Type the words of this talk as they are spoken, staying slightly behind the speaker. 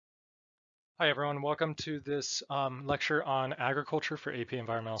Hi everyone, welcome to this lecture on agriculture for AP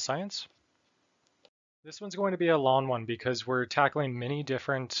Environmental Science. This one's going to be a long one because we're tackling many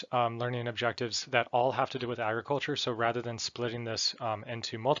different learning objectives that all have to do with agriculture. So rather than splitting this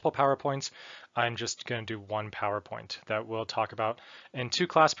into multiple PowerPoints, I'm just going to do one PowerPoint that we'll talk about in two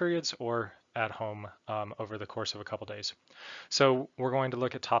class periods or at home over the course of a couple days. So we're going to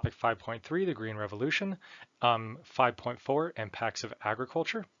look at topic 5.3, the Green Revolution, 5.4, impacts of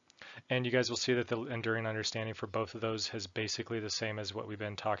agriculture. And you guys will see that the enduring understanding for both of those is basically the same as what we've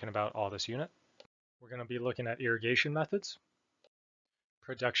been talking about all this unit. We're going to be looking at irrigation methods,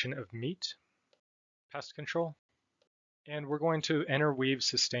 production of meat, pest control, and we're going to interweave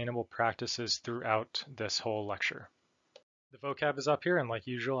sustainable practices throughout this whole lecture. The vocab is up here, and like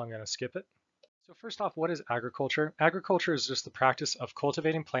usual, I'm going to skip it. So first off, what is agriculture? Agriculture is just the practice of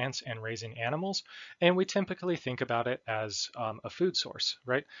cultivating plants and raising animals, and we typically think about it as a food source,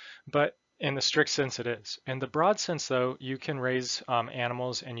 right? But in the strict sense, it is. In the broad sense, though, you can raise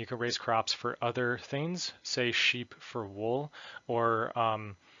animals and you can raise crops for other things, say sheep for wool, or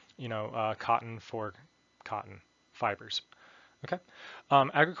cotton for cotton fibers. Okay.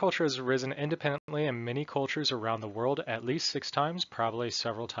 Agriculture has arisen independently in many cultures around the world at least 6 times, probably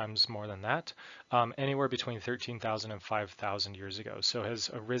several times more than that, anywhere between 13,000 and 5,000 years ago. So has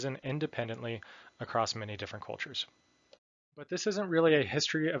arisen independently across many different cultures. But this isn't really a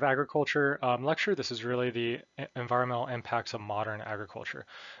history of agriculture lecture. This is really the environmental impacts of modern agriculture.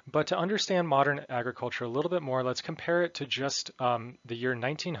 But to understand modern agriculture a little bit more, let's compare it to just the year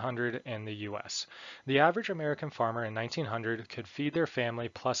 1900 in the US. The average American farmer in 1900 could feed their family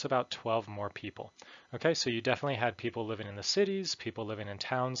plus about 12 more people. Okay, so you definitely had people living in the cities, people living in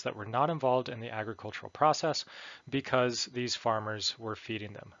towns that were not involved in the agricultural process because these farmers were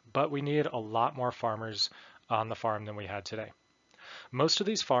feeding them. But we needed a lot more farmers on the farm than we had today. Most of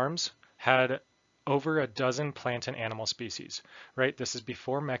these farms had over a dozen plant and animal species, right? This is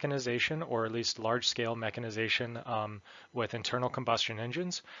before mechanization, or at least large-scale mechanization with internal combustion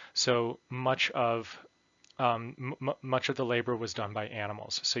engines. So much of the labor was done by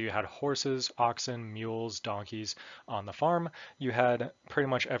animals. So you had horses, oxen, mules, donkeys on the farm. You had pretty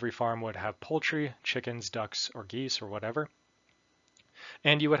much every farm would have poultry, chickens, ducks, or geese, or whatever.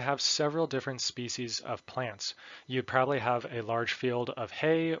 And you would have several different species of plants. You'd probably have a large field of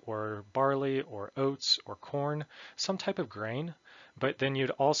hay or barley or oats or corn, some type of grain, but then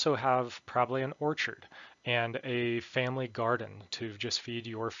you'd also have probably an orchard and a family garden to just feed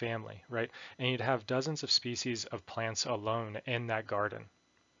your family, right? And you'd have dozens of species of plants alone in that garden.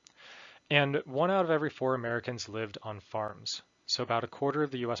 And 1 out of every 4 Americans lived on farms. So about a quarter of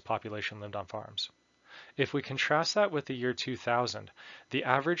the US population lived on farms. If we contrast that with the year 2000, the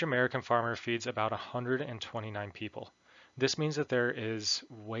average American farmer feeds about 129 people. This means that there is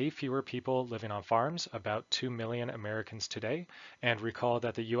way fewer people living on farms, about 2 million Americans today. And recall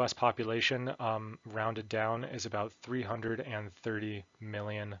that the US population, rounded down, is about 330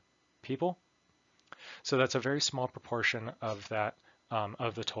 million people. So that's a very small proportion of that,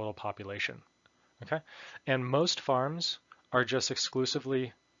 of the total population. Okay, and most farms are just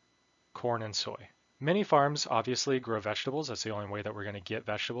exclusively corn and soy. Many farms obviously grow vegetables. That's the only way that we're going to get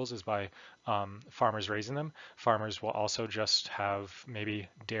vegetables is by farmers raising them. Farmers will also just have maybe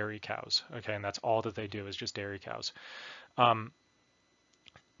dairy cows, okay, and that's all that they do is just dairy cows.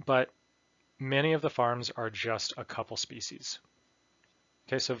 But many of the farms are just a couple species.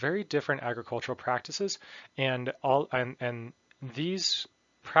 Okay, so very different agricultural practices, and these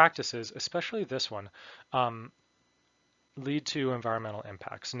practices, especially this one, lead to environmental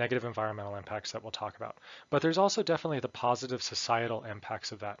impacts, negative environmental impacts that we'll talk about. But there's also definitely the positive societal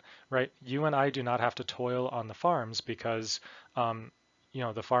impacts of that, right? You and I do not have to toil on the farms because,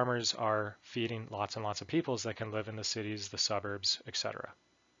 the farmers are feeding lots and lots of peoples that can live in the cities, the suburbs, etc.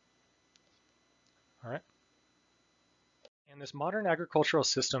 All right. And this modern agricultural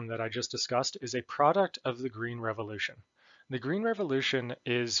system that I just discussed is a product of the Green Revolution. The Green Revolution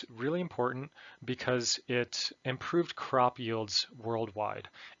is really important because it improved crop yields worldwide.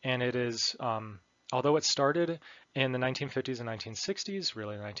 And it is, although it started in the 1950s and 1960s,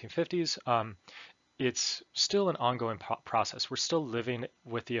 really the 1950s, it's still an ongoing process. We're still living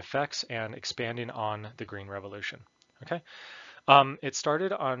with the effects and expanding on the Green Revolution. Okay. It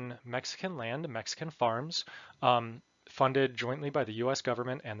started on Mexican land, Mexican farms, funded jointly by the US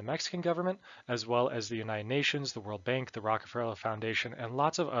government and the Mexican government, as well as the United Nations, the World Bank, the Rockefeller Foundation, and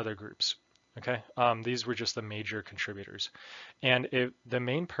lots of other groups. Okay, these were just the major contributors. And the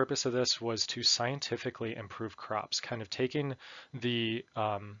main purpose of this was to scientifically improve crops, kind of taking the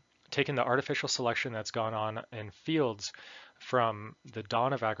artificial selection that's gone on in fields from the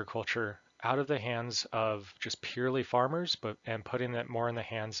dawn of agriculture out of the hands of just purely farmers, and putting it more in the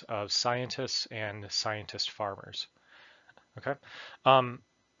hands of scientists and scientist farmers. Okay. Um,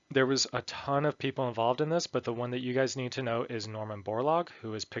 there was a ton of people involved in this, but the one that you guys need to know is Norman Borlaug,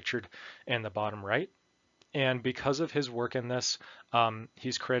 who is pictured in the bottom right. And because of his work in this,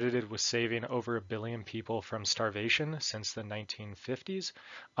 he's credited with saving over 1 billion people from starvation since the 1950s,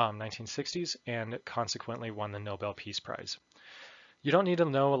 1960s, and consequently won the Nobel Peace Prize. You don't need to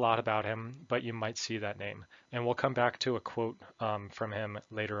know a lot about him, but you might see that name. And we'll come back to a quote from him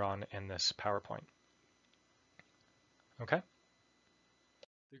later on in this PowerPoint. Okay.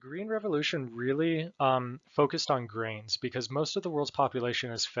 The Green Revolution really focused on grains because most of the world's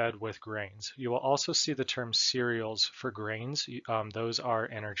population is fed with grains. You will also see the term cereals for grains. Those are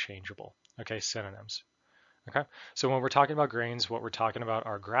interchangeable, okay, synonyms. Okay, so when we're talking about grains, what we're talking about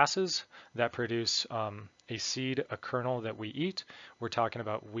are grasses that produce a seed, a kernel that we eat. We're talking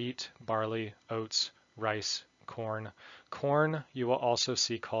about wheat, barley, oats, rice, corn. Corn you will also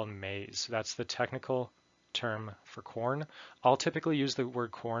see called maize. That's the technical term for corn. I'll typically use the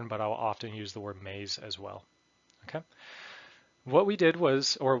word corn, but I'll often use the word maize as well. Okay. What we did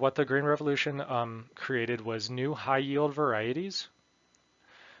was, or what the Green Revolution created was new high yield varieties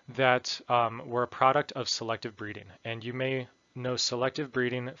that were a product of selective breeding. And you may know selective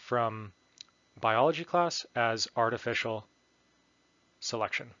breeding from biology class as artificial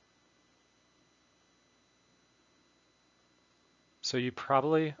selection. So you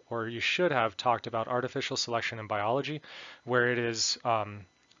probably, or you should have talked about artificial selection in biology, where it is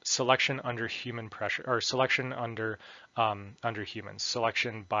selection under human pressure, or selection under humans,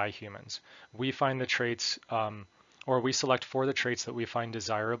 selection by humans. We find the traits, or we select for the traits that we find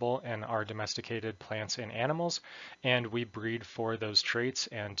desirable in our domesticated plants and animals, and we breed for those traits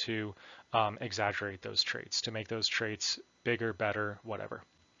and to exaggerate those traits, to make those traits bigger, better, whatever.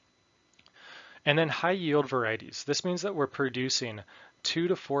 And then high yield varieties. This means that we're producing 2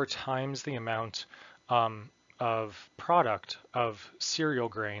 to 4 times the amount of product of cereal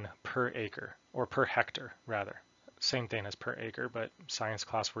grain per acre, or per hectare rather. Same thing as per acre, but science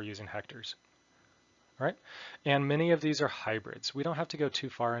class we're using hectares. All right? And many of these are hybrids. We don't have to go too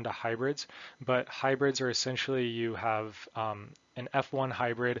far into hybrids, but hybrids are essentially you have an F1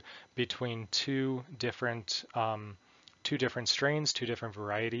 hybrid between two different strains, two different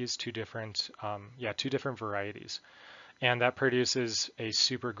varieties, two different varieties. And that produces a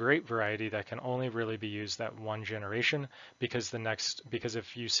super great variety that can only really be used that one generation because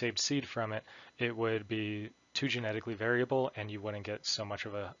if you saved seed from it, it would be too genetically variable and you wouldn't get so much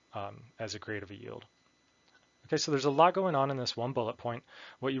of as great of a yield. Okay, so there's a lot going on in this one bullet point.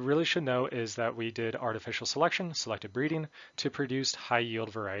 What you really should know is that we did artificial selection, selective breeding, to produce high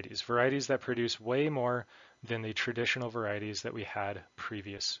yield varieties that produce way more than the traditional varieties that we had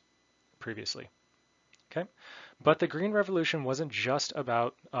previously. Okay, but the Green Revolution wasn't just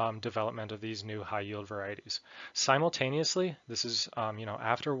about development of these new high yield varieties. Simultaneously, this is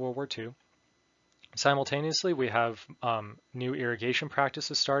after World War II. Simultaneously, we have new irrigation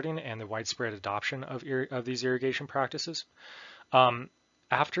practices starting and the widespread adoption of these irrigation practices.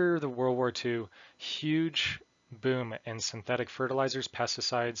 After the World War II, huge boom in synthetic fertilizers,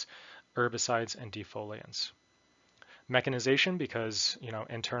 pesticides, herbicides, and defoliants. Mechanization, because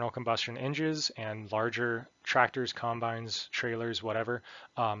internal combustion engines and larger tractors, combines, trailers, whatever,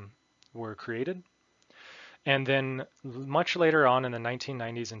 were created. And then much later on in the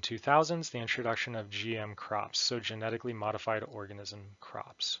 1990s and 2000s, the introduction of GM crops, so genetically modified organism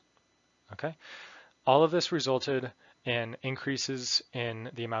crops. Okay, all of this resulted in increases in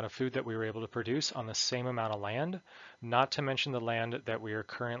the amount of food that we were able to produce on the same amount of land, not to mention the land that we are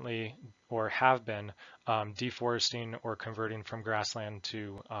currently or have been deforesting or converting from grassland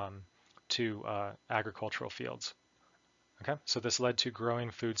to agricultural fields. Okay, so this led to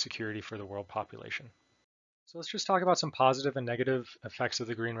growing food security for the world population. So let's just talk about some positive and negative effects of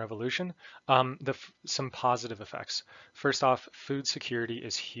the Green Revolution. Some positive effects. First off, food security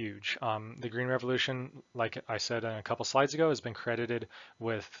is huge. The Green Revolution, like I said a couple slides ago, has been credited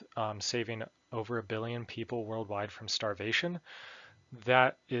with saving over 1 billion people worldwide from starvation.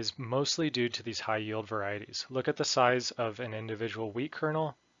 That is mostly due to these high yield varieties. Look at the size of an individual wheat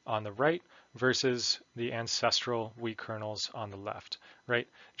kernel on the right versus the ancestral wheat kernels on the left, right?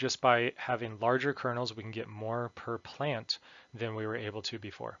 Just by having larger kernels, we can get more per plant than we were able to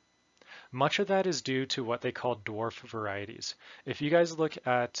before. Much of that is due to what they call dwarf varieties. If you guys look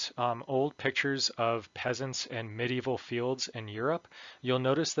at old pictures of peasants in medieval fields in Europe, you'll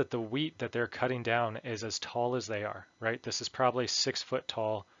notice that the wheat that they're cutting down is as tall as they are, right? This is probably 6 foot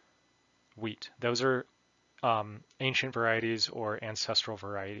tall wheat. Those are ancient varieties or ancestral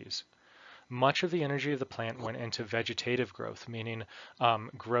varieties. much of the energy of the plant went into vegetative growth, meaning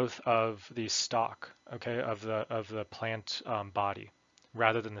growth of the stalk, okay, of the plant body,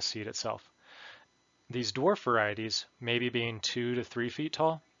 rather than the seed itself. These dwarf varieties, maybe being 2 to 3 feet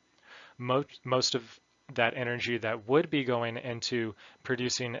tall, most of that energy that would be going into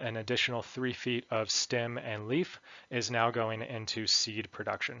producing an additional 3 feet of stem and leaf is now going into seed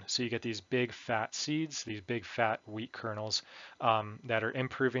production. So you get these big fat seeds, these big fat wheat kernels that are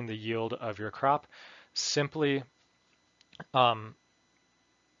improving the yield of your crop simply um,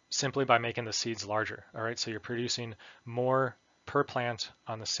 simply by making the seeds larger. All right, so you're producing more per plant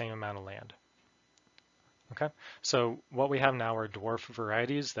on the same amount of land. Okay, so what we have now are dwarf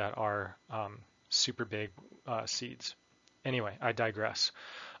varieties that are super big seeds. Anyway, I digress.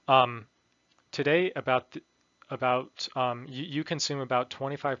 Today, you consume about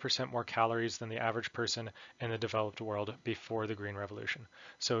 25% more calories than the average person in the developed world before the Green Revolution.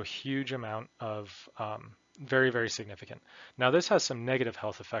 So a huge amount of very, very significant. Now, this has some negative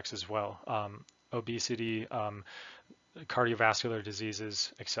health effects as well. Obesity, cardiovascular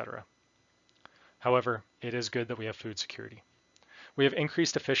diseases, etc. However, it is good that we have food security. We have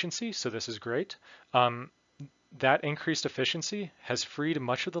increased efficiency, so this is great. That increased efficiency has freed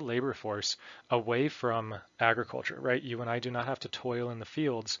much of the labor force away from agriculture, right? You and I do not have to toil in the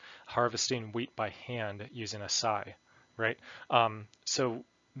fields harvesting wheat by hand using a scythe, right? So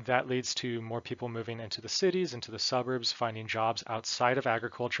that leads to more people moving into the cities, into the suburbs, finding jobs outside of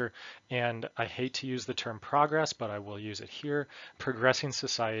agriculture. And I hate to use the term progress, but I will use it here, progressing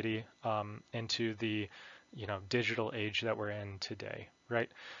society into the digital age that we're in today,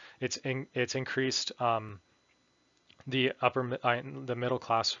 right? It's increased the middle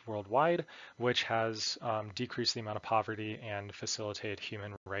class worldwide, which has decreased the amount of poverty and facilitated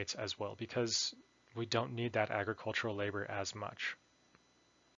human rights as well, because we don't need that agricultural labor as much.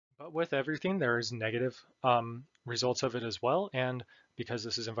 But with everything, there's negative results of it as well. And because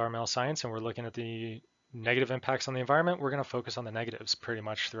this is environmental science and we're looking at the negative impacts on the environment, we're going to focus on the negatives pretty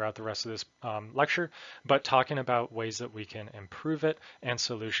much throughout the rest of this lecture, but talking about ways that we can improve it and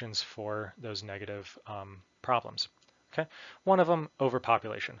solutions for those negative problems. Okay, one of them,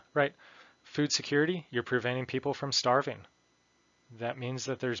 overpopulation, right? Food security, you're preventing people from starving. That means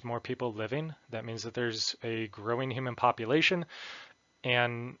that there's more people living. That means that there's a growing human population,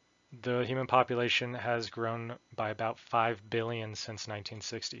 and the human population has grown by about 5 billion since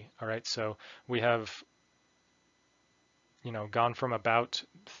 1960. All right, so we have gone from about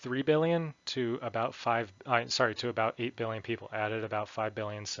 3 billion to about to about 8 billion people, added about 5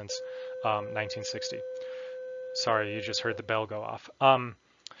 billion since 1960. Sorry, you just heard the bell go off.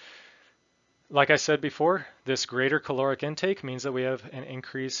 Like I said before, this greater caloric intake means that we have an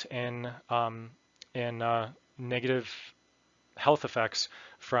increase in negative health effects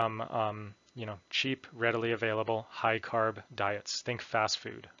from cheap, readily available, high carb diets. Think fast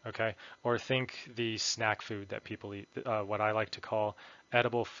food, okay? Or think the snack food that people eat, what I like to call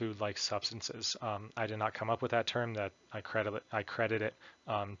edible food-like substances. I did not come up with that term. That I credit it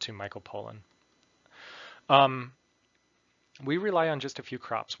to Michael Pollan. We rely on just a few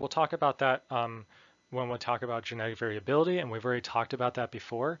crops. We'll talk about that when we talk about genetic variability, and we've already talked about that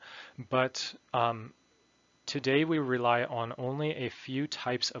before. But today we rely on only a few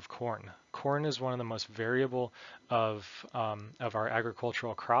types of corn. Corn is one of the most variable of our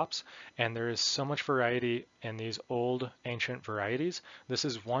agricultural crops, and there is so much variety in these old ancient varieties. This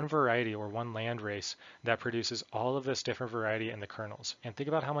is one variety or one land race that produces all of this different variety in the kernels. And think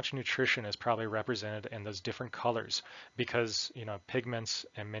about how much nutrition is probably represented in those different colors, because pigments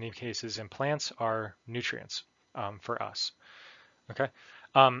in many cases in plants are nutrients for us. Okay.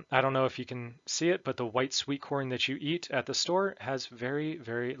 I don't know if you can see it, but the white sweet corn that you eat at the store has very,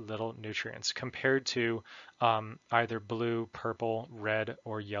 very little nutrients compared to either blue, purple, red,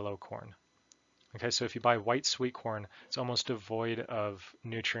 or yellow corn. Okay, so if you buy white sweet corn, it's almost devoid of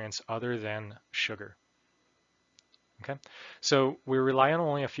nutrients other than sugar. Okay, so we rely on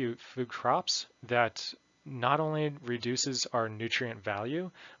only a few food crops that not only reduces our nutrient value,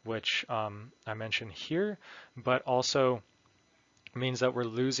 which I mentioned here, but also means that we're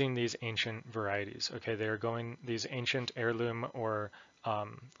losing these ancient varieties. Okay, these ancient heirloom or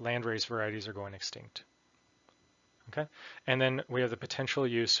landrace varieties are going extinct. Okay, and then we have the potential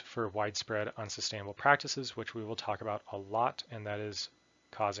use for widespread unsustainable practices, which we will talk about a lot, and that is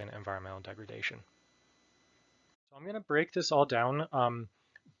causing environmental degradation. So I'm going to break this all down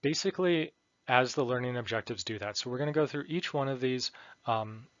basically as the learning objectives do that. So we're going to go through each one of these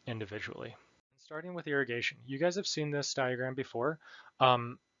individually. Starting with irrigation. You guys have seen this diagram before.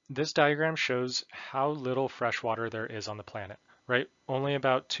 This diagram shows how little fresh water there is on the planet, right? Only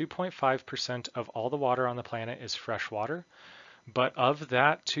about 2.5% of all the water on the planet is fresh water, but of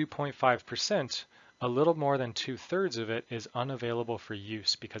that 2.5%, a little more than 2/3 of it is unavailable for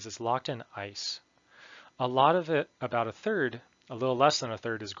use because it's locked in ice. A lot of it, about a third, a little less than a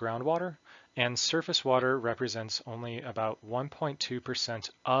third, is groundwater, and surface water represents only about 1.2%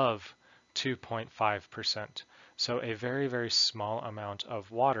 of 2.5%. So a very, very small amount of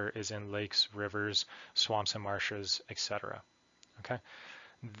water is in lakes, rivers, swamps and marshes, etc. Okay,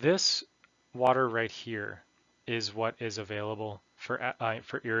 this water right here is what is available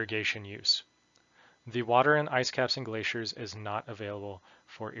for irrigation use. The water in ice caps and glaciers is not available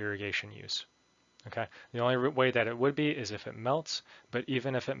for irrigation use. Okay, the only way that it would be is if it melts, but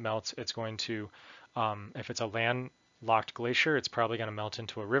even if it melts, it's going to, if it's a landlocked glacier, it's probably going to melt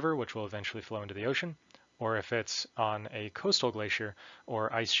into a river, which will eventually flow into the ocean. Or if it's on a coastal glacier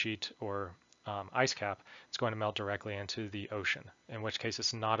or ice sheet or ice cap, it's going to melt directly into the ocean, in which case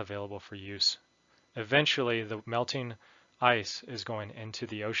it's not available for use. Eventually, the melting ice is going into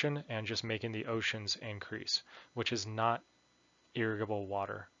the ocean and just making the oceans increase, which is not irrigable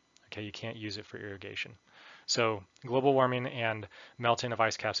water. Okay, you can't use it for irrigation. So global warming and melting of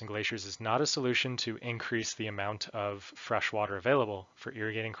ice caps and glaciers is not a solution to increase the amount of fresh water available for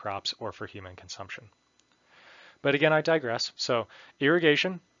irrigating crops or for human consumption. But again, I digress. So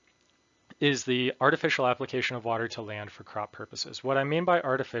irrigation is the artificial application of water to land for crop purposes. What I mean by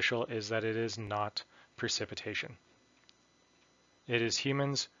artificial is that it is not precipitation. It is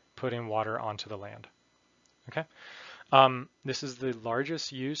humans putting water onto the land. Okay. This is the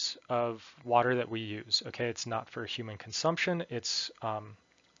largest use of water that we use. Okay, it's not for human consumption. It's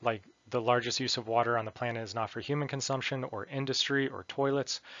like the largest use of water on the planet is not for human consumption or industry or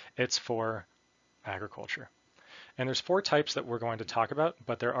toilets. It's for agriculture. And there's 4 types that we're going to talk about,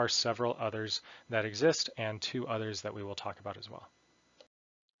 but there are several others that exist and 2 others that we will talk about as well.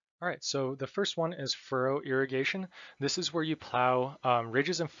 All right, so the first one is furrow irrigation. This is where you plow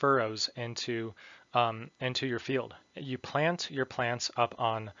ridges and furrows into your field. You plant your plants up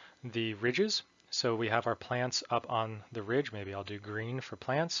on the ridges. So we have our plants up on the ridge. Maybe I'll do green for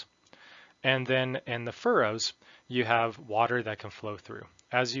plants. And then in the furrows, you have water that can flow through,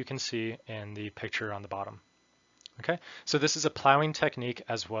 as you can see in the picture on the bottom. Okay, so this is a plowing technique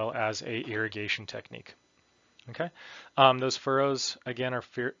as well as a irrigation technique. Okay, those furrows again are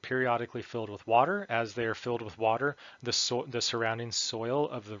periodically filled with water. As they are filled with water, the surrounding soil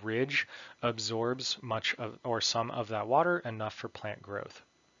of the ridge absorbs much of or some of that water, enough for plant growth.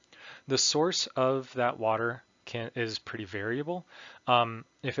 The source of that water is pretty variable.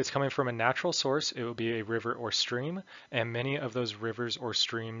 If it's coming from a natural source, it will be a river or stream, and many of those rivers or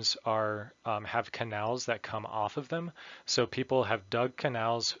streams are have canals that come off of them. So people have dug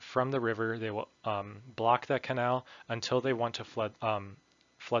canals from the river. They will block that canal until they want to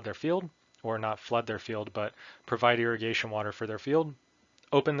flood their field, or not flood their field, but provide irrigation water for their field.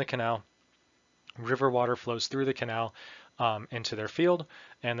 Open the canal. River water flows through the canal into their field,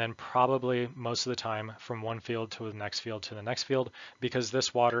 and then probably most of the time from one field to the next field to the next field, because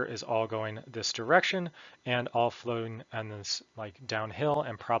this water is all going this direction and all flowing and this like downhill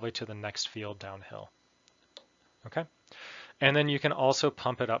and probably to the next field downhill. Okay, and then you can also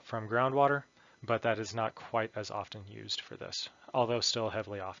pump it up from groundwater, but that is not quite as often used for this, although still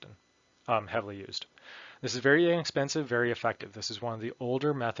heavily used. This is very inexpensive, very effective. This is one of the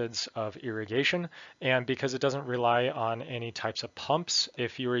older methods of irrigation, and because it doesn't rely on any types of pumps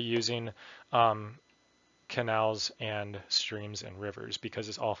if you are using canals and streams and rivers, because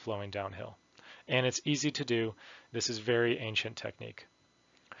it's all flowing downhill. And it's easy to do. This is very ancient technique.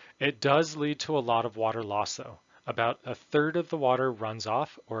 It does lead to a lot of water loss though. About a third of the water runs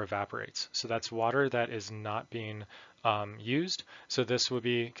off or evaporates. So that's water that is not being used. So this would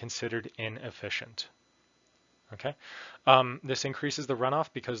be considered inefficient. Okay, this increases the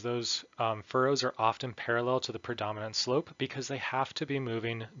runoff because those furrows are often parallel to the predominant slope because they have to be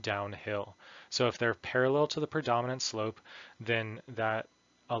moving downhill. So if they're parallel to the predominant slope, then that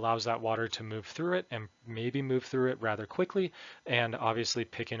allows that water to move through it and maybe move through it rather quickly, and obviously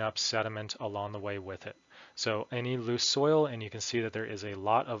picking up sediment along the way with it. So any loose soil, and you can see that there is a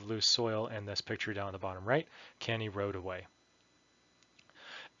lot of loose soil in this picture down at the bottom right, can erode away.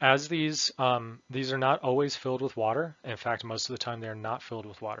 As these are not always filled with water. In fact, most of the time they're not filled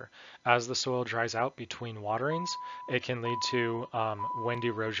with water. As the soil dries out between waterings, it can lead to wind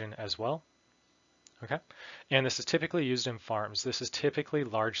erosion as well. Okay, and this is typically used in farms. This is typically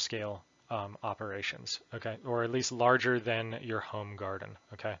large-scale operations. Okay, or at least larger than your home garden.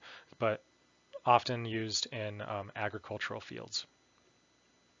 Okay, but often used in agricultural fields.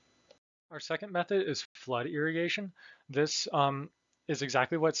 Our second method is flood irrigation. This is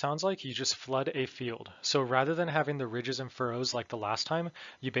exactly what it sounds like. You just flood a field. So rather than having the ridges and furrows like the last time,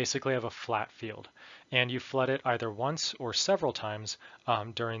 you basically have a flat field. And you flood it either once or several times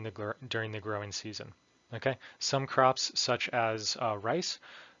during the growing season. Okay. Some crops, such as rice,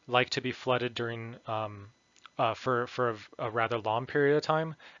 like to be flooded during for a rather long period of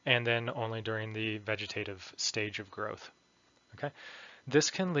time, and then only during the vegetative stage of growth. Okay.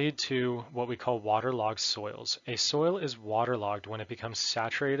 This can lead to what we call waterlogged soils. A soil is waterlogged when it becomes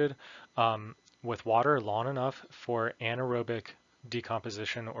saturated with water long enough for anaerobic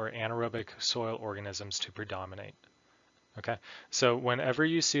decomposition or anaerobic soil organisms to predominate. Okay, so whenever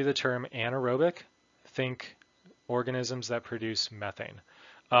you see the term anaerobic, think organisms that produce methane.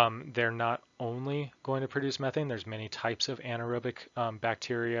 They're not only going to produce methane, there's many types of anaerobic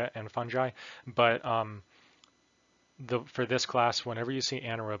bacteria and fungi, but for this class, whenever you see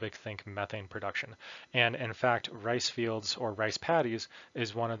anaerobic, think methane production. And in fact, rice fields or rice paddies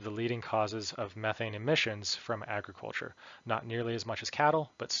is one of the leading causes of methane emissions from agriculture. Not nearly as much as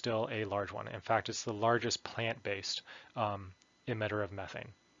cattle, but still a large one. In fact, it's the largest plant-based emitter of methane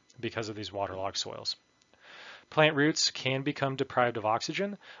because of these waterlogged soils. Plant roots can become deprived of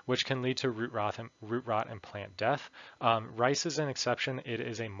oxygen, which can lead to root rot and plant death. Rice is an exception. It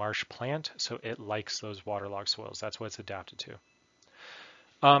is a marsh plant, so it likes those waterlogged soils. That's what it's adapted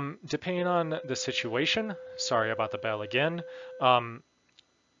to. Depending on the situation, sorry about the bell again,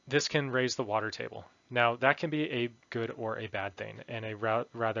 this can raise the water table. Now, that can be a good or a bad thing. In a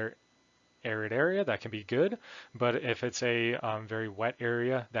rather arid area, that can be good, but if it's a very wet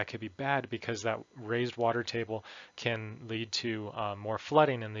area, that could be bad because that raised water table can lead to more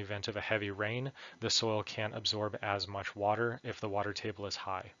flooding in the event of a heavy rain. The soil can't absorb as much water if the water table is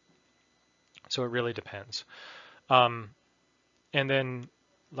high. So it really depends. And then,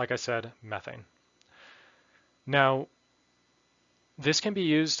 like I said, methane. Now, this can be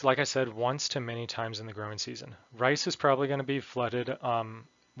used, like I said, once to many times in the growing season. Rice is probably going to be flooded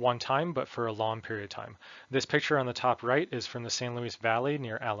one time, but for a long period of time. This picture on the top right is from the San Luis Valley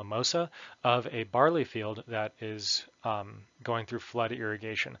near Alamosa of a barley field that is going through flood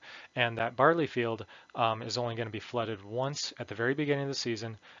irrigation. And that barley field is only going to be flooded once at the very beginning of the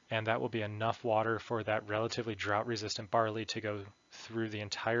season, and that will be enough water for that relatively drought-resistant barley to go through the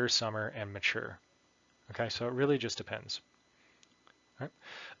entire summer and mature. Okay, so it really just depends.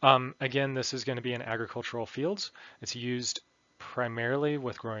 Right. Again, this is going to be in agricultural fields. It's used primarily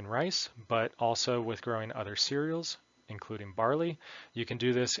with growing rice, but also with growing other cereals, including barley. You can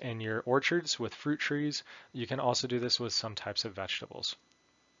do this in your orchards with fruit trees. You can also do this with some types of vegetables.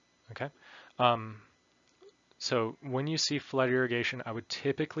 Okay. So when you see flood irrigation, I would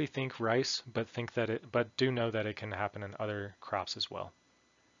typically think rice, but do know that it can happen in other crops as well.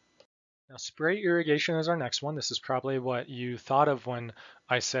 Now, spray irrigation is our next one. This is probably what you thought of when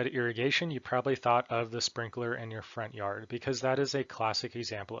I said irrigation. You probably thought of the sprinkler in your front yard because that is a classic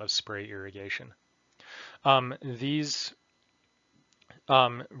example of spray irrigation. These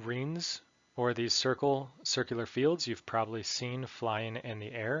rings or these circular fields you've probably seen flying in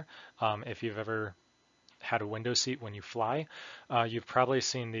the air. If you've ever had a window seat when you fly, you've probably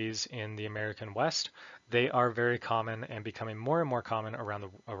seen these in the American West. They are very common and becoming more and more common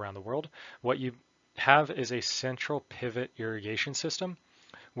around the world. What you have is a central pivot irrigation system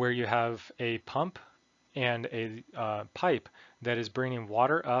where you have a pump and a pipe that is bringing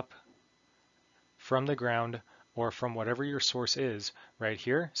water up from the ground or from whatever your source is right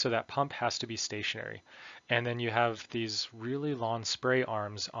here. So that pump has to be stationary. And then you have these really long spray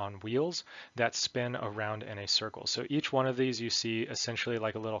arms on wheels that spin around in a circle. So each one of these you see essentially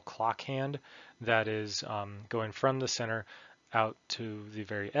like a little clock hand that is going from the center out to the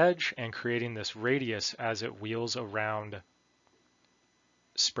very edge and creating this radius as it wheels around,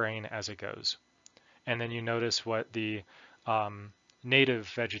 spraying as it goes. And then you notice what the native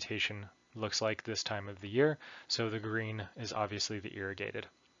vegetation looks like this time of the year. So the green is obviously the irrigated.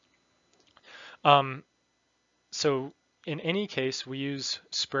 So in any case, we use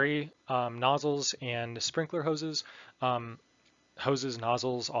spray nozzles and sprinkler hoses,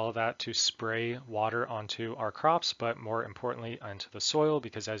 nozzles, all of that to spray water onto our crops, but more importantly onto the soil,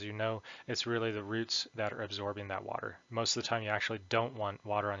 because as you know, it's really the roots that are absorbing that water. Most of the time you actually don't want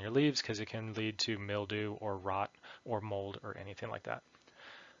water on your leaves because it can lead to mildew or rot or mold or anything like that.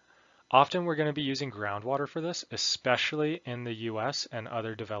 Often we're going to be using groundwater for this, especially in the US and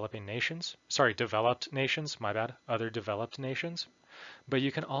other developing nations. Sorry, developed nations, my bad, other developed nations. But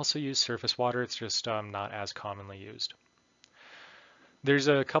you can also use surface water, it's just not as commonly used. There's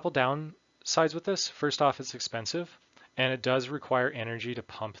a couple downsides with this. First off, it's expensive. and it does require energy to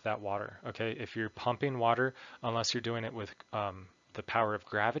pump that water. Okay, if you're pumping water, unless you're doing it with the power of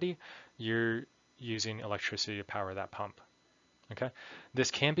gravity, you're using electricity to power that pump. Okay,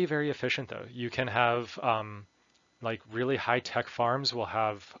 this can be very efficient though. You can have like really high-tech farms will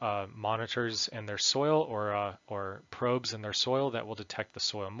have monitors in their soil or probes in their soil that will detect the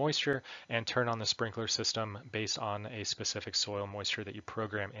soil moisture and turn on the sprinkler system based on a specific soil moisture that you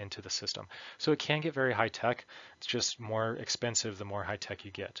program into the system. So it can get very high-tech. It's just more expensive the more high-tech you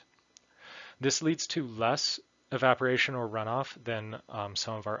get. This leads to less evaporation or runoff than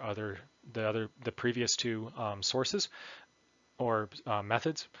some of our the previous two sources or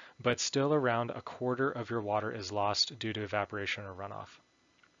methods, but still around a quarter of your water is lost due to evaporation or runoff.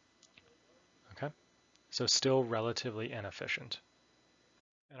 Okay, so still relatively inefficient.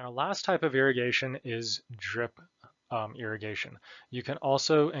 And our last type of irrigation is drip irrigation. You can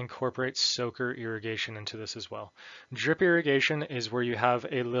also incorporate soaker irrigation into this as well. Drip irrigation is where you have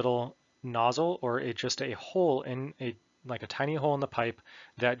a little nozzle or just a hole in like a tiny hole in the pipe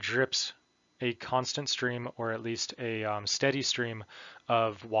that drips a constant stream or at least a steady stream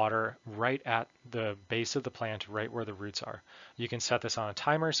of water right at the base of the plant, right where the roots are. You can set this on a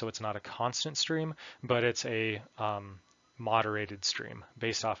timer so it's not a constant stream, but it's a moderated stream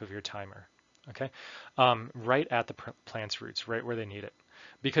based off of your timer. Okay, right at the plant's roots, right where they need it.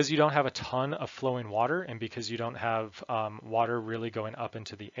 Because you don't have a ton of flowing water and because you don't have water really going up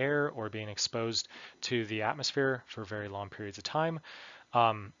into the air or being exposed to the atmosphere for very long periods of time,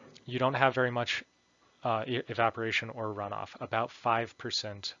 you don't have very much evaporation or runoff. About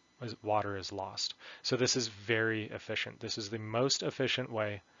 5% water is lost. So this is very efficient. This is the most efficient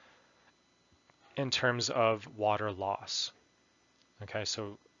way in terms of water loss. Okay,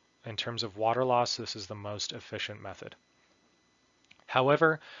 so in terms of water loss, this is the most efficient method.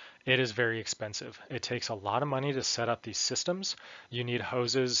 However, it is very expensive. It takes a lot of money to set up these systems. You need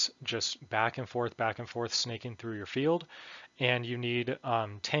hoses just back and forth, snaking through your field. And you need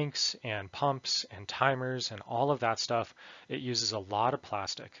tanks and pumps and timers and all of that stuff. It uses a lot of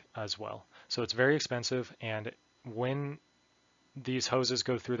plastic as well. So it's very expensive. And when these hoses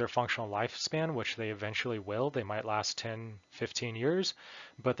go through their functional lifespan, which they eventually will, they might last 10, 15 years,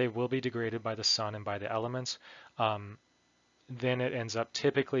 but they will be degraded by the sun and by the elements. Then it ends up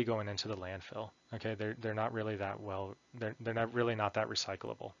typically going into the landfill. Okay, they're not really that well, they're not really not that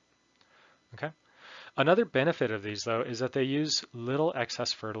recyclable. Okay. Another benefit of these, though, is that they use little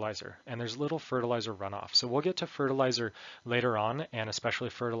excess fertilizer, and there's little fertilizer runoff. So we'll get to fertilizer later on, and especially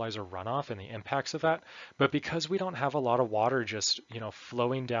fertilizer runoff and the impacts of that. But because we don't have a lot of water just,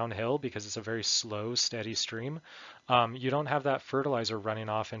 flowing downhill because it's a very slow, steady stream, you don't have that fertilizer running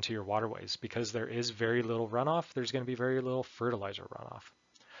off into your waterways. Because there is very little runoff, there's going to be very little fertilizer runoff.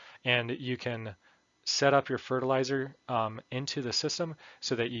 And you can set up your fertilizer into the system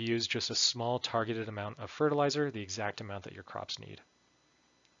so that you use just a small targeted amount of fertilizer, the exact amount that your crops need.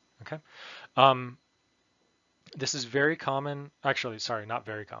 Okay. This is very common, actually, sorry, not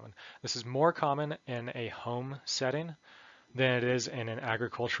very common. This is more common in a home setting than it is in an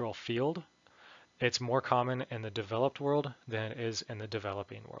agricultural field. It's more common in the developed world than it is in the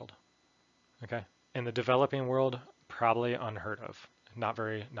developing world. Okay. In the developing world, probably unheard of. Not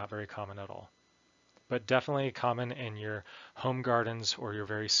very common at all. But definitely common in your home gardens or your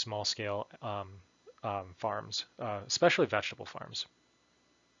very small scale farms, especially vegetable farms.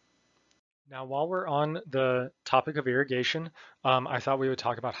 Now, while we're on the topic of irrigation, I thought we would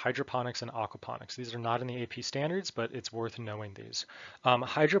talk about hydroponics and aquaponics. These are not in the AP standards, but it's worth knowing these.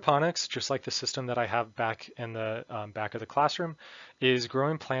 Hydroponics, just like the system that I have back in the back of the classroom, is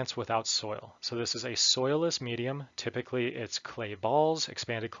growing plants without soil. So this is a soilless medium. Typically, it's clay balls,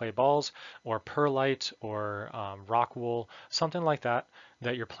 expanded clay balls, or perlite, or rock wool, something like that,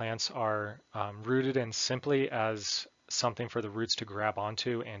 that your plants are rooted in simply as something for the roots to grab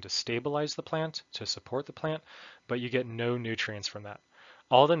onto and to stabilize the plant, to support the plant, but you get no nutrients from that.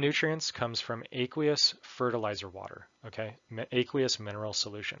 All the nutrients comes from aqueous fertilizer water, okay? Aqueous mineral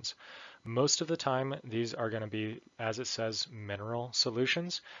solutions. Most of the time, these are going to be, as it says, mineral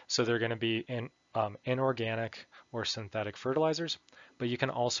solutions. So they're going to be inorganic or synthetic fertilizers, but you can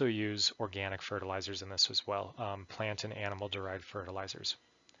also use organic fertilizers in this as well, plant and animal-derived fertilizers.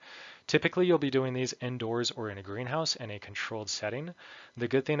 Typically, you'll be doing these indoors or in a greenhouse in a controlled setting. The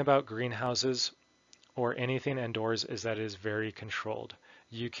good thing about greenhouses or anything indoors is that it is very controlled.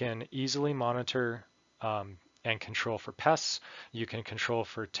 You can easily monitor and control for pests. You can control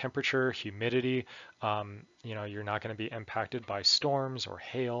for temperature, humidity. You're not going to be impacted by storms or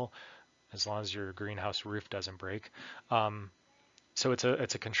hail as long as your greenhouse roof doesn't break. So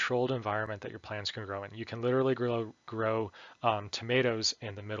it's a controlled environment that your plants can grow in. You can literally grow tomatoes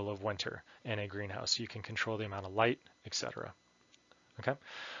in the middle of winter in a greenhouse. You can control the amount of light, etc. Okay.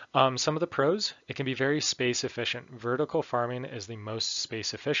 Some of the pros, it can be very space efficient. Vertical farming is the most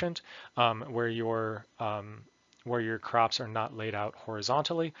space efficient, where your crops are not laid out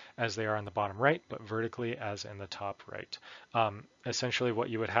horizontally as they are on the bottom right, but vertically as in the top right. Essentially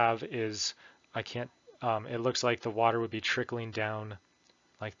what you would have is, it looks like the water would be trickling down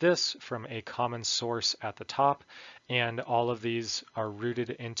like this from a common source at the top, and all of these are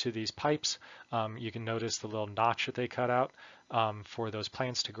rooted into these pipes. You can notice the little notch that they cut out for those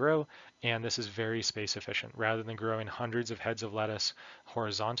plants to grow, and this is very space efficient. Rather than growing hundreds of heads of lettuce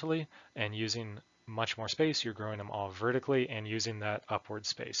horizontally and using much more space, you're growing them all vertically and using that upward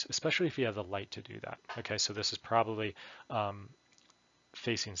space, especially if you have the light to do that. Okay, so this is probably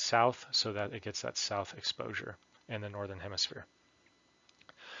facing south so that it gets that south exposure in the northern hemisphere.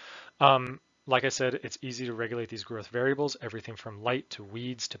 Like I said, it's easy to regulate these growth variables, everything from light to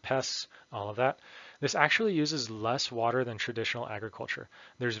weeds to pests, all of that. This actually uses less water than traditional agriculture.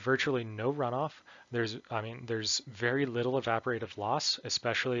 There's virtually no runoff. There's very little evaporative loss,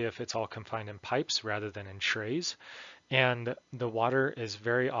 especially if it's all confined in pipes rather than in trays. And the water is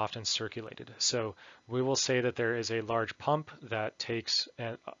very often circulated. So we will say that there is a large pump that takes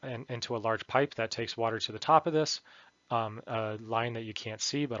into a large pipe that takes water to the top of this. A line that you can't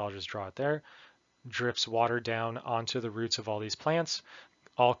see, but I'll just draw it there, drips water down onto the roots of all these plants,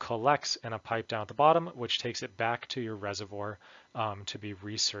 all collects in a pipe down at the bottom, which takes it back to your reservoir to be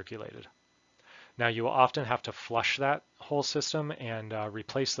recirculated. Now you will often have to flush that whole system and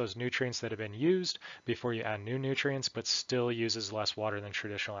replace those nutrients that have been used before you add new nutrients, but still uses less water than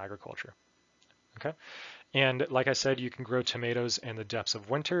traditional agriculture. Okay. And like I said, you can grow tomatoes in the depths of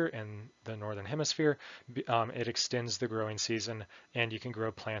winter in the northern hemisphere. It extends the growing season, and you can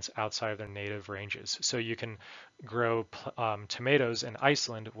grow plants outside of their native ranges. So you can grow tomatoes in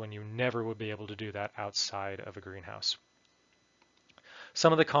Iceland when you never would be able to do that outside of a greenhouse.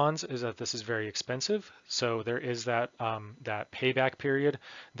 Some of the cons is that this is very expensive. So there is that payback period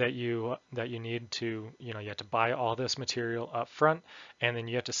that you need to, you have to buy all this material up front, and then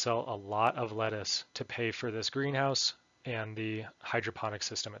you have to sell a lot of lettuce to pay for this greenhouse and the hydroponic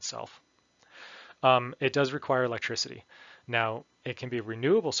system itself. It does require electricity. Now, it can be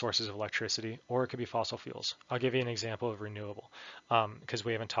renewable sources of electricity, or it could be fossil fuels. I'll give you an example of renewable, because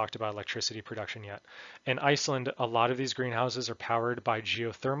we haven't talked about electricity production yet. In Iceland, a lot of these greenhouses are powered by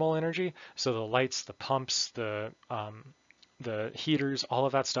geothermal energy. So the lights, the pumps, the heaters, all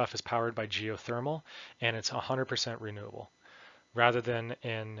of that stuff is powered by geothermal, and it's 100% renewable. Rather than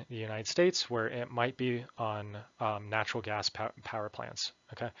in the United States, where it might be on natural gas power plants.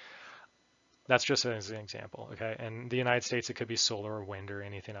 Okay. That's just as an example, okay? In the United States, it could be solar or wind or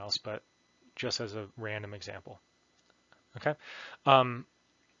anything else, but just as a random example, okay?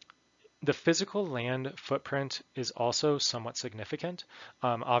 The physical land footprint is also somewhat significant.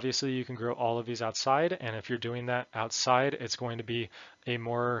 Obviously, you can grow all of these outside, and if you're doing that outside, it's going to be a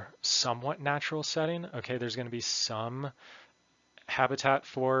more somewhat natural setting, okay? There's going to be some habitat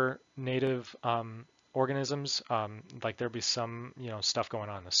for native organisms, like there'll be some, stuff going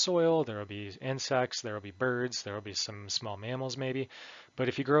on in the soil, there will be insects, there will be birds, there will be some small mammals maybe. But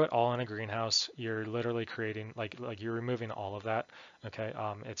if you grow it all in a greenhouse, you're literally creating, like you're removing all of that, okay?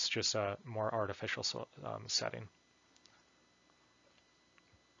 It's just a more artificial setting.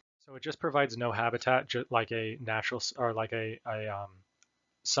 So it just provides no habitat, just like a natural, or like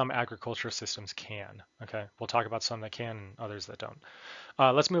some agriculture systems can, okay? We'll talk about some that can and others that don't.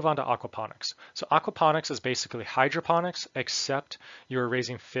 Let's move on to aquaponics. So aquaponics is basically hydroponics, except you're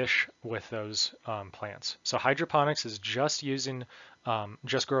raising fish with those plants. So hydroponics is just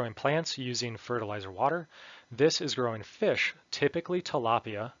growing plants using fertilizer water. This is growing fish, typically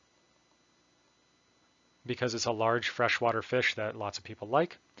tilapia, because it's a large freshwater fish that lots of people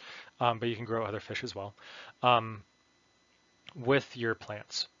like, but you can grow other fish as well, with your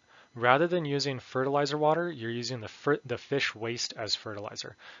plants. Rather than using fertilizer water, you're using the fish waste as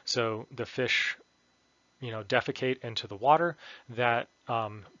fertilizer. So the fish, defecate into the water. That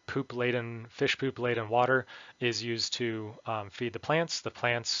fish poop laden water is used to feed the plants. The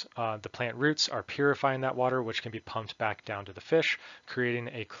plant roots are purifying that water, which can be pumped back down to the fish, creating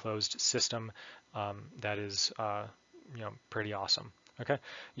a closed system that is, pretty awesome. Okay,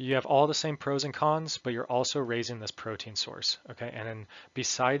 you have all the same pros and cons, but you're also raising this protein source. Okay, and then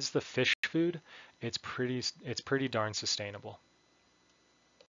besides the fish food, it's pretty darn sustainable.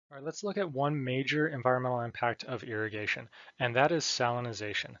 All right, let's look at one major environmental impact of irrigation, and that is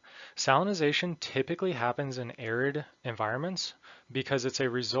salinization. Salinization typically happens in arid environments because it's a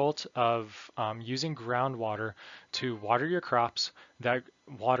result of using groundwater to water your crops. That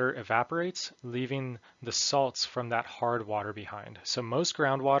water evaporates, leaving the salts from that hard water behind. So most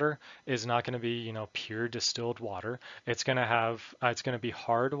groundwater is not going to be, pure distilled water. It's going to be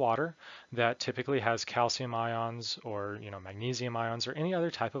hard water that typically has calcium ions or magnesium ions or any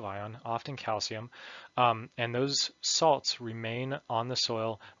other type of ion, often calcium, and those salts remain on the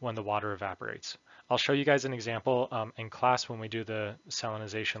soil when the water evaporates. I'll show you guys an example in class when we do the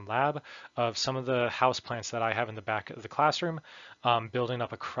salinization lab of some of the house plants that I have in the back of the classroom, building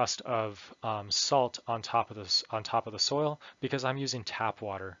up a crust of salt on top of the soil because I'm using tap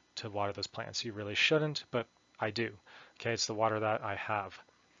water to water those plants. You really shouldn't, but I do. Okay, it's the water that I have.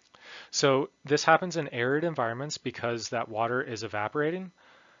 So this happens in arid environments because that water is evaporating.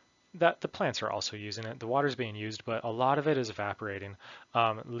 That the plants are also using it. The water is being used, but a lot of it is evaporating,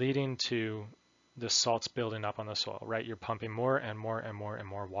 leading to the salts building up on the soil, right? You're pumping more and more and more and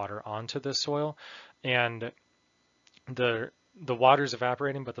more water onto the soil, and the water is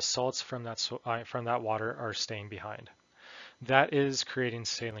evaporating, but the salts from that water are staying behind. That is creating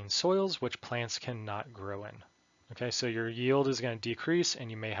saline soils, which plants cannot grow in. Okay, so your yield is going to decrease,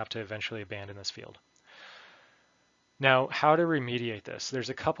 and you may have to eventually abandon this field. Now, how to remediate this? There's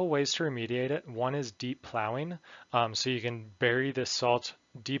a couple ways to remediate it. One is deep plowing. So you can bury this salt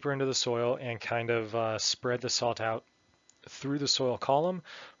deeper into the soil and kind of spread the salt out through the soil column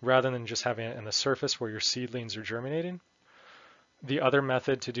rather than just having it in the surface where your seedlings are germinating. The other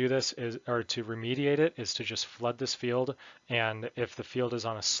method to do this or to remediate it, is to just flood this field. And if the field is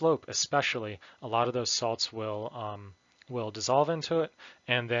on a slope, especially, a lot of those salts will dissolve into it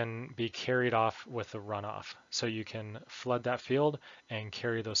and then be carried off with the runoff. So you can flood that field and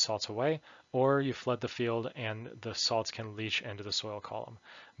carry those salts away, or you flood the field and the salts can leach into the soil column.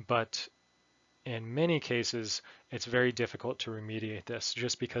 But in many cases, it's very difficult to remediate this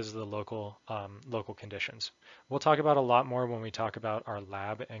just because of the local conditions. We'll talk about a lot more when we talk about our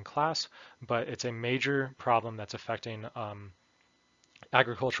lab and class, but it's a major problem that's affecting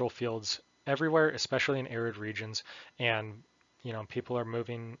agricultural fields everywhere, especially in arid regions. And people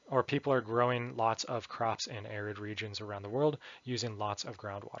are growing lots of crops in arid regions around the world using lots of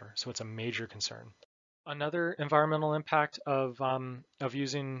groundwater. So it's a major concern. Another environmental impact of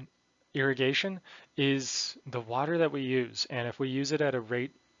using irrigation is the water that we use. And if we use it at a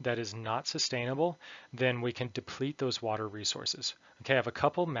rate that is not sustainable, then we can deplete those water resources. Okay, I have a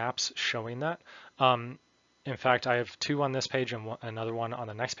couple maps showing that. In fact, I have two on this page and another one on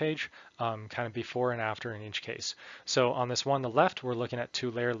the next page, kind of before and after in each case. So on this one on the left, we're looking at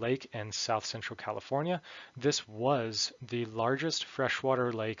Tulare Lake in South Central California. This was the largest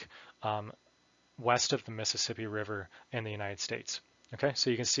freshwater lake west of the Mississippi River in the United States. Okay, so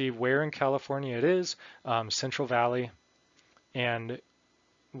you can see where in California it is, Central Valley, and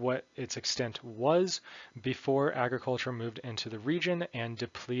what its extent was before agriculture moved into the region and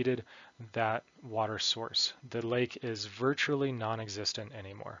depleted that water source. The lake is virtually non-existent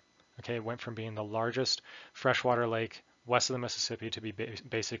anymore. Okay, it went from being the largest freshwater lake west of the Mississippi to be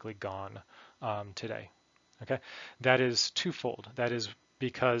basically gone today. Okay, that is twofold. That is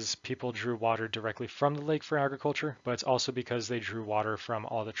because people drew water directly from the lake for agriculture, but it's also because they drew water from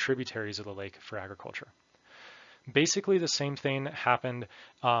all the tributaries of the lake for agriculture. Basically, the same thing happened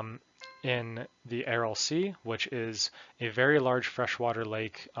in the Aral Sea, which is a very large freshwater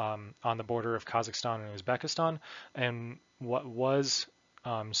lake on the border of Kazakhstan and Uzbekistan, and what was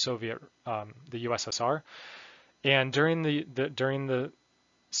the USSR. And during the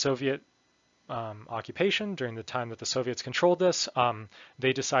Soviet occupation, during the time that the Soviets controlled this,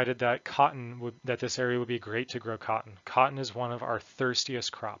 they decided that this area would be great to grow cotton. Cotton is one of our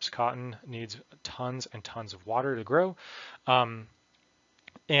thirstiest crops. Cotton needs tons and tons of water to grow,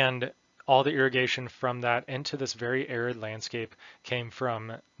 and all the irrigation from that into this very arid landscape came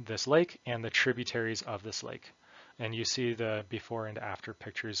from this lake and the tributaries of this lake. And you see the before and after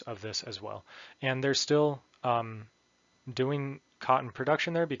pictures of this as well. And they're still doing cotton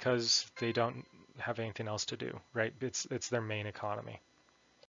production there because they don't have anything else to do, right? It's their main economy.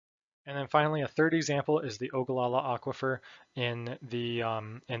 And then finally, a third example is the Ogallala Aquifer in the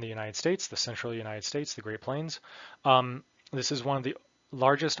United States, the central United States, the Great Plains. This is one of the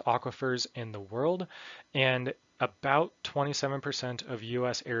largest aquifers in the world, and about 27% of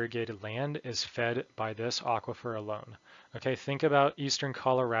U.S. irrigated land is fed by this aquifer alone. Okay, think about eastern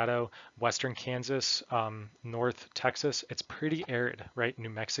Colorado, western Kansas, north Texas. It's pretty arid, right? New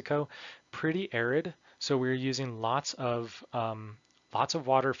Mexico, pretty arid. So we're using lots of lots of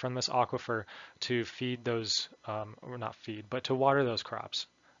water from this aquifer to feed those, or not feed, but to water those crops.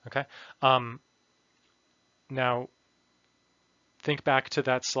 Okay. Now, think back to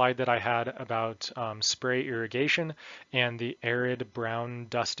that slide that I had about spray irrigation and the arid, brown,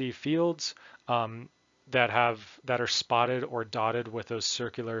 dusty fields that are spotted or dotted with those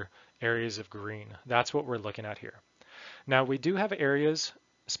circular areas of green. That's what we're looking at here. Now, we do have areas,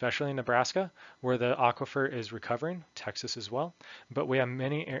 especially in Nebraska, where the aquifer is recovering, Texas as well, but we have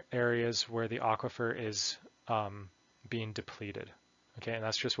many areas where the aquifer is being depleted. Okay, and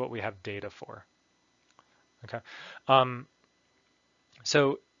that's just what we have data for. Okay.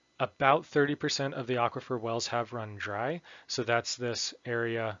 So about 30% of the aquifer wells have run dry. So that's this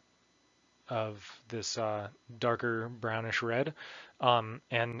area of this darker brownish red.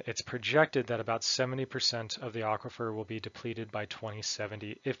 And it's projected that about 70% of the aquifer will be depleted by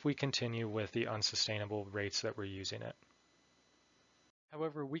 2070 if we continue with the unsustainable rates that we're using it.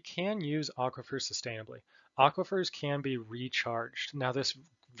 However, we can use aquifers sustainably. Aquifers can be recharged. Now, this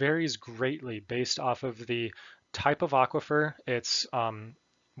varies greatly based off of the type of aquifer. It's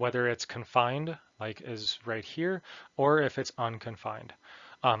whether it's confined, like is right here, or if it's unconfined.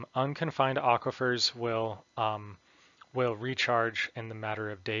 Unconfined aquifers will recharge in the matter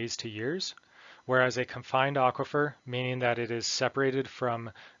of days to years, whereas a confined aquifer, meaning that it is separated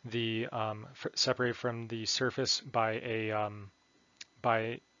from the surface by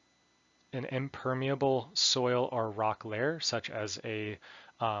an impermeable soil or rock layer, such as a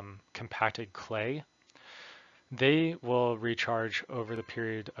compacted clay, they will recharge over the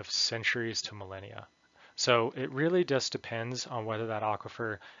period of centuries to millennia. So it really just depends on whether that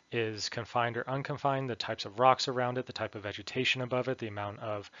aquifer is confined or unconfined, the types of rocks around it, the type of vegetation above it, the amount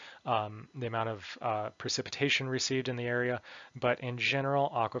of precipitation received in the area. But in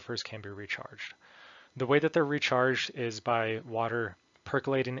general, aquifers can be recharged. The way that they're recharged is by water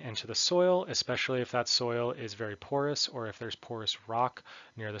percolating into the soil, especially if that soil is very porous or if there's porous rock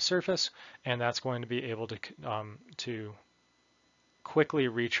near the surface, and that's going to be able to quickly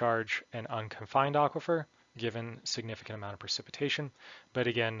recharge an unconfined aquifer given significant amount of precipitation. But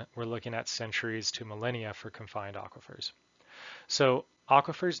again, we're looking at centuries to millennia for confined aquifers. So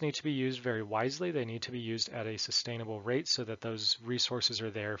aquifers need to be used very wisely. They need to be used at a sustainable rate so that those resources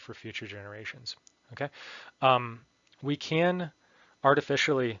are there for future generations. Okay, we can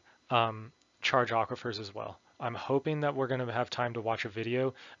artificially charge aquifers as well. I'm hoping that we're going to have time to watch a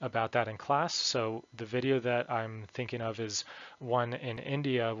video about that in class. So the video that I'm thinking of is one in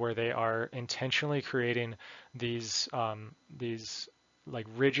India where they are intentionally creating these like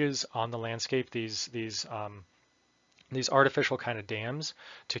ridges on the landscape, these artificial kind of dams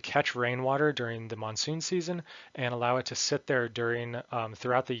to catch rainwater during the monsoon season and allow it to sit there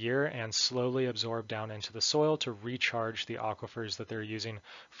throughout the year and slowly absorb down into the soil to recharge the aquifers that they're using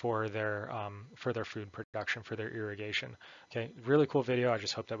for their food production, for their irrigation. Okay, really cool video. I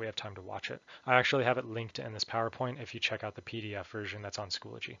just hope that we have time to watch it. I actually have it linked in this PowerPoint if you check out the PDF version that's on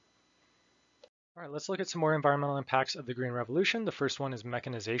Schoology. All right, let's look at some more environmental impacts of the Green Revolution. The first one is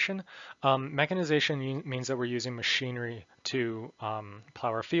mechanization. Mechanization means that we're using machinery to plow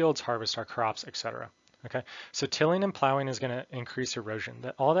our fields, harvest our crops, etc. Okay, so tilling and plowing is going to increase erosion.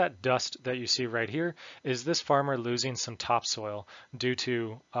 All that dust that you see right here is this farmer losing some topsoil due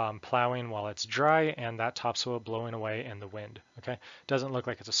to plowing while it's dry and that topsoil blowing away in the wind. Okay, doesn't look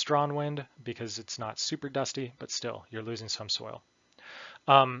like it's a strong wind because it's not super dusty, but still, you're losing some soil.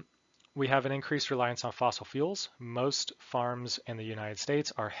 We have an increased reliance on fossil fuels. Most farms in the United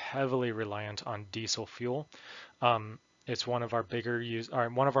States are heavily reliant on diesel fuel. It's one of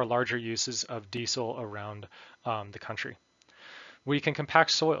our larger uses of diesel around the country. We can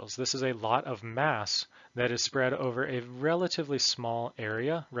compact soils. This is a lot of mass that is spread over a relatively small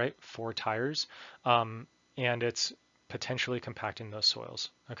area, right? 4 tires, and it's potentially compacting those soils.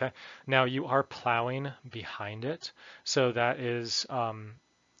 Okay. Now you are plowing behind it, so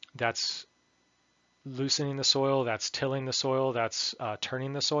that's loosening the soil, that's tilling the soil, that's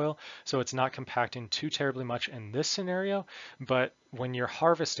turning the soil. So it's not compacting too terribly much in this scenario, but when you're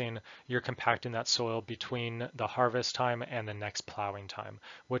harvesting, you're compacting that soil between the harvest time and the next plowing time,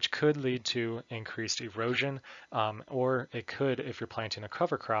 which could lead to increased erosion, or it could, if you're planting a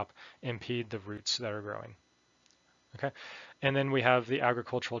cover crop, impede the roots that are growing. Okay, and then we have the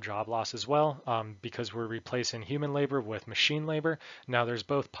agricultural job loss as well, because we're replacing human labor with machine labor. Now there's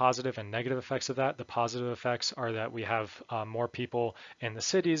both positive and negative effects of that. The positive effects are that we have more people in the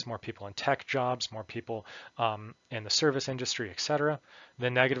cities, more people in tech jobs, more people in the service industry, etc. The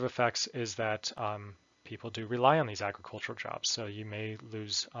negative effects is that people do rely on these agricultural jobs, so you may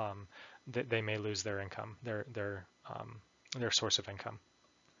lose, they may lose their income, their their source of income.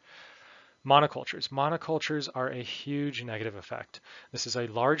 Monocultures. Monocultures are a huge negative effect. This is a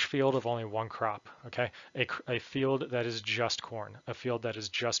large field of only one crop, okay? A field that is just corn, a field that is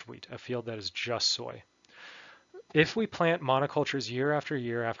just wheat, a field that is just soy. If we plant monocultures year after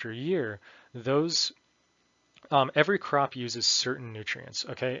year after year, those every crop uses certain nutrients,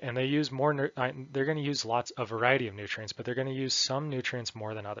 okay? And they use more, they're going to use a variety of nutrients, but they're going to use some nutrients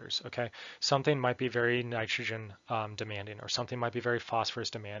more than others, okay? Something might be very nitrogen demanding, or something might be very phosphorus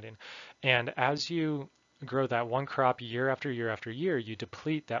demanding. And as you grow that one crop year after year after year, you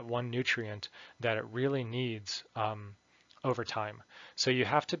deplete that one nutrient that it really needs over time. So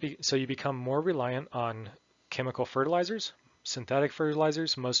you become more reliant on chemical fertilizers, synthetic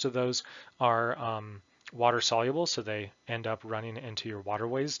fertilizers. Most of those are water soluble, so they end up running into your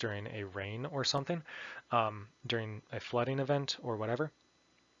waterways during a rain or something, during a flooding event or whatever.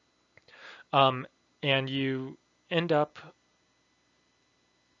 And you end up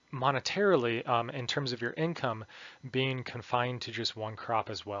monetarily, in terms of your income, being confined to just one crop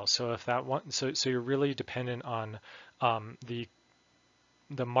as well. So if that one, so you're really dependent on the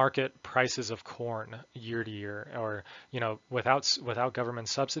market prices of corn year to year, or without government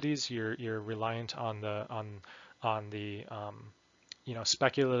subsidies, you're reliant on the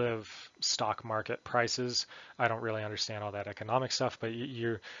speculative stock market prices. I don't really understand all that economic stuff, but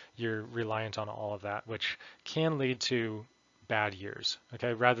you're reliant on all of that, which can lead to bad years.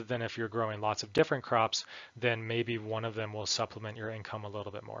 Okay, rather than if you're growing lots of different crops, then maybe one of them will supplement your income a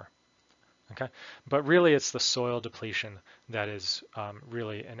little bit more. Okay, but really it's the soil depletion that is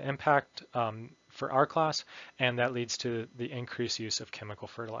really an impact for our class, and that leads to the increased use of chemical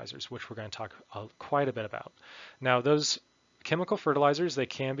fertilizers, which we're going to talk quite a bit about. Now, those chemical fertilizers, they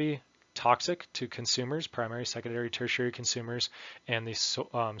can be toxic to consumers, primary, secondary, tertiary consumers, and the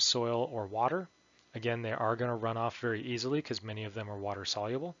soil or water. Again, they are going to run off very easily because many of them are water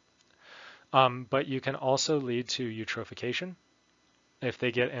soluble. But you can also lead to eutrophication if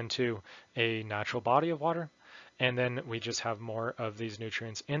they get into a natural body of water, and then we just have more of these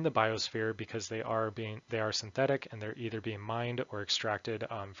nutrients in the biosphere because they are synthetic, and they're either being mined or extracted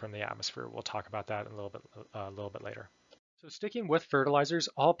from the atmosphere. We'll talk about that a little bit later. So sticking with fertilizers,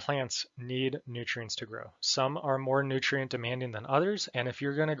 all plants need nutrients to grow. Some are more nutrient demanding than others, and if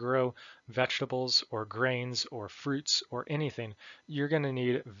you're going to grow vegetables or grains or fruits or anything, you're going to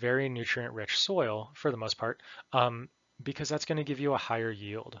need very nutrient-rich soil for the most part, because that's going to give you a higher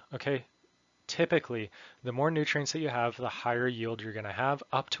yield. Okay, typically the more nutrients that you have, the higher yield you're going to have,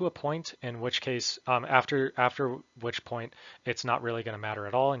 up to a point, in which case after which point it's not really going to matter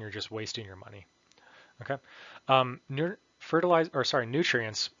at all, and you're just wasting your money. Okay,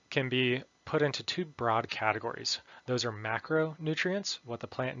 nutrients can be put into two broad categories. Those are macronutrients, what the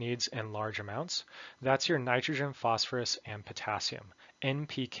plant needs in large amounts. That's your nitrogen, phosphorus, and potassium.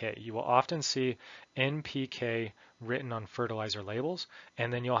 NPK. You will often see NPK written on fertilizer labels,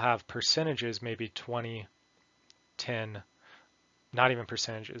 and then you'll have percentages, maybe 20, 10, not even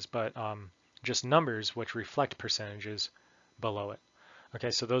percentages, but just numbers which reflect percentages below it.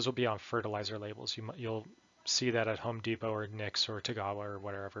 Okay, so those will be on fertilizer labels. You'll see that at Home Depot or Nick's or Tagawa or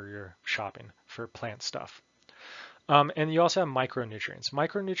wherever you're shopping for plant stuff. And you also have micronutrients.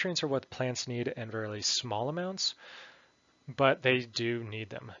 Micronutrients are what plants need in very small amounts, but they do need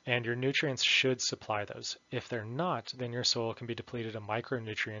them, and your nutrients should supply those. If they're not, then your soil can be depleted of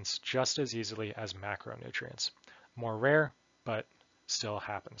micronutrients just as easily as macronutrients. More rare, but still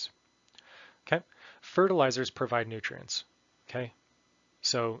happens. Okay, fertilizers provide nutrients. Okay,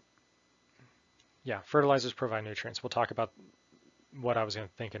 so yeah, fertilizers provide nutrients. We'll talk about what I was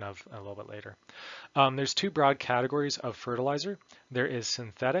thinking of a little bit later. There's two broad categories of fertilizer. There is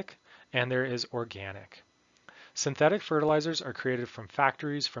synthetic and there is organic. Synthetic fertilizers are created from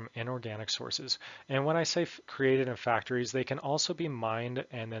factories from inorganic sources. And when I say created in factories, they can also be mined,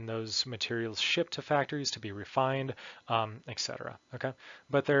 and then those materials shipped to factories to be refined, etc. Okay,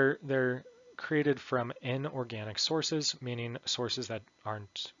 but they're created from inorganic sources, meaning sources that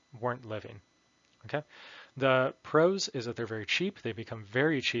weren't living. Okay, the pros is that they're very cheap. They become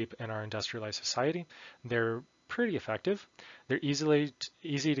very cheap in our industrialized society. They're pretty effective. They're easy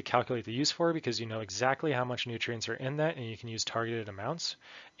to calculate the use for because you know exactly how much nutrients are in that, and you can use targeted amounts.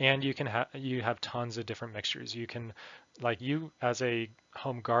 And you have tons of different mixtures. You can, like you as a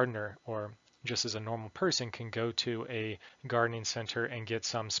home gardener or just as a normal person, can go to a gardening center and get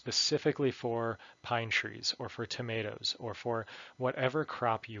some specifically for pine trees or for tomatoes or for whatever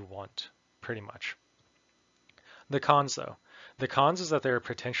crop you want, pretty much. The cons, though. The cons is that they're a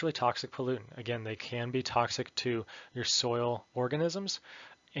potentially toxic pollutant. Again, they can be toxic to your soil organisms.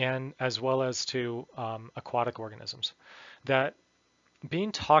 and as well as to aquatic organisms. That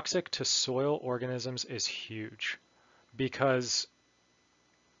being toxic to soil organisms is huge because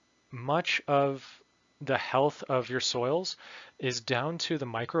much of the health of your soils is down to the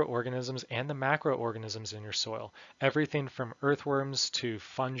microorganisms and the macroorganisms in your soil. Everything from earthworms to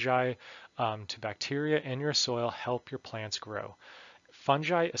fungi to bacteria in your soil help your plants grow.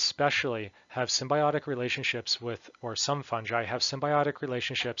 Fungi especially have symbiotic relationships with, or some fungi have symbiotic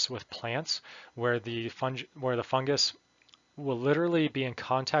relationships with plants where the fungus will literally be in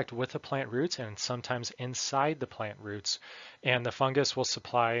contact with the plant roots and sometimes inside the plant roots. And the fungus will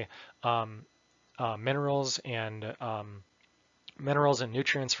supply um, minerals and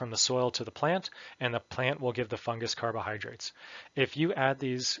nutrients from the soil to the plant, and the plant will give the fungus carbohydrates. If you add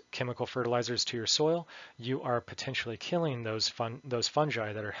these chemical fertilizers to your soil, you are potentially killing those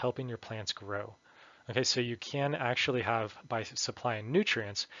fungi that are helping your plants grow. Okay, so you can actually have, by supplying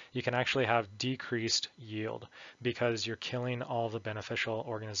nutrients, you can actually have decreased yield because you're killing all the beneficial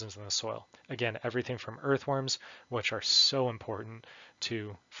organisms in the soil. Again, everything from earthworms, which are so important,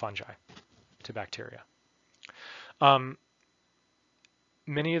 to fungi, to bacteria.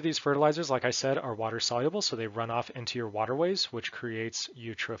 Many of these fertilizers, like I said, are water soluble, so they run off into your waterways, which creates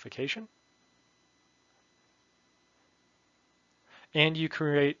eutrophication. And you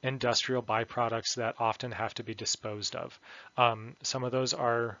create industrial byproducts that often have to be disposed of. Some of those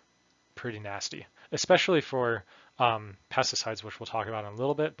are pretty nasty, especially for pesticides, which we'll talk about in a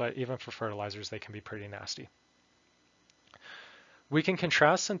little bit, but even for fertilizers, they can be pretty nasty. We can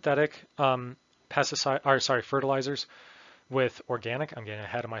contrast synthetic fertilizers with organic. I'm getting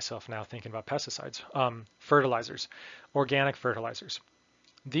ahead of myself now thinking about pesticides. Fertilizers, organic fertilizers.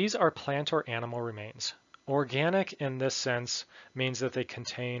 These are plant or animal remains. Organic in this sense means that they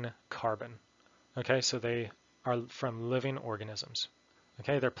contain carbon. Okay, so they are from living organisms.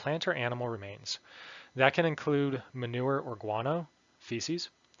 Okay, they're plant or animal remains. That can include manure or guano, feces.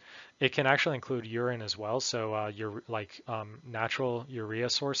 It can actually include urine as well, so natural urea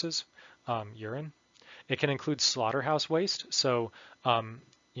sources, urine. It can include slaughterhouse waste, so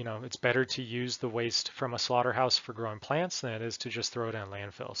it's better to use the waste from a slaughterhouse for growing plants than it is to just throw it in a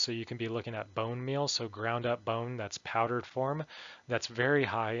landfill. So you can be looking at bone meal, so ground up bone that's powdered form, that's very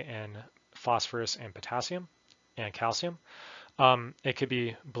high in phosphorus and potassium and calcium. It could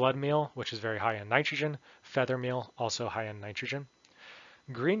be blood meal, which is very high in nitrogen, feather meal, also high in nitrogen.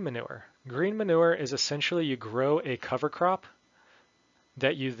 Green manure. Green manure is essentially you grow a cover crop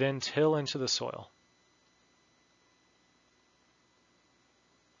that you then till into the soil.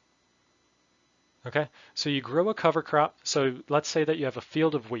 Okay, so you grow a cover crop. So let's say that you have a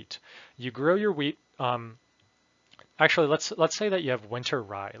field of wheat. You grow your wheat. Actually, let's say that you have winter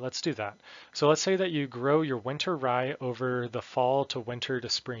rye. Let's do that. So let's say that you grow your winter rye over the fall to winter to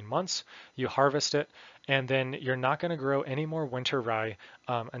spring months. You harvest it, and then you're not going to grow any more winter rye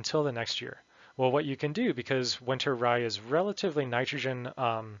until the next year. Well, what you can do, because winter rye is relatively nitrogen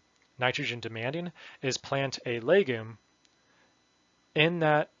demanding, is plant a legume in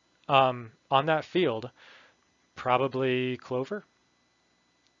that on that field, probably clover,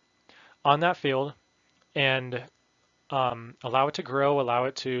 on that field, and allow it to grow, allow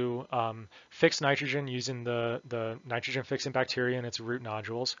it to fix nitrogen using the nitrogen fixing bacteria in its root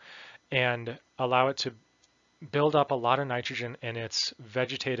nodules, and allow it to build up a lot of nitrogen in its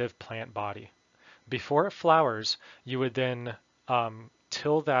vegetative plant body. Before it flowers, you would then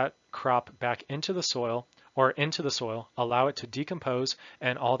till that crop back into the soil, allow it to decompose,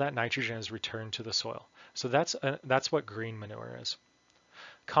 and all that nitrogen is returned to the soil. So that's what green manure is.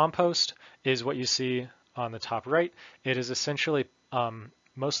 Compost is what you see on the top right. It is essentially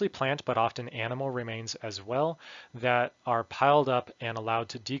mostly plant, but often animal remains as well, that are piled up and allowed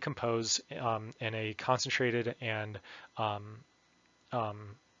to decompose in a concentrated and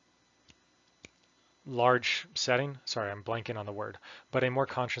large setting. Sorry, I'm blanking on the word, but a more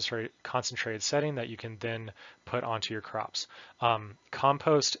concentrated setting that you can then put onto your crops.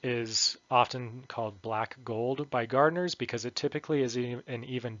 Compost is often called black gold by gardeners because it typically is an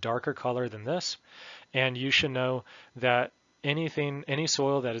even darker color than this. And you should know that any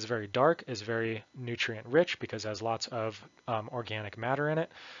soil that is very dark is very nutrient rich because it has lots of organic matter in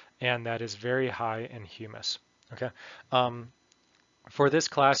it, and that is very high in humus. Okay. For this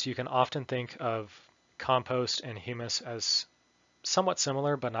class, you can often think of compost and humus as somewhat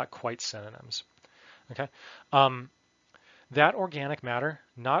similar, but not quite synonyms. Okay. That organic matter,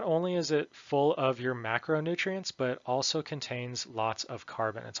 not only is it full of your macronutrients, but also contains lots of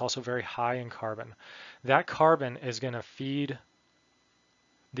carbon. It's also very high in carbon. That carbon is going to feed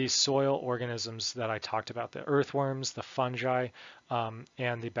these soil organisms that I talked about, the earthworms, the fungi,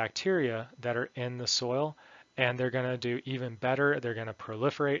 and the bacteria that are in the soil, and they're going to do even better. They're going to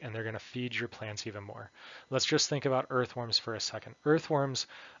proliferate, and they're going to feed your plants even more. Let's just think about earthworms for a second. Earthworms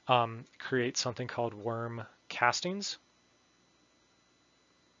create something called worm castings.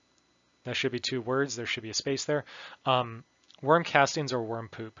 That should be 2 words. There should be a space there. Worm castings or worm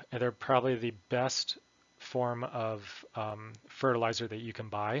poop, and they're probably the best form of fertilizer that you can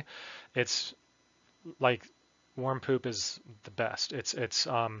buy. It's like worm poop is the best.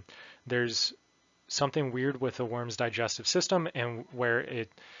 There's something weird with the worm's digestive system, and where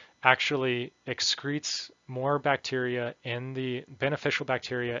it actually excretes more bacteria in the beneficial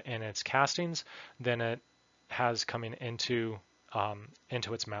bacteria in its castings than it has coming into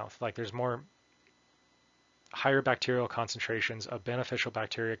its mouth. Like there's more higher bacterial concentrations of beneficial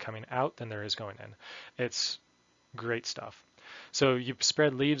bacteria coming out than there is going in. It's great stuff. So you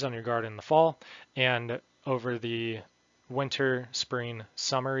spread leaves on your garden in the fall, and over the winter, spring,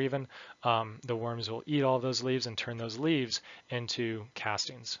 summer even, the worms will eat all those leaves and turn those leaves into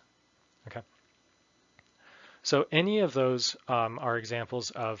castings. Okay. So any of those are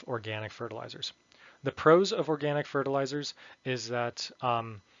examples of organic fertilizers. The pros of organic fertilizers is that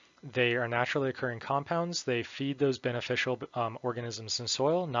they are naturally occurring compounds. They feed those beneficial organisms in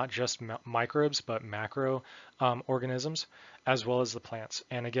soil, not just microbes, but macro organisms, as well as the plants.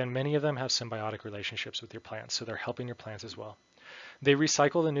 And again, many of them have symbiotic relationships with your plants, so they're helping your plants as well. They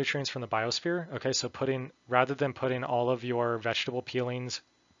recycle the nutrients from the biosphere. Okay, so rather than putting all of your vegetable peelings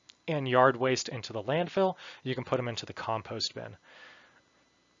and yard waste into the landfill, you can put them into the compost bin.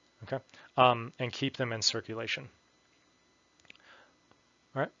 Okay, and keep them in circulation.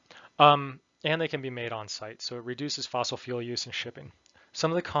 All right, and they can be made on site, so it reduces fossil fuel use and shipping. Some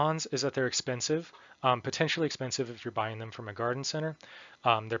of the cons is that they're expensive, potentially expensive if you're buying them from a garden center.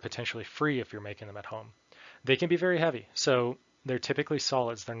 They're potentially free if you're making them at home. They can be very heavy, so they're typically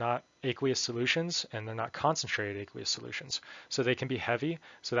solids. They're not aqueous solutions, and they're not concentrated aqueous solutions. So they can be heavy,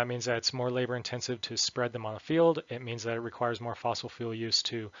 so that means that it's more labor intensive to spread them on the field. It means that it requires more fossil fuel use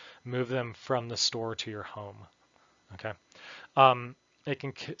to move them from the store to your home. Okay. It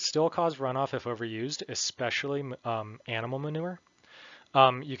can still cause runoff if overused, especially animal manure.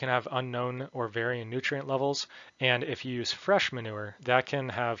 You can have unknown or varying nutrient levels, and if you use fresh manure, that can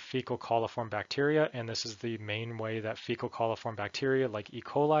have fecal coliform bacteria, and this is the main way that fecal coliform bacteria like E.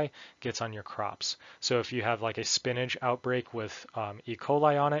 coli gets on your crops. So if you have like a spinach outbreak with E.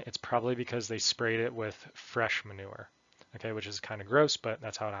 coli on it, it's probably because they sprayed it with fresh manure, okay, which is kind of gross, but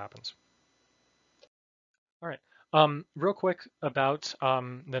that's how it happens. All right. Real quick about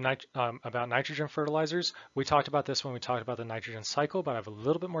about nitrogen fertilizers. We talked about this when we talked about the nitrogen cycle, but I have a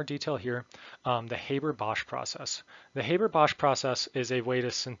little bit more detail here. The Haber-Bosch process. The Haber-Bosch process is a way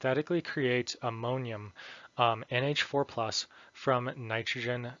to synthetically create ammonium, NH4+, from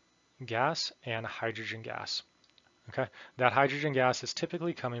nitrogen gas and hydrogen gas. Okay, that hydrogen gas is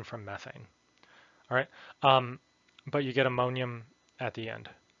typically coming from methane. All right, but you get ammonium at the end.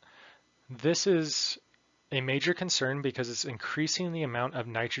 This is a major concern because it's increasing the amount of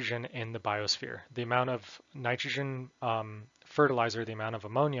nitrogen in the biosphere, the amount of nitrogen fertilizer, the amount of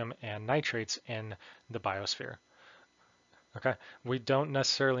ammonium and nitrates in the biosphere. Okay, we don't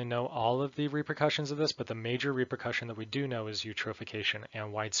necessarily know all of the repercussions of this, but the major repercussion that we do know is eutrophication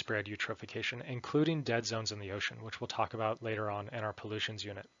and widespread eutrophication, including dead zones in the ocean, which we'll talk about later on in our pollutions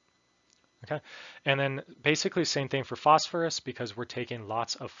unit. Okay, and then basically same thing for phosphorus, because we're taking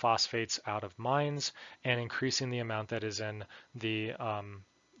lots of phosphates out of mines and increasing the amount that is in the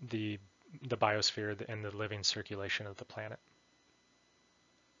biosphere and the living circulation of the planet.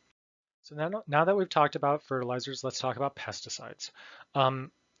 So now that we've talked about fertilizers, let's talk about pesticides.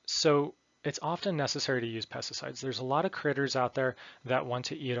 So it's often necessary to use pesticides. There's a lot of critters out there that want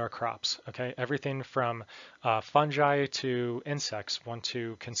to eat our crops, okay? Everything from fungi to insects want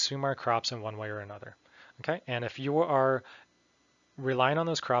to consume our crops in one way or another, okay? And if you are relying on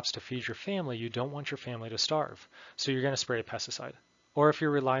those crops to feed your family, you don't want your family to starve. So you're gonna spray a pesticide. Or if you're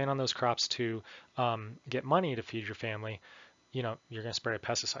relying on those crops to get money to feed your family, you're gonna spray a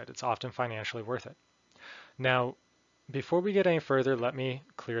pesticide. It's often financially worth it. Now, before we get any further, let me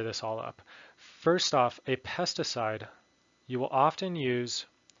clear this all up. First off, a pesticide you will often use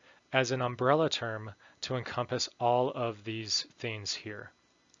as an umbrella term to encompass all of these things here.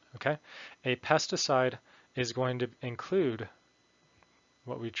 Okay? A pesticide is going to include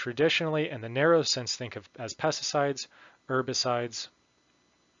what we traditionally, in the narrow sense, think of as pesticides, herbicides,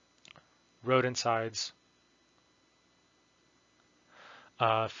 rodenticides,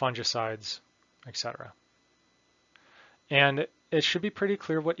 fungicides, etc. And it should be pretty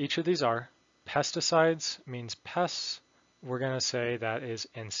clear what each of these are. Pesticides means pests. We're going to say that is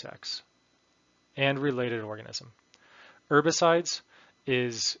insects and related organism. Herbicides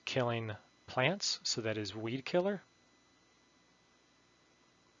is killing plants, so that is weed killer.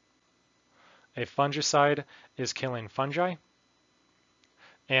 A fungicide is killing fungi.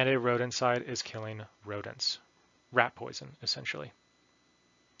 And a rodenticide is killing rodents. Rat poison, essentially.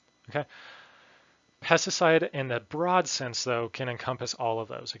 Okay. Pesticide in the broad sense, though, can encompass all of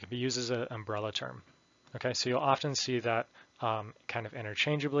those. It can be used as an umbrella term. Okay, so you'll often see that kind of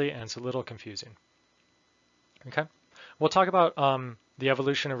interchangeably, and it's a little confusing. Okay, we'll talk about the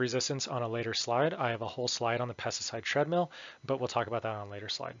evolution of resistance on a later slide. I have a whole slide on the pesticide treadmill, but we'll talk about that on a later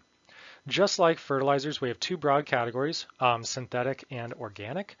slide. Just like fertilizers, we have two broad categories, synthetic and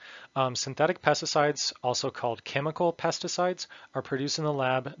organic. Synthetic pesticides, also called chemical pesticides, are produced in the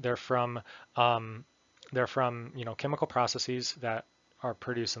lab. They're from chemical processes that are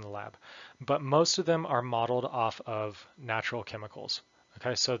produced in the lab. But most of them are modeled off of natural chemicals.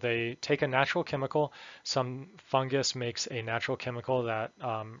 Okay, so they take a natural chemical, some fungus makes a natural chemical that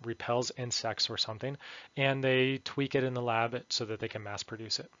repels insects or something, and they tweak it in the lab so that they can mass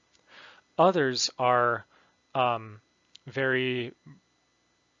produce it. Others are very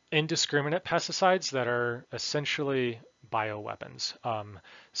indiscriminate pesticides that are essentially bioweapons.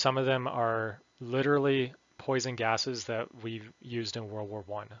 Some of them are literally poison gases that we've used in World War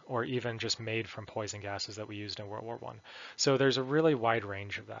I, or even just made from poison gases that we used in World War I. So there's a really wide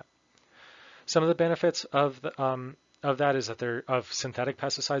range of that. Some of the benefits of that is that of synthetic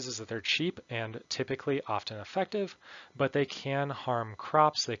pesticides is that they're cheap and typically often effective, but they can harm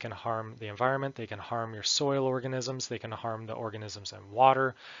crops, they can harm the environment, they can harm your soil organisms, they can harm the organisms in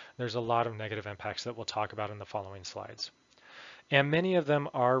water. There's a lot of negative impacts that we'll talk about in the following slides. And many of them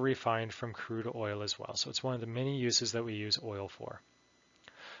are refined from crude oil as well. So it's one of the many uses that we use oil for.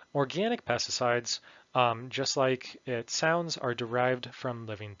 Organic pesticides, just like it sounds, are derived from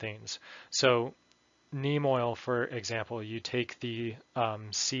living things. So neem oil, for example, you take the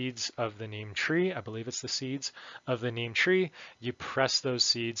seeds of the neem tree, I believe it's the seeds of the neem tree, you press those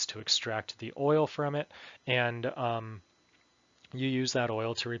seeds to extract the oil from it, and you use that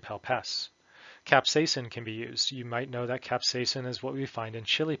oil to repel pests. Capsaicin can be used. You might know that capsaicin is what we find in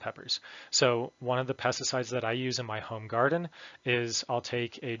chili peppers. So one of the pesticides that I use in my home garden is I'll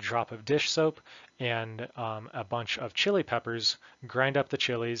take a drop of dish soap and a bunch of chili peppers, grind up the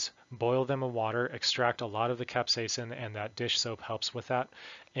chilies, boil them in water, extract a lot of the capsaicin, and that dish soap helps with that,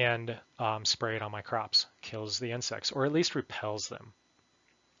 and spray it on my crops. Kills the insects, or at least repels them.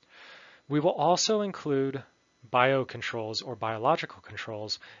 We will also include biocontrols or biological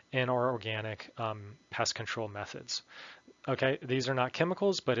controls in our organic pest control methods. Okay, these are not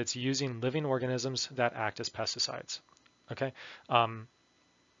chemicals, but it's using living organisms that act as pesticides. Okay,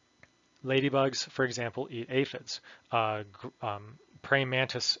 ladybugs, for example, eat aphids. Praying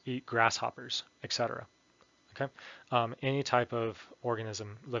mantis eat grasshoppers, etc. Okay, any type of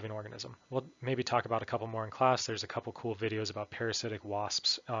organism, living organism. We'll maybe talk about a couple more in class. There's a couple cool videos about parasitic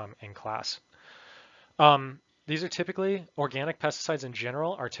wasps in class. These are typically, organic pesticides in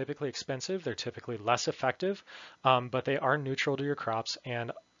general are typically expensive. They're typically less effective, but they are neutral to your crops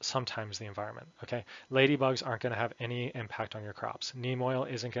and sometimes the environment. Okay, ladybugs aren't going to have any impact on your crops. Neem oil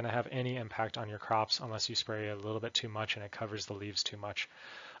isn't going to have any impact on your crops unless you spray a little bit too much and it covers the leaves too much.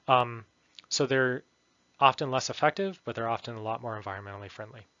 So they're often less effective, but they're often a lot more environmentally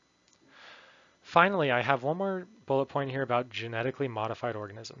friendly. Finally, I have one more bullet point here about genetically modified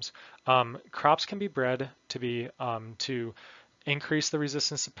organisms. Crops can be bred to increase the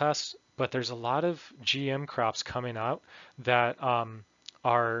resistance to pests, but there's a lot of GM crops coming out that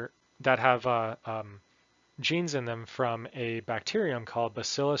have genes in them from a bacterium called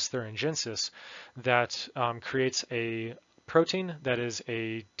Bacillus thuringiensis that creates a protein that is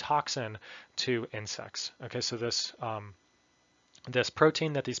a toxin to insects. Okay, so this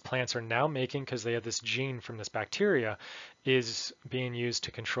protein that these plants are now making, because they have this gene from this bacteria, is being used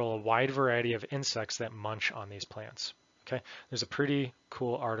to control a wide variety of insects that munch on these plants. Okay, there's a pretty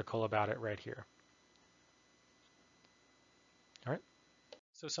cool article about it right here. All right,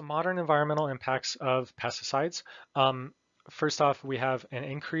 so some modern environmental impacts of pesticides. First off, we have an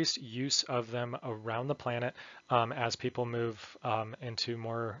increased use of them around the planet as people move into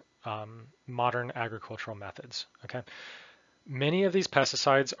more modern agricultural methods. Okay. Many of these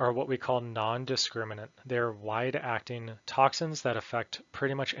pesticides are what we call non-discriminant. They're wide-acting toxins that affect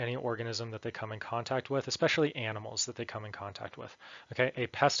pretty much any organism that they come in contact with, especially animals that they come in contact with. Okay, a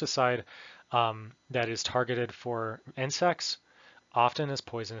pesticide that is targeted for insects often is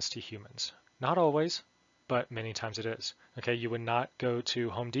poisonous to humans. Not always, but many times it is. Okay, you would not go to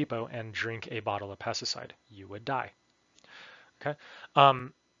Home Depot and drink a bottle of pesticide. You would die. Okay.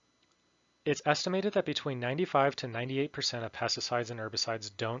 It's estimated that between 95 to 98% of pesticides and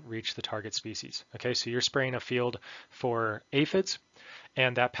herbicides don't reach the target species. Okay, so you're spraying a field for aphids,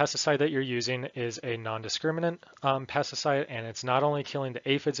 and that pesticide that you're using is a non-discriminant pesticide, and it's not only killing the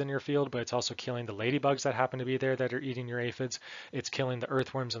aphids in your field, but it's also killing the ladybugs that happen to be there that are eating your aphids. It's killing the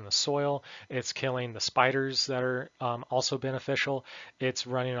earthworms in the soil. It's killing the spiders that are also beneficial. It's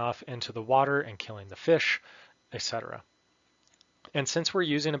running off into the water and killing the fish, etc. And since we're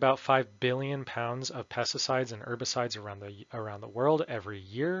using about 5 billion pounds of pesticides and herbicides around the world every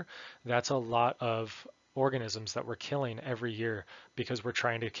year, that's a lot of organisms that we're killing every year because we're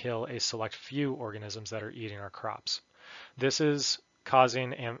trying to kill a select few organisms that are eating our crops. This is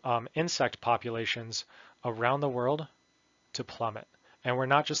causing insect populations around the world to plummet. And we're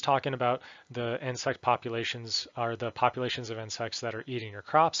not just talking about the insect populations or the populations of insects that are eating your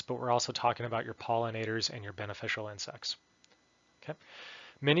crops, but we're also talking about your pollinators and your beneficial insects. Okay.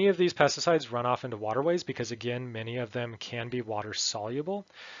 Many of these pesticides run off into waterways because, again, many of them can be water soluble,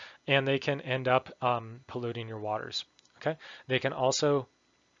 and they can end up polluting your waters. Okay. They can also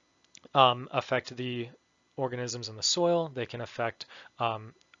affect the organisms in the soil. They can affect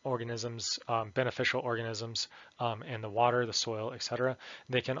organisms, beneficial organisms in the water, the soil, etc.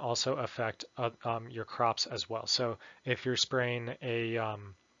 They can also affect your crops as well. So if you're spraying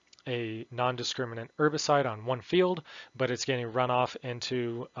a non-discriminant herbicide on one field, but it's getting runoff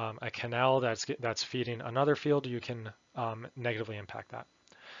into a canal that's feeding another field, you can negatively impact that.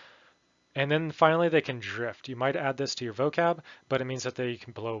 And then finally, they can drift. You might add this to your vocab, but it means that they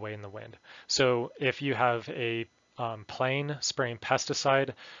can blow away in the wind. So if you have a plane spraying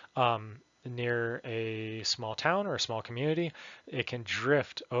pesticide near a small town or a small community, it can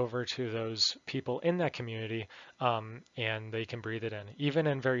drift over to those people in that community and they can breathe it in. Even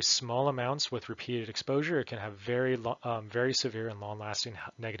in very small amounts with repeated exposure, it can have very severe and long-lasting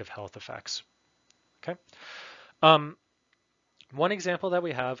negative health effects. Okay. One example that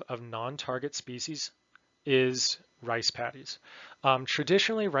we have of non-target species is rice paddies.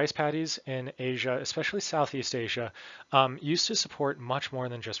 Traditionally, rice paddies in Asia, especially Southeast Asia, used to support much more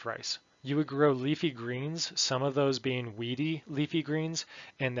than just rice. You would grow leafy greens, some of those being weedy leafy greens,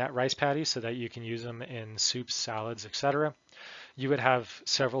 in that rice paddy so that you can use them in soups, salads, etc. You would have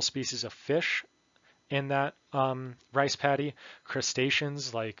several species of fish in that rice paddy,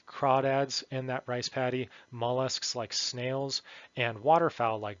 crustaceans like crawdads in that rice paddy, mollusks like snails, and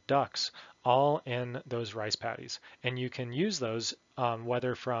waterfowl like ducks, all in those rice paddies. And you can use those,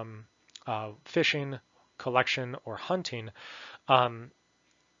 whether from fishing, collection, or hunting,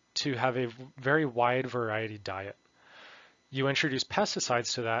 to have a very wide variety diet. You introduce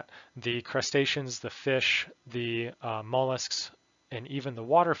pesticides to that, the crustaceans, the fish, the mollusks, and even the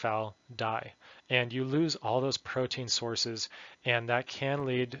waterfowl die, and you lose all those protein sources, and that can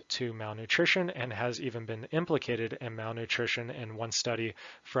lead to malnutrition and has even been implicated in malnutrition in one study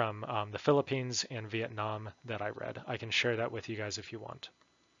from the Philippines and Vietnam that I read. I can share that with you guys if you want.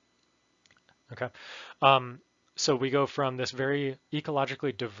 Okay, so we go from this very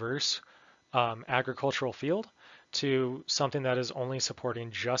ecologically diverse agricultural field to something that is only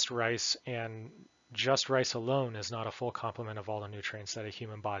supporting just rice, and just rice alone is not a full complement of all the nutrients that a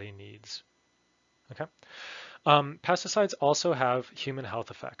human body needs. Okay. Pesticides also have human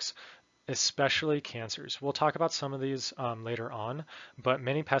health effects, especially cancers. We'll talk about some of these later on, but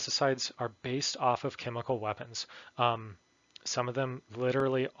many pesticides are based off of chemical weapons. Some of them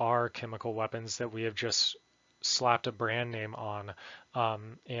literally are chemical weapons that we have just slapped a brand name on,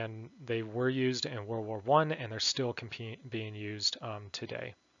 and they were used in World War I, and they're still being used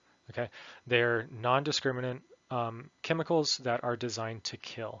today. Okay, they're non-discriminant chemicals that are designed to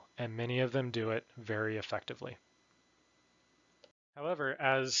kill, and many of them do it very effectively. However,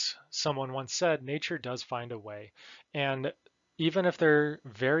 as someone once said, nature does find a way, and even if they're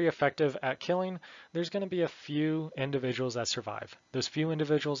very effective at killing, there's going to be a few individuals that survive. Those few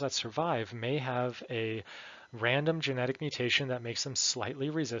individuals that survive may have a random genetic mutation that makes them slightly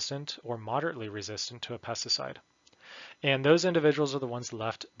resistant or moderately resistant to a pesticide. And those individuals are the ones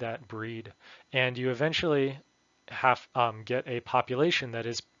left that breed. And you eventually have get a population that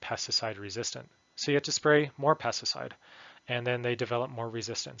is pesticide resistant. So you have to spray more pesticide, and then they develop more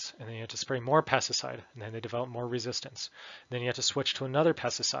resistance. And then you have to spray more pesticide, and then they develop more resistance. Then you have to switch to another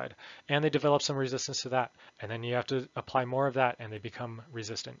pesticide, and they develop some resistance to that. And then you have to apply more of that, and they become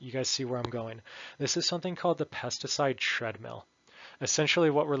resistant. You guys see where I'm going. This is something called the pesticide treadmill. Essentially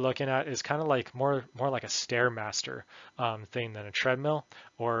what we're looking at is kind of like more like a Stairmaster thing than a treadmill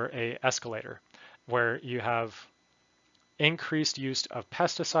or a escalator. where you have increased use of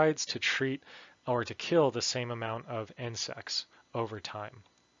pesticides to treat or to kill the same amount of insects over time.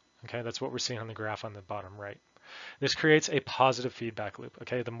 Okay, that's what we're seeing on the graph on the bottom right. This creates a positive feedback loop.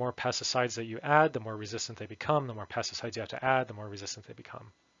 Okay, the more pesticides that you add, the more resistant they become. The more pesticides you have to add, the more resistant they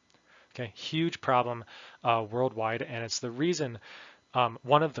become. Okay, huge problem worldwide, and it's the reason,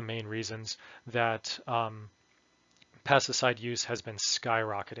 one of the main reasons that pesticide use has been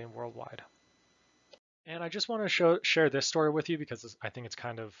skyrocketing worldwide. And I just want to share this story with you because I think it's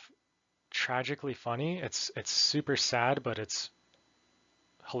kind of tragically funny. It's super sad, but it's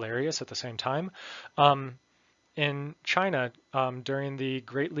hilarious at the same time. In China, during the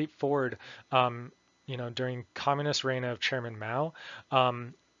Great Leap Forward, during communist reign of Chairman Mao,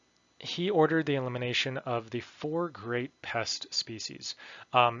 he ordered the elimination of the 4 great pest species.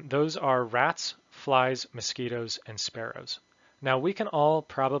 Those are rats, flies, mosquitoes, and sparrows. Now we can all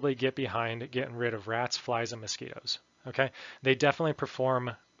probably get behind getting rid of rats, flies, and mosquitoes. Okay, they definitely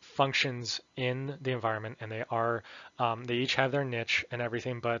perform functions in the environment, and they each have their niche and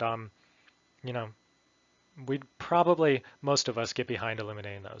everything. But you know, we'd probably, most of us, get behind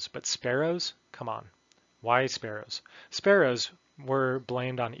eliminating those. But sparrows, come on. Why sparrows? Sparrows were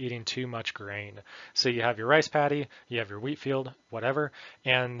blamed on eating too much grain. So you have your rice paddy, you have your wheat field, whatever,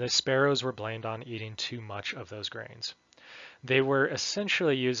 and the sparrows were blamed on eating too much of those grains. They were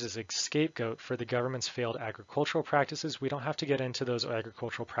essentially used as a scapegoat for the government's failed agricultural practices. We don't have to get into those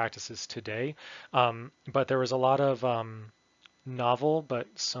agricultural practices today, but there was a lot of novel but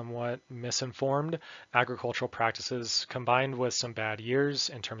somewhat misinformed agricultural practices combined with some bad years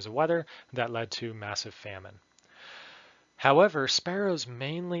in terms of weather that led to massive famine. However, sparrows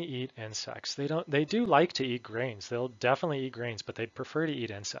mainly eat insects. They do like to eat grains. They'll definitely eat grains, but they prefer to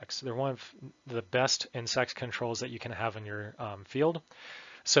eat insects. They're one of the best insect controls that you can have in your field.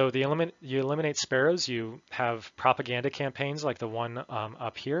 So you eliminate sparrows. You have propaganda campaigns like the one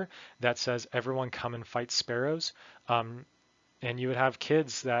up here that says everyone come and fight sparrows. And you would have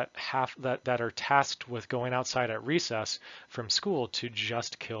kids that are tasked with going outside at recess from school to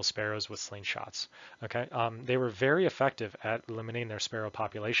just kill sparrows with slingshots. Okay, they were very effective at eliminating their sparrow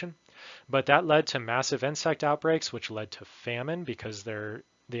population, but that led to massive insect outbreaks, which led to famine because the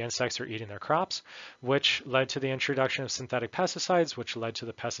insects are eating their crops, which led to the introduction of synthetic pesticides, which led to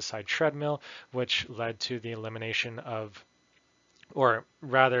the pesticide treadmill, which led to the elimination of, or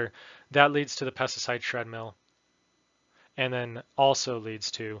rather, that leads to the pesticide treadmill, and then also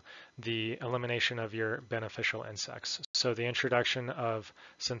leads to the elimination of your beneficial insects. So the introduction of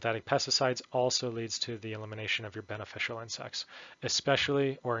synthetic pesticides also leads to the elimination of your beneficial insects,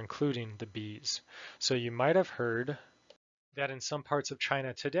 especially or including the bees. So you might have heard that in some parts of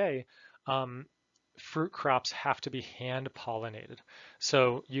China today, fruit crops have to be hand pollinated.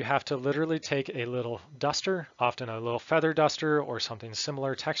 So you have to literally take a little duster, often a little feather duster or something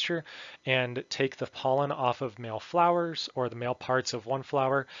similar texture, and take the pollen off of male flowers or the male parts of one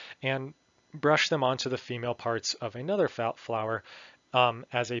flower and brush them onto the female parts of another flower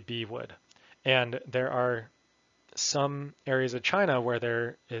as a bee would. And there are some areas of China where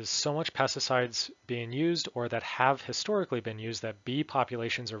there is so much pesticides being used or that have historically been used that bee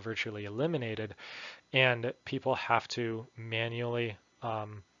populations are virtually eliminated, and people have to manually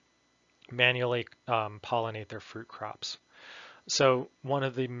pollinate their fruit crops. So one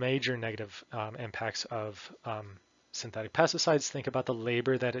of the major negative impacts of synthetic pesticides, think about the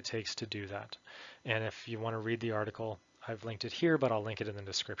labor that it takes to do that. And if you want to read the article, I've linked it here, but I'll link it in the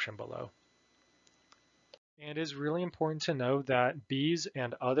description below. And it is really important to know that bees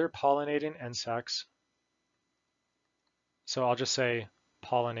and other pollinating insects, so I'll just say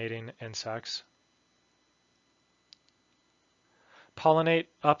pollinating insects, pollinate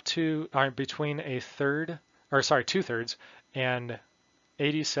up to between 2/3 and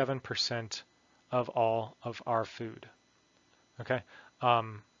 87% of all of our food. Okay,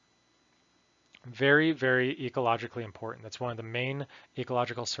 very, very ecologically important. That's one of the main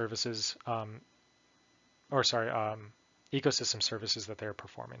ecological services, ecosystem services that they're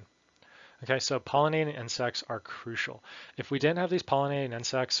performing. Okay, so pollinating insects are crucial. If we didn't have these pollinating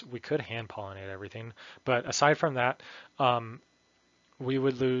insects, we could hand pollinate everything. But aside from that, we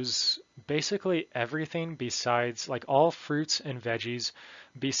would lose basically everything besides, like all fruits and veggies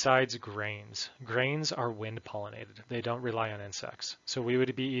besides grains. Grains are wind pollinated. They don't rely on insects. So we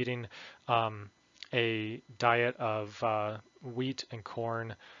would be eating a diet of wheat and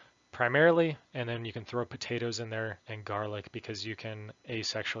corn primarily, and then you can throw potatoes in there and garlic because you can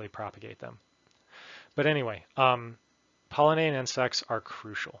asexually propagate them. But anyway, pollinating insects are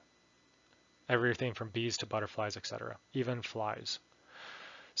crucial. Everything from bees to butterflies, etc., even flies.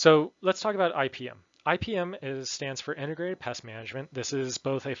 So let's talk about IPM. IPM stands for Integrated Pest Management. This is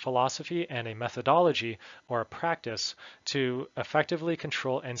both a philosophy and a methodology or a practice to effectively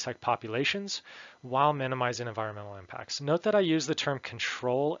control insect populations while minimizing environmental impacts. Note that I use the term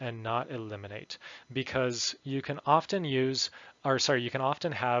control and not eliminate because you can often have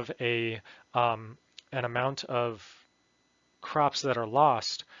an amount of crops that are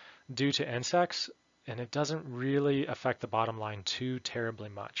lost due to insects, and it doesn't really affect the bottom line too terribly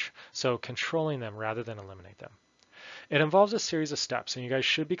much. So controlling them rather than eliminate them. It involves a series of steps, and you guys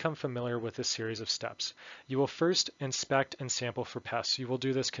should become familiar with this series of steps. You will first inspect and sample for pests. You will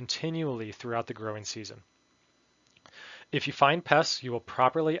do this continually throughout the growing season. If you find pests, you will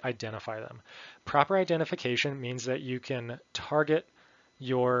properly identify them. Proper identification means that you can target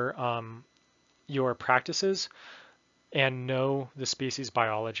your practices and know the species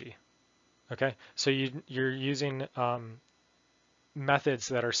biology. Okay, so you're using methods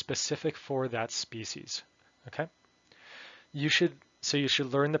that are specific for that species. Okay, you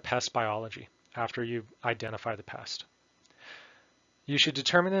should learn the pest biology after you identify the pest. You should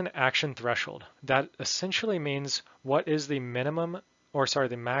determine an action threshold. That essentially means what is the maximum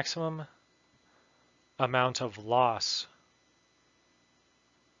amount of loss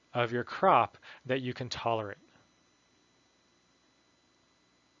of your crop that you can tolerate.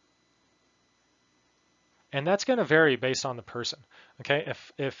 And that's going to vary based on the person. Okay,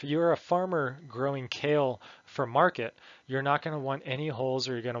 if you're a farmer growing kale for market, you're not going to want any holes,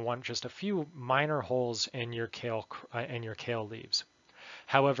 or you're going to want just a few minor holes in your kale leaves.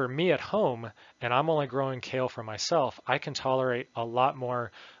 However, me at home, and I'm only growing kale for myself, I can tolerate a lot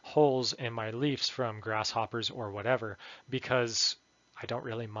more holes in my leaves from grasshoppers or whatever because I don't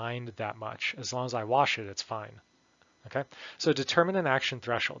really mind that much. As long as I wash it, it's fine. Okay, so determine an action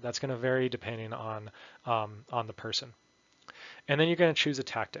threshold. That's going to vary depending on the person. And then you're going to choose a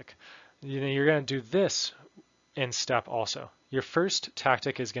tactic. You're going to do this in step also. Your first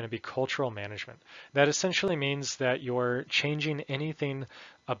tactic is going to be cultural management. That essentially means that you're changing anything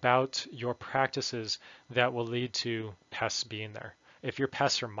about your practices that will lead to pests being there. If your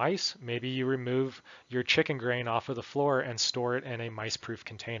pests are mice, maybe you remove your chicken grain off of the floor and store it in a mice-proof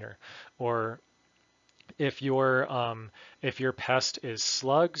container. Or if your pest is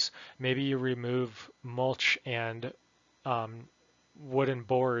slugs, maybe you remove mulch and wooden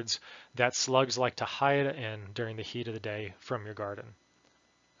boards that slugs like to hide in during the heat of the day from your garden.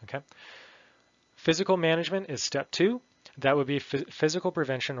 Okay. Physical management is step 2. That would be physical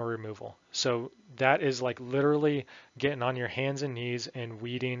prevention or removal. So that is like literally getting on your hands and knees and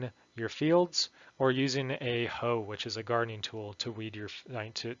weeding your fields, or using a hoe, which is a gardening tool, to weed your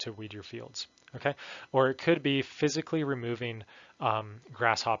fields. Okay, or it could be physically removing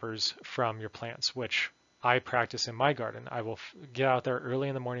grasshoppers from your plants, which I practice in my garden. I will get out there early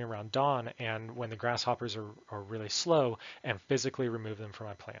in the morning around dawn, and when the grasshoppers are really slow, and physically remove them from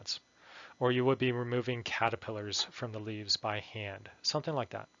my plants. Or you would be removing caterpillars from the leaves by hand, something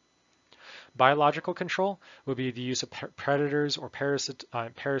like that. Biological control would be the use of predators or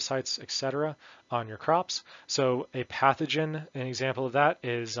parasites, etc., on your crops. So a pathogen, an example of that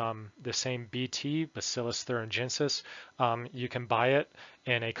is the same BT, Bacillus thuringiensis. You can buy it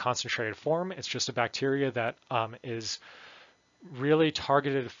in a concentrated form. It's just a bacteria that is really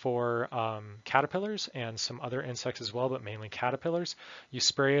targeted for caterpillars and some other insects as well, but mainly caterpillars. You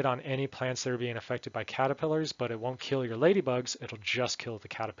spray it on any plants that are being affected by caterpillars, but it won't kill your ladybugs. It'll just kill the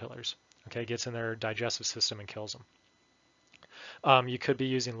caterpillars. Okay, it gets in their digestive system and kills them. You could be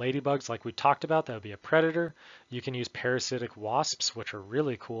using ladybugs like we talked about. That would be a predator. You can use parasitic wasps, which are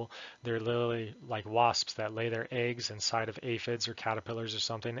really cool. They're literally like wasps that lay their eggs inside of aphids or caterpillars or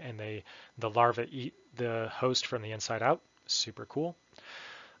something, and the larvae eat the host from the inside out. Super cool.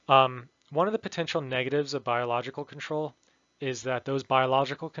 One of the potential negatives of biological control is that those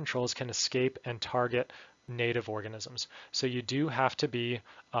biological controls can escape and target native organisms. So you do have to be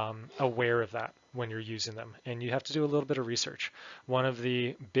aware of that when you're using them, and you have to do a little bit of research. One of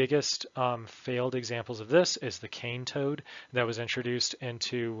the biggest failed examples of this is the cane toad that was introduced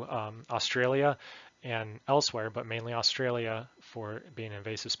into Australia and elsewhere, but mainly Australia for being an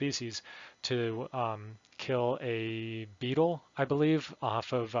invasive species, to kill a beetle, I believe,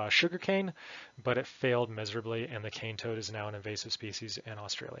 off of sugarcane, but it failed miserably, and the cane toad is now an invasive species in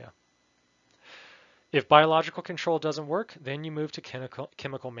Australia. If biological control doesn't work, then you move to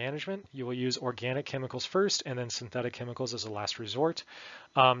chemical management. You will use organic chemicals first and then synthetic chemicals as a last resort.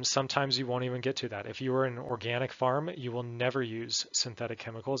 Sometimes you won't even get to that. If you are an organic farm, you will never use synthetic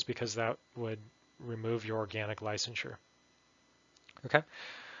chemicals because that would remove your organic licensure. Okay.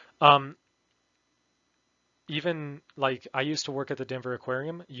 even like I used to work at the Denver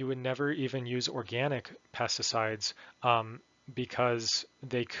Aquarium, you would never even use organic pesticides because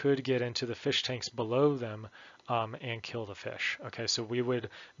they could get into the fish tanks below them and kill the fish. Okay, so we would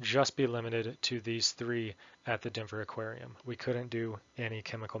just be limited to these three at the Denver Aquarium. We couldn't do any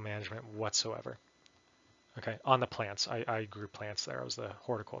chemical management whatsoever. Okay, on the plants. I grew plants there. I was the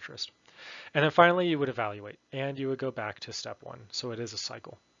horticulturist. And then finally, you would evaluate, and you would go back to step one. So it is a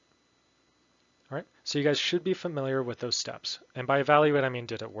cycle. All right, so you guys should be familiar with those steps. And by evaluate, I mean,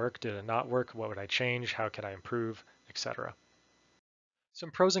 did it work? Did it not work? What would I change? How could I improve, etc.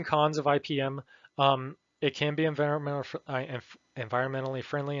 Some pros and cons of IPM. It can be environmentally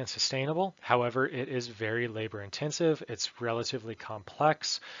friendly and sustainable. However, it is very labor intensive. It's relatively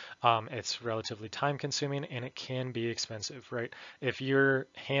complex. It's relatively time consuming, and it can be expensive, right? If you're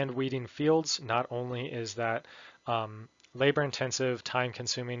hand weeding fields, not only is that labor intensive, time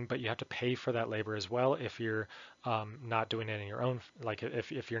consuming, but you have to pay for that labor as well if you're not doing it in your own, like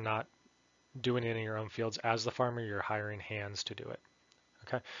if you're not doing it in your own fields as the farmer, you're hiring hands to do it.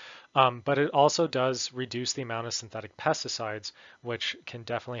 Okay, but it also does reduce the amount of synthetic pesticides, which can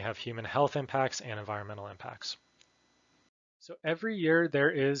definitely have human health impacts and environmental impacts. So every year there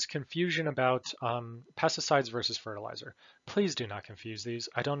is confusion about pesticides versus fertilizer. Please do not confuse these.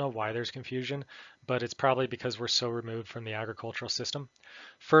 I don't know why there's confusion, but it's probably because we're so removed from the agricultural system.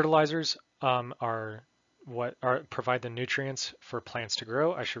 Fertilizers provide the nutrients for plants to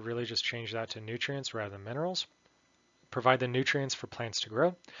grow. I should really just change that to nutrients rather than minerals. Provide the nutrients for plants to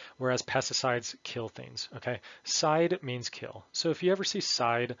grow, whereas pesticides kill things. Okay, side means kill. So if you ever see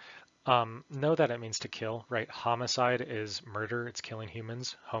side, know that it means to kill, right? Homicide is murder, it's killing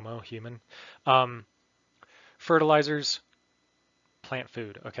humans, homo, human. Fertilizers, plant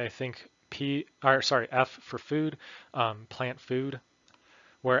food. Okay, think F for food, plant food,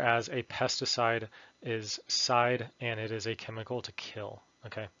 whereas a pesticide is side and it is a chemical to kill.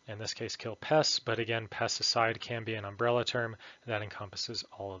 Okay, in this case, kill pests, but again, pesticide can be an umbrella term that encompasses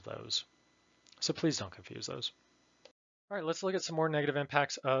all of those. So please don't confuse those. All right, let's look at some more negative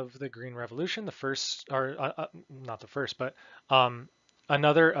impacts of the Green Revolution. The first, or not the first, but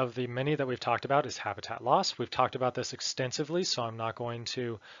another of the many that we've talked about is habitat loss. We've talked about this extensively, so I'm not going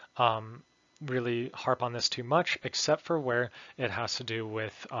to really harp on this too much, except for where it has to do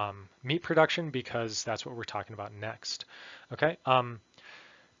with meat production, because that's what we're talking about next. Okay.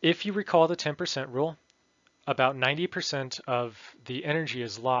 If you recall the 10% rule, about 90% of the energy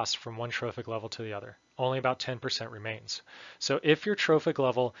is lost from one trophic level to the other. Only about 10% remains. So if your trophic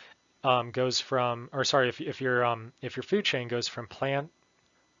level goes from, or sorry, if your food chain goes from plant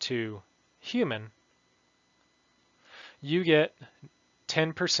to human, you get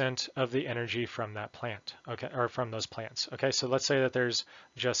 10% of the energy from that plant, okay, or from those plants. Okay, so let's say that there's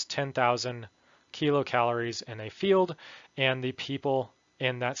just 10,000 kilocalories in a field, and the people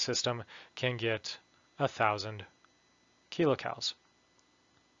in that system can get 1,000 kilocalories.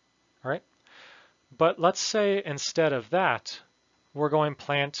 All right, but let's say instead of that, we're going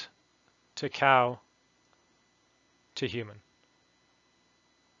plant to cow to human.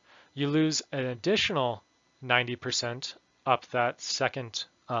 You lose an additional 90% up that second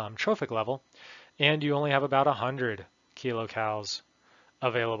trophic level, and you only have about 100 kilocalories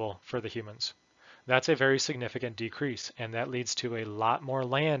available for the humans. That's a very significant decrease, and that leads to a lot more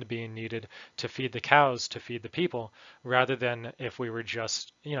land being needed to feed the cows, to feed the people, rather than if we were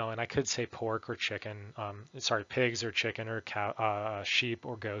just, and I could say pork or chicken, pigs or chicken or cow, sheep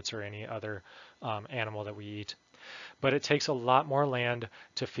or goats or any other animal that we eat. But it takes a lot more land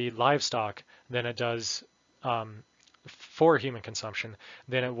to feed livestock than it does for human consumption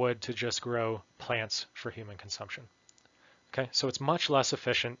than it would to just grow plants for human consumption. Okay, so it's much less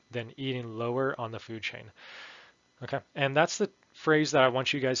efficient than eating lower on the food chain. Okay, and that's the phrase that I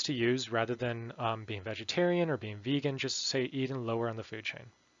want you guys to use rather than being vegetarian or being vegan. Just say eating lower on the food chain.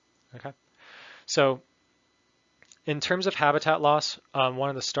 Okay, so in terms of habitat loss, one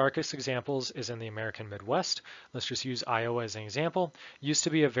of the starkest examples is in the American Midwest. Let's just use Iowa as an example. Used to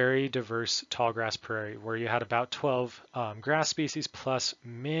be a very diverse tallgrass prairie where you had about 12 grass species plus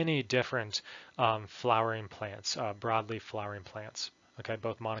many different flowering plants, broadleaf flowering plants. Okay,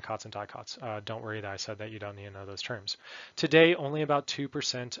 both monocots and dicots. Don't worry that I said that, you don't need to know those terms. Today, only about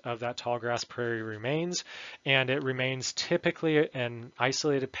 2% of that tallgrass prairie remains, and it remains typically in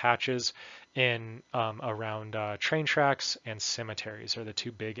isolated patches in around train tracks and cemeteries are the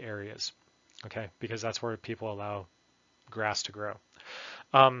two big areas, okay, because that's where people allow grass to grow.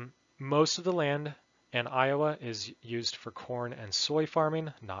 Most of the land in Iowa is used for corn and soy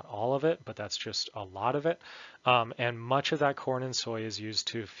farming, not all of it, but that's just a lot of it. And much of that corn and soy is used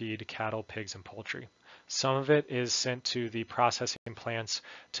to feed cattle, pigs, and poultry. Some of it is sent to the processing plants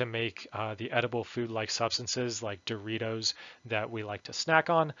to make the edible food-like substances like Doritos that we like to snack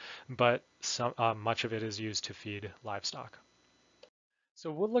on, but much of it is used to feed livestock.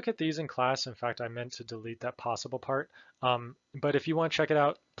 So we'll look at these in class. In fact, I meant to delete that possible part. But if you want to check it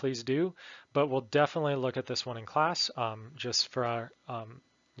out, please do. But we'll definitely look at this one in class, just for our,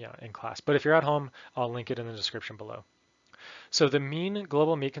 yeah, in class. But if you're at home, I'll link it in the description below. So the mean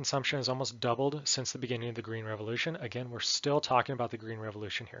global meat consumption has almost doubled since the beginning of the Green Revolution. Again, we're still talking about the Green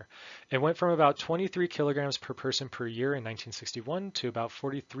Revolution here. It went from about 23 kilograms per person per year in 1961 to about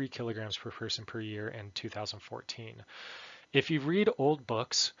 43 kilograms per person per year in 2014. If you read old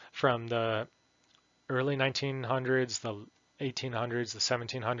books from the early 1900s, the 1800s, the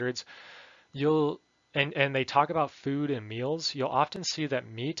 1700s, and they talk about food and meals, you'll often see that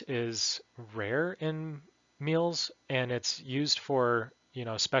meat is rare in meals and it's used for,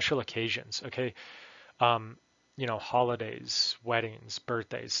 special occasions, okay? Um, holidays, weddings,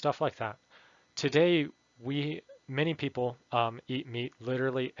 birthdays, stuff like that. Today, many people eat meat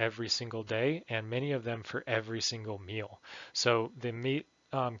literally every single day, and many of them for every single meal. So the meat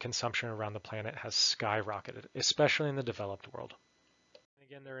consumption around the planet has skyrocketed, especially in the developed world.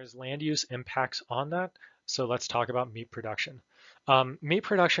 Again, there is land use impacts on that. So let's talk about meat production. Meat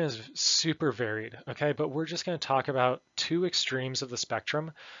production is super varied, okay? But we're just going to talk about two extremes of the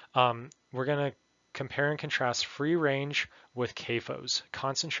spectrum. We're going to compare and contrast free range with CAFOs,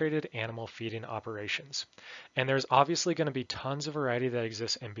 concentrated animal feeding operations. And there's obviously going to be tons of variety that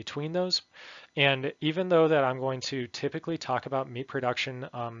exists in between those. And even though that I'm going to typically talk about meat production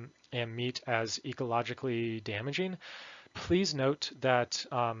and meat as ecologically damaging, please note that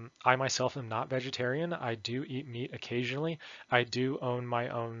I myself am not vegetarian. I do eat meat occasionally. I do own my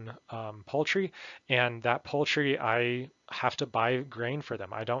own poultry, and that poultry, I have to buy grain for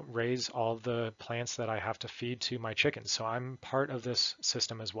them. I don't raise all the plants that I have to feed to my chickens, so I'm part of this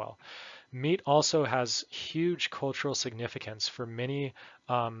system as well. Meat also has huge cultural significance for many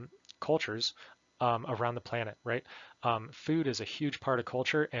cultures around the planet, right? Food is a huge part of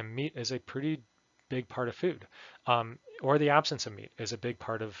culture, and meat is a pretty big part of food, or the absence of meat is a big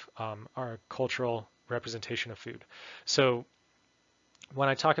part of our cultural representation of food. So when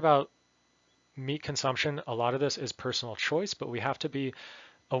I talk about meat consumption, a lot of this is personal choice, but we have to be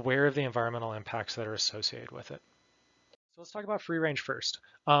aware of the environmental impacts that are associated with it. So let's talk about free range first.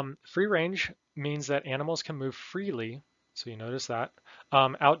 Free range means that animals can move freely, so you notice that,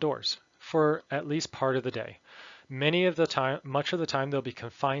 outdoors for at least part of the day. Much of the time, they'll be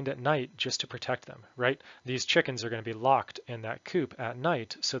confined at night just to protect them, right? These chickens are going to be locked in that coop at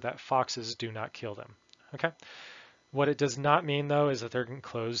night so that foxes do not kill them, okay? What it does not mean, though, is that they're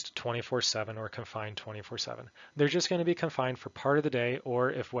enclosed 24/7 or confined 24/7. They're just going to be confined for part of the day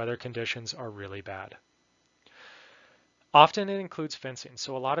or if weather conditions are really bad. Often it includes fencing,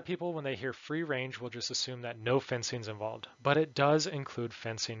 so a lot of people when they hear free range will just assume that no fencing is involved, but it does include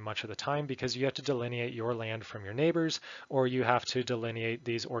fencing much of the time because you have to delineate your land from your neighbors, or you have to delineate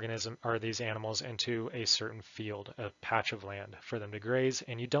these animals into a certain field, a patch of land for them to graze,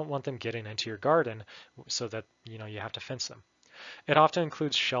 and you don't want them getting into your garden so that you have to fence them. It often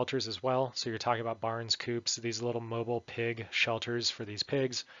includes shelters as well, so you're talking about barns, coops, these little mobile pig shelters for these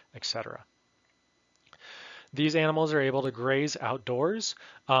pigs, etc. These animals are able to graze outdoors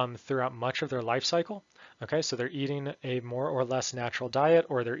throughout much of their life cycle. Okay, so they're eating a more or less natural diet,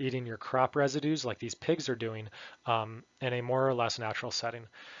 or they're eating your crop residues like these pigs are doing in a more or less natural setting.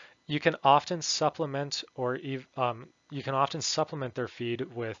 You can often supplement their feed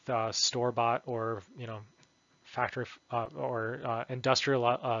with store-bought or factory or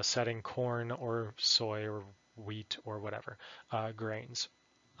industrial setting corn or soy or wheat or whatever grains.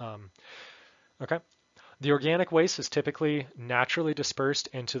 Okay. The organic waste is typically naturally dispersed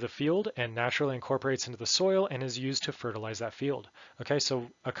into the field and naturally incorporates into the soil and is used to fertilize that field. Okay, so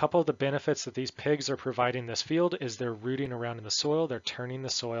a couple of the benefits that these pigs are providing this field is they're rooting around in the soil, they're turning the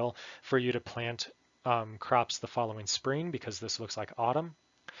soil for you to plant crops the following spring because this looks like autumn.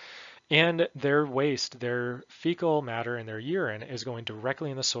 And their waste, their fecal matter and their urine is going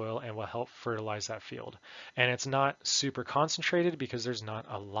directly in the soil and will help fertilize that field. And it's not super concentrated because there's not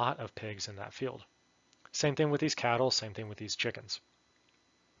a lot of pigs in that field. Same thing with these cattle, same thing with these chickens.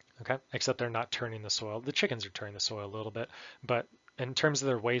 Okay, except they're not turning the soil. The chickens are turning the soil a little bit, but in terms of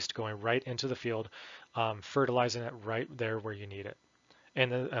their waste going right into the field, fertilizing it right there where you need it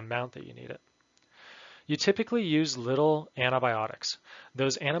and the amount that you need it. You typically use little antibiotics.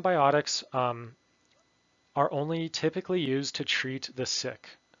 Those antibiotics are only typically used to treat the sick.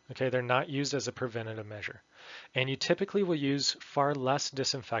 Okay, they're not used as a preventative measure. And you typically will use far less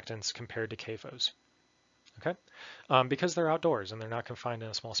disinfectants compared to CAFOs. okay? Because they're outdoors and they're not confined in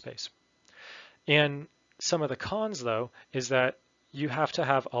a small space. And some of the cons, though, is that you have to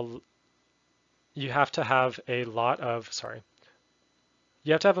have a you have to have a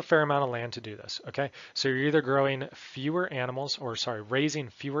fair amount of land to do this, okay? So you're either growing fewer animals, or sorry, raising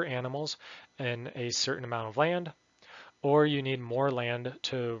fewer animals in a certain amount of land, or you need more land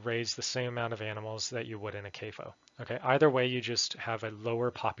to raise the same amount of animals that you would in a CAFO, okay? Either way, you just have a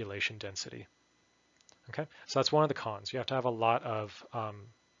lower population density, okay? So that's one of the cons. You have to have a lot of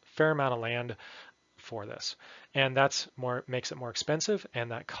fair amount of land for this. And that's makes it more expensive,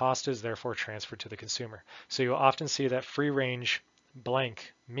 and that cost is therefore transferred to the consumer. So you'll often see that free range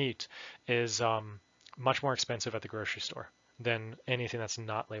blank meat is much more expensive at the grocery store than anything that's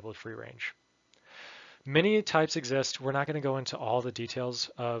not labeled free range. Many types exist. We're not going to go into all the details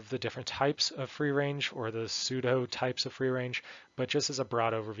of the different types of free range or the pseudo types of free range, but just as a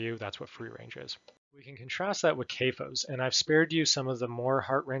broad overview, that's what free range is. We can contrast that with CAFOs, and I've spared you some of the more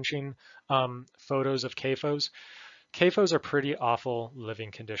heart-wrenching photos of CAFOs. CAFOs are pretty awful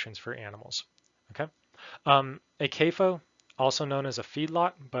living conditions for animals. Okay, a CAFO, also known as a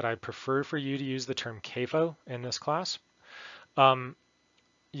feedlot, but I prefer for you to use the term CAFO in this class.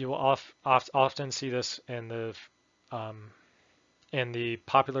 You will often see this in the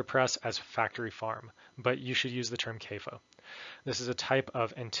popular press as factory farm, but you should use the term CAFO. This is a type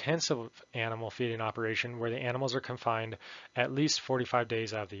of intensive animal feeding operation where the animals are confined at least 45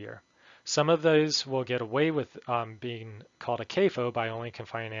 days out of the year. Some of those will get away with being called a CAFO by only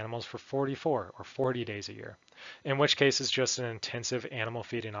confining animals for 44 or 40 days a year, in which case it's just an intensive animal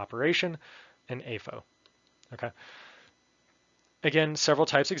feeding operation, an AFO. Okay. Again, several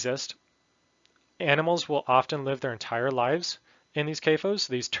types exist. Animals will often live their entire lives in these CAFOs.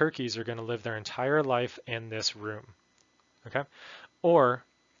 These turkeys are going to live their entire life in this room. Okay, or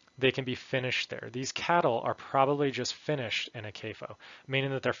they can be finished there. These cattle are probably just finished in a CAFO,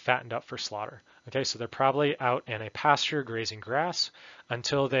 meaning that they're fattened up for slaughter. Okay, so they're probably out in a pasture grazing grass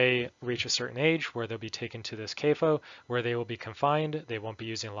until they reach a certain age where they'll be taken to this CAFO where they will be confined. They won't be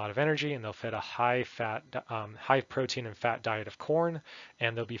using a lot of energy, and they'll feed a high protein and fat diet of corn,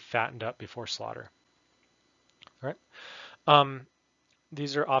 and they'll be fattened up before slaughter. All right.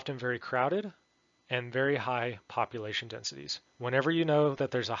 These are often very crowded and very high population densities. Whenever you know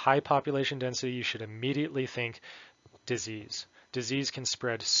that there's a high population density, you should immediately think disease. Disease can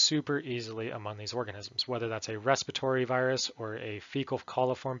spread super easily among these organisms, whether that's a respiratory virus or a fecal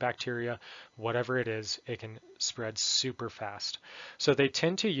coliform bacteria, whatever it is, it can spread super fast. So they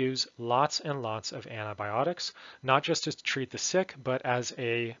tend to use lots and lots of antibiotics, not just to treat the sick, but as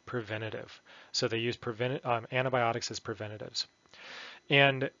a preventative. So they use antibiotics as preventatives.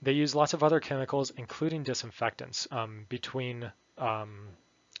 And they use lots of other chemicals, including disinfectants, between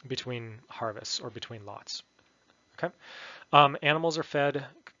harvests or between lots. Okay. Animals are fed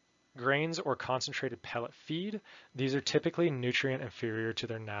grains or concentrated pellet feed. These are typically nutrient inferior to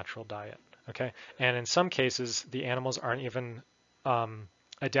their natural diet. Okay. And in some cases, the animals aren't even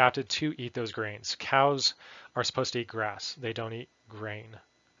adapted to eat those grains. Cows are supposed to eat grass. They don't eat grain.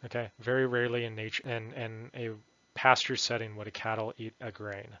 Okay. Very rarely in nature, in a pasture setting would a cattle eat a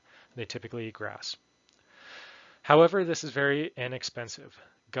grain. They typically eat grass. However, this is very inexpensive.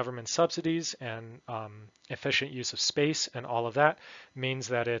 Government subsidies and efficient use of space and all of that means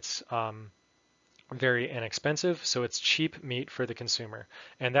that it's very inexpensive, so it's cheap meat for the consumer.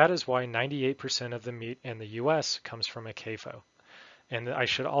 And that is why 98% of the meat in the US comes from a CAFO. And I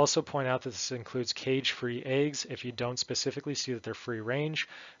should also point out that this includes cage-free eggs. If you don't specifically see that they're free range,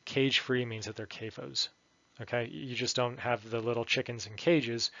 cage-free means that they're CAFOs. Okay, you just don't have the little chickens in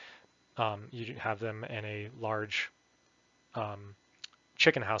cages. You have them in a large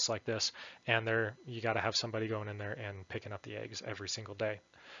chicken house like this, and you got to have somebody going in there and picking up the eggs every single day.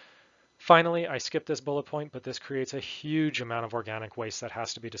 Finally, I skipped this bullet point, but this creates a huge amount of organic waste that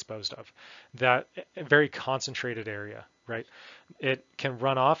has to be disposed of. That very concentrated area, right? It can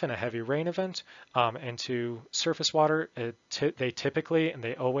run off in a heavy rain event into surface water. They typically, and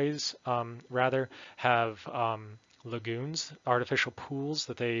they always rather, have lagoons, artificial pools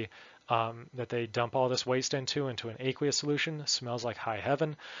that they dump all this waste into an aqueous solution. It smells like high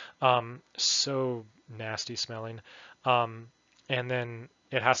heaven, so nasty smelling. And then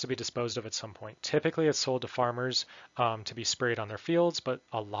it has to be disposed of at some point. Typically, it's sold to farmers to be sprayed on their fields, but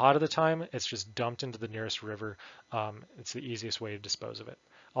a lot of the time, it's just dumped into the nearest river. It's the easiest way to dispose of it.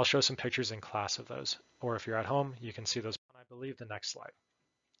 I'll show some pictures in class of those, or if you're at home, you can see those on, I believe, the next slide.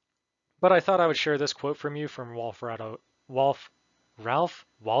 But I thought I would share this quote from you from Ralph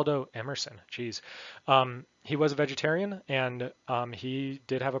Waldo Emerson. Geez. He was a vegetarian, and he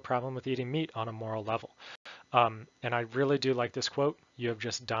did have a problem with eating meat on a moral level. And I really do like this quote. You have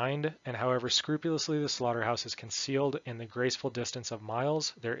just dined, and however scrupulously the slaughterhouse is concealed in the graceful distance of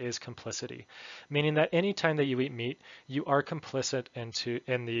miles, there is complicity, meaning that any time that you eat meat, you are complicit in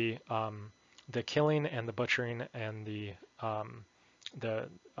the killing and the butchering and the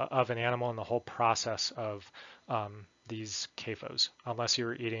of an animal and the whole process of these CAFOs, unless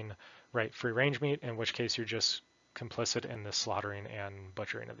you're eating free range meat, in which case you're just complicit in the slaughtering and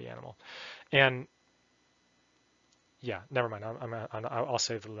butchering of the animal. And yeah, never mind. I'll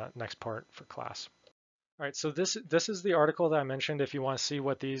save the next part for class. All right, so this is the article that I mentioned. If you want to see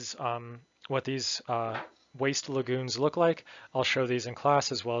what these waste lagoons look like, I'll show these in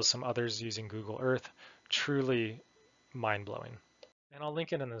class as well as some others using Google Earth. Truly mind-blowing. And I'll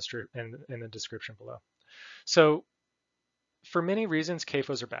link it in the description below. So for many reasons,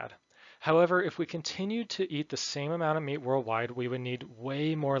 CAFOs are bad. However, if we continued to eat the same amount of meat worldwide, we would need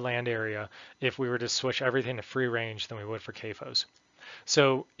way more land area if we were to switch everything to free range than we would for CAFOs.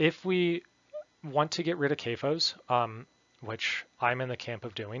 So if we want to get rid of CAFOs, which I'm in the camp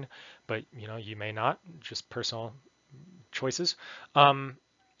of doing, but you may not, just personal choices,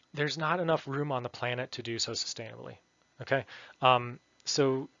 there's not enough room on the planet to do so sustainably. Okay,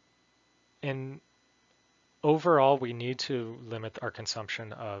 so in overall, we need to limit our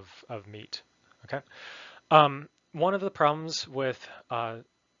consumption of meat. Okay. One of the problems with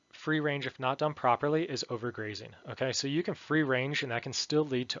free range, if not done properly, is overgrazing. Okay, so you can free range and that can still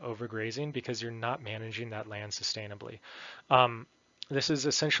lead to overgrazing because you're not managing that land sustainably. This is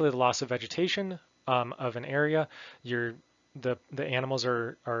essentially the loss of vegetation of an area. The animals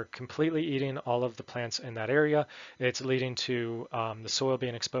are completely eating all of the plants in that area. It's leading to the soil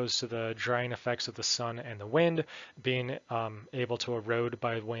being exposed to the drying effects of the sun and the wind, being able to erode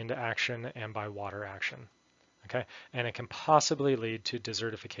by wind action and by water action. Okay, and it can possibly lead to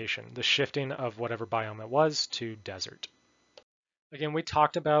desertification, the shifting of whatever biome it was to desert. Again, we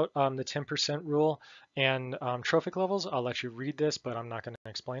talked about the 10% rule and trophic levels. I'll let you read this, but I'm not going to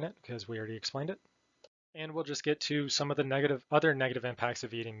explain it because we already explained it. And we'll just get to some of the other negative impacts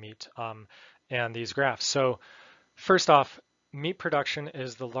of eating meat and these graphs. So first off, meat production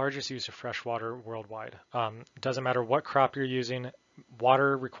is the largest use of fresh water worldwide. Doesn't matter what crop you're using,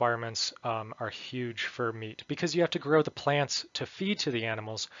 water requirements are huge for meat because you have to grow the plants to feed to the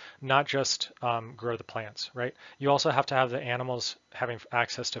animals, not just grow the plants, right? You also have to have the animals having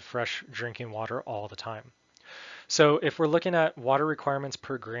access to fresh drinking water all the time. So if we're looking at water requirements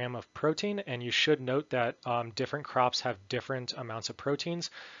per gram of protein, and you should note that different crops have different amounts of proteins.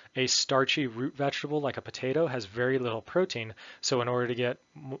 A starchy root vegetable like a potato has very little protein. So in order to get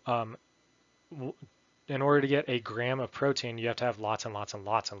a gram of protein, you have to have lots and lots and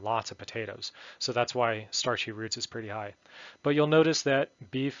lots and lots of potatoes. So that's why starchy roots is pretty high. But you'll notice that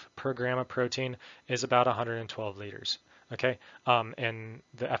beef per gram of protein is about 112 liters. Okay, and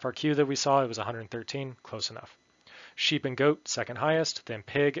the FRQ that we saw, it was 113, close enough. Sheep and goat, second highest, then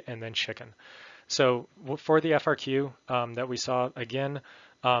pig, and then chicken. So for the FRQ that we saw, again,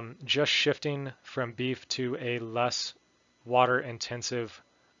 just shifting from beef to a less water-intensive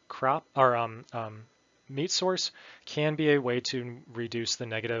crop or meat source can be a way to reduce the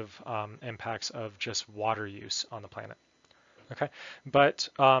negative impacts of just water use on the planet. Okay, but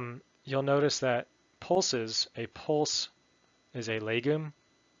you'll notice that a pulse is a legume,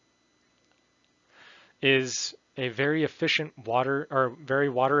 is a very efficient very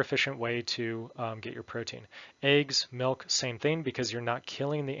water efficient way to get your protein. Eggs, milk, same thing, because you're not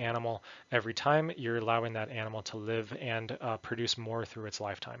killing the animal every time. You're allowing that animal to live and produce more through its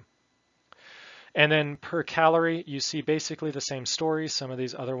lifetime. And then per calorie, you see basically the same story. Some of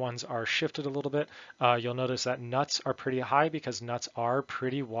these other ones are shifted a little bit. You'll notice that nuts are pretty high because nuts are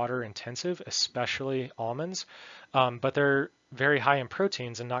pretty water intensive, especially almonds, but they're very high in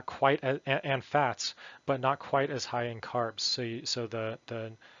proteins and not quite and fats, but not quite as high in carbs. So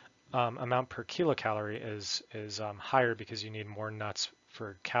the amount per kilocalorie is higher because you need more nuts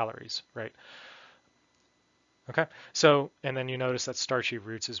for calories, right? Okay, so, and then you notice that starchy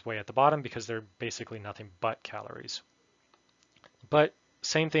roots is way at the bottom because they're basically nothing but calories. But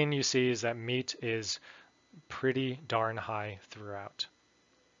same thing you see is that meat is pretty darn high throughout.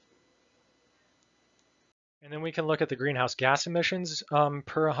 And then we can look at the greenhouse gas emissions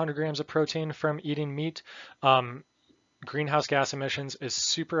per 100 grams of protein from eating meat. Greenhouse gas emissions is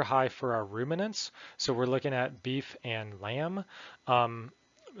super high for our ruminants. So we're looking at beef and lamb.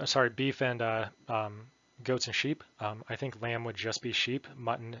 Beef and goats and sheep. I think lamb would just be sheep.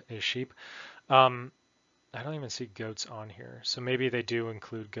 Mutton is sheep. I don't even see goats on here. So maybe they do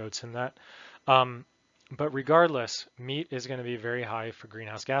include goats in that. But regardless, meat is going to be very high for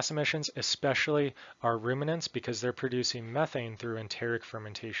greenhouse gas emissions, especially our ruminants, because they're producing methane through enteric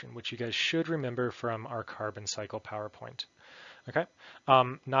fermentation, which you guys should remember from our carbon cycle PowerPoint. Okay.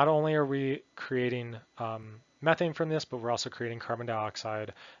 Not only are we creating methane from this, but we're also creating carbon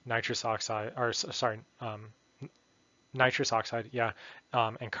dioxide, nitrous oxide, or sorry, nitrous oxide, yeah,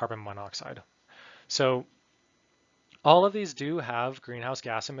 and carbon monoxide. So all of these do have greenhouse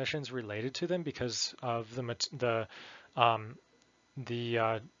gas emissions related to them because of um,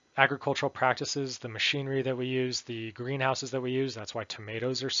 the agricultural practices, the machinery that we use, the greenhouses that we use. That's why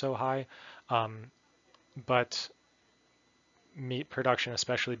tomatoes are so high. But meat production,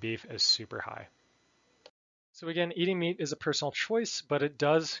 especially beef, is super high. So again, eating meat is a personal choice, but it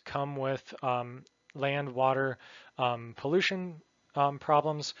does come with land, water, pollution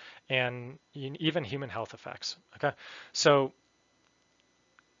problems, and even human health effects. Okay, so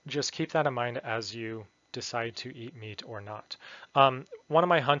just keep that in mind as you decide to eat meat or not. One of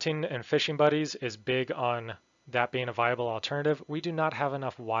my hunting and fishing buddies is big on that being a viable alternative. We do not have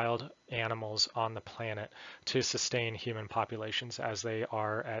enough wild animals on the planet to sustain human populations as they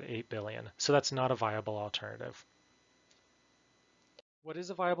are at 8 billion. So that's not a viable alternative. What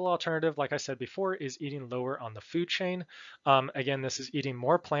is a viable alternative, like I said before, is eating lower on the food chain. Again, this is eating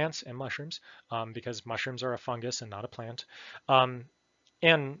more plants and mushrooms because mushrooms are a fungus and not a plant. And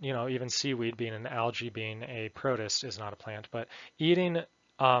even seaweed being an algae being a protist is not a plant, but eating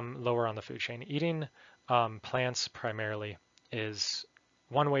lower on the food chain, eating plants primarily is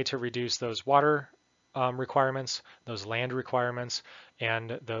one way to reduce those water requirements, those land requirements,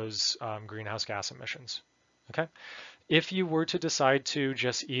 and those greenhouse gas emissions. Okay. If you were to decide to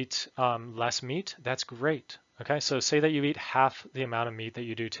just eat less meat, that's great. Okay, so say that you eat half the amount of meat that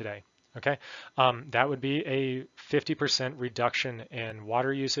you do today. Okay, that would be a 50% reduction in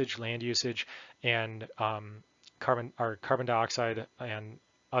water usage, land usage, and carbon dioxide and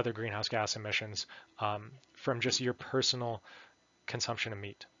other greenhouse gas emissions from just your personal consumption of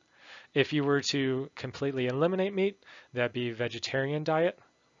meat. If you were to completely eliminate meat, that'd be vegetarian diet.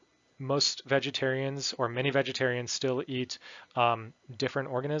 Most vegetarians or many vegetarians still eat different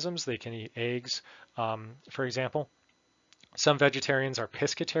organisms. They can eat eggs, for example. Some vegetarians are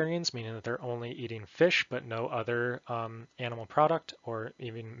pescatarians, meaning that they're only eating fish but no other animal product or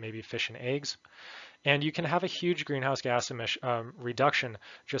even maybe fish and eggs. And you can have a huge greenhouse gas reduction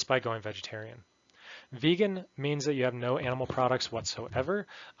just by going vegetarian. Vegan means that you have no animal products whatsoever.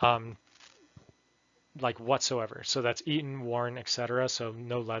 Like whatsoever. So that's eaten, worn, etc. So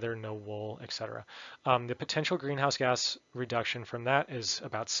no leather, no wool, etc. The potential greenhouse gas reduction from that is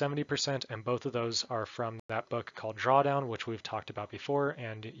about 70%, and both of those are from that book called Drawdown, which we've talked about before,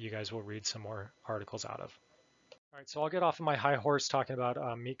 and you guys will read some more articles out of. All right, so I'll get off of my high horse talking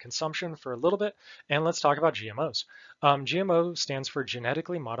about meat consumption for a little bit, and let's talk about GMOs. GMO stands for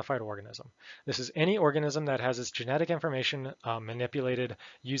genetically modified organism. This is any organism that has its genetic information manipulated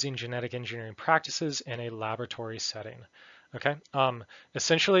using genetic engineering practices in a laboratory setting. Okay,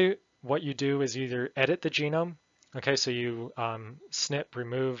 essentially what you do is either edit the genome, okay, so you snip,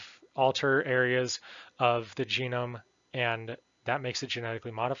 remove, alter areas of the genome, and that makes it genetically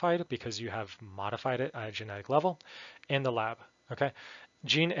modified because you have modified it at a genetic level in the lab. Okay,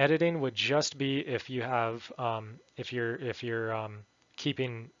 gene editing would just be if you have if you're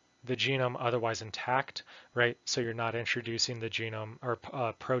keeping the genome otherwise intact, right? So you're not introducing the genome or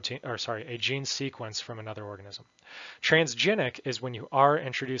protein, or sorry, a gene sequence from another organism. Transgenic is when you are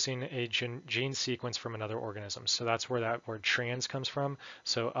introducing a gene sequence from another organism. So that's where that word trans comes from.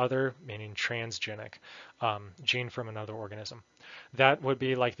 So other meaning transgenic, gene from another organism. That would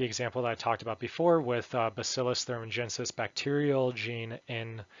be like the example that I talked about before with Bacillus thuringiensis bacterial gene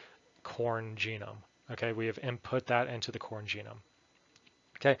in corn genome. Okay, we have input that into the corn genome.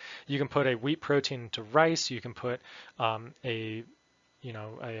 Okay, you can put a wheat protein into rice. You can put one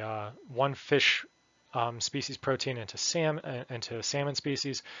fish species protein into salmon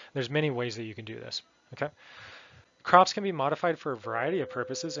species. There's many ways that you can do this. Okay, crops can be modified for a variety of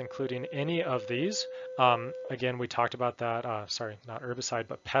purposes, including any of these. Again, we talked about that. Sorry, not herbicide,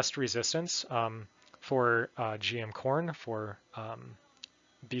 but pest resistance for GM corn, for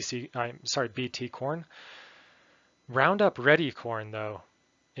BT corn. Roundup Ready corn, though,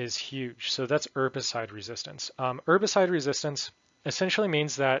 is huge. So that's herbicide resistance. Herbicide resistance essentially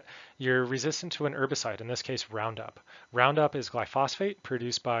means that you're resistant to an herbicide, in this case Roundup. Roundup is glyphosate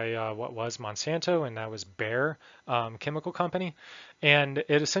produced by what was Monsanto and now is Bayer chemical company. And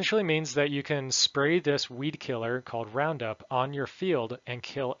it essentially means that you can spray this weed killer called Roundup on your field and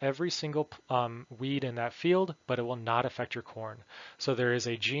kill every single weed in that field, but it will not affect your corn. So there is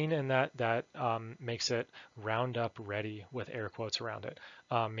a gene in that makes it Roundup ready with air quotes around it,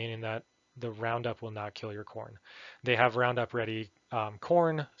 meaning that the Roundup will not kill your corn. They have Roundup ready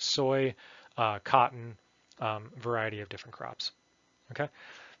corn, soy, cotton, variety of different crops. Okay.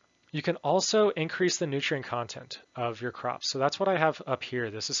 You can also increase the nutrient content of your crops. So that's what I have up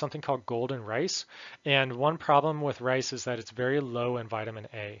here. This is something called golden rice. And one problem with rice is that it's very low in vitamin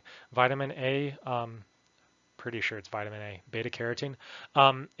A. Vitamin A, pretty sure it's vitamin A, beta carotene,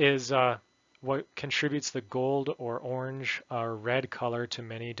 is what contributes the gold or orange or red color to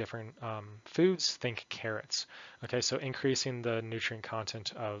many different foods. Think carrots. Okay, so increasing the nutrient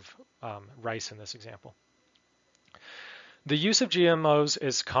content of rice in this example. The use of GMOs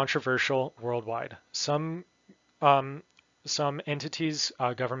is controversial worldwide. Some entities,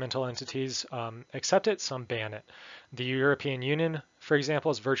 governmental entities, accept it, some ban it. The European Union, for example,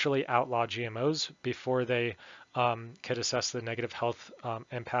 has virtually outlawed GMOs before they could assess the negative health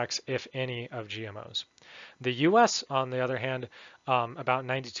impacts, if any, of GMOs. The US, on the other hand, about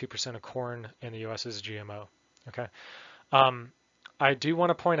 92% of corn in the US is GMO. Okay. I do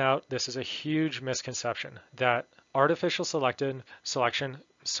want to point out this is a huge misconception that artificial selective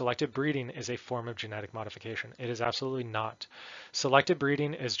breeding is a form of genetic modification. It is absolutely not. Selective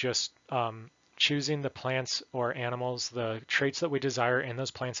breeding is just choosing the plants or animals, the traits that we desire in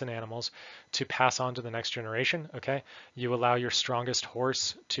those plants and animals to pass on to the next generation. Okay, you allow your strongest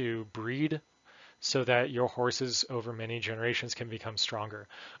horse to breed so that your horses over many generations can become stronger,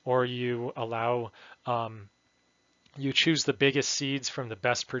 or you allow you choose the biggest seeds from the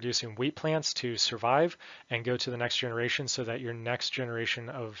best producing wheat plants to survive and go to the next generation so that your next generation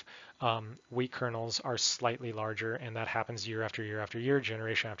of wheat kernels are slightly larger, and that happens year after year after year,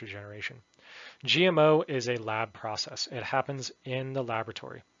 generation after generation. GMO is a lab process. It happens in the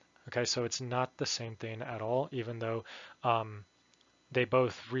laboratory. Okay, so it's not the same thing at all, even though they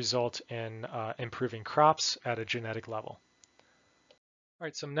both result in improving crops at a genetic level. All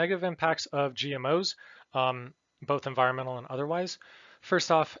right, some negative impacts of GMOs. Both environmental and otherwise. First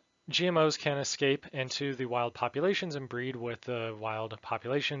off, GMOs can escape into the wild populations and breed with the wild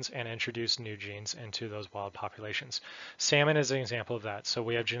populations and introduce new genes into those wild populations. Salmon is an example of that. So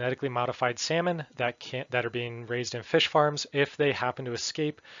we have genetically modified salmon that are being raised in fish farms. If they happen to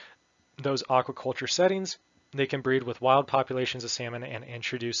escape those aquaculture settings, they can breed with wild populations of salmon and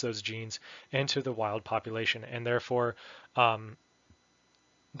introduce those genes into the wild population, and therefore,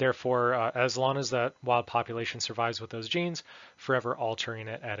 as long as that wild population survives with those genes, forever altering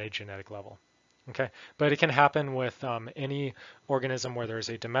it at a genetic level. Okay, but it can happen with any organism where there's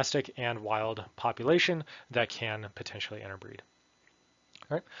a domestic and wild population that can potentially interbreed.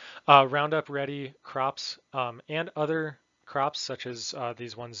 All right, Roundup ready crops and other crops, such as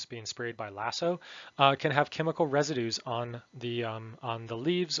these ones being sprayed by lasso, can have chemical residues on the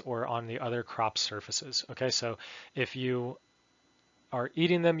leaves or on the other crop surfaces. Okay, so if you are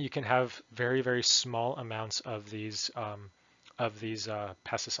eating them, you can have very, very small amounts of these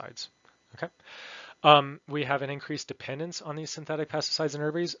pesticides. Okay. We have an increased dependence on these synthetic pesticides and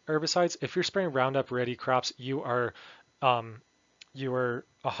herbicides. If you're spraying Roundup ready crops, you are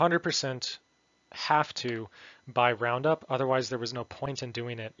 100% have to buy Roundup. Otherwise, there was no point in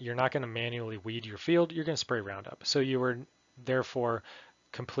doing it. You're not going to manually weed your field. You're going to spray Roundup. So you are therefore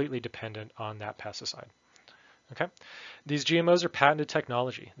completely dependent on that pesticide. Okay, these GMOs are patented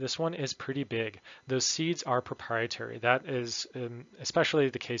technology. This one is pretty big. Those seeds are proprietary. That is especially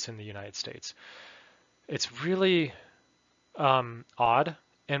the case in the United States. It's really odd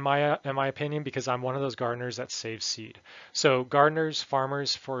in my opinion, because I'm one of those gardeners that saves seed. So gardeners,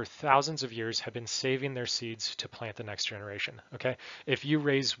 farmers for thousands of years have been saving their seeds to plant the next generation. Okay, if you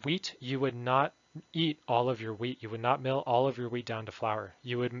raise wheat, you would not eat all of your wheat. You would not mill all of your wheat down to flour.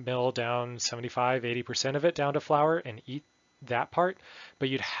 You would mill down 75, 80% of it down to flour and eat that part, but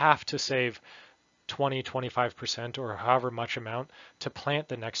you'd have to save 20, 25% or however much amount to plant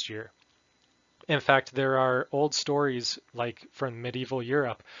the next year. In fact, there are old stories like from medieval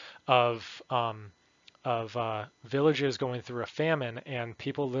Europe of villages going through a famine and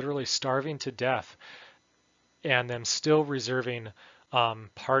people literally starving to death, and them still reserving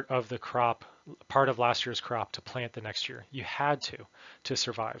part of the crop, part of last year's crop to plant the next year. You had to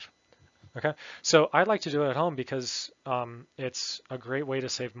survive. Okay, so I like to do it at home because it's a great way to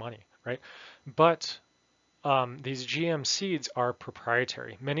save money, right? But these GM seeds are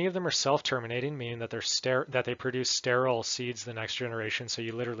proprietary. Many of them are self-terminating, meaning that that they produce sterile seeds the next generation, so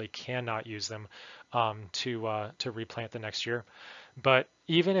you literally cannot use them to replant the next year. But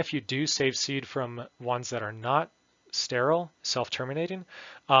even if you do save seed from ones that are not sterile, self-terminating,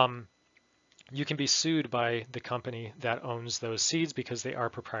 you can be sued by the company that owns those seeds because they are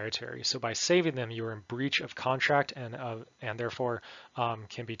proprietary. So by saving them, you are in breach of contract and therefore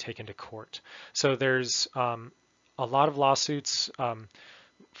can be taken to court. So there's a lot of lawsuits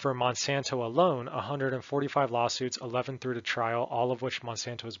for Monsanto alone, 145 lawsuits, 11 through to trial, all of which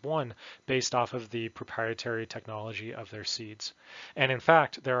Monsanto has won based off of the proprietary technology of their seeds. And in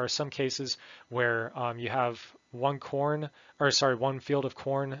fact, there are some cases where you have one field of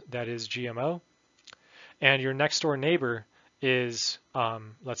corn that is GMO, and your next door neighbor is,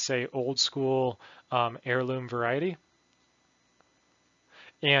 let's say, old school heirloom variety,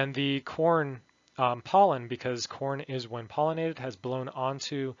 and the corn pollen, because corn is when pollinated, has blown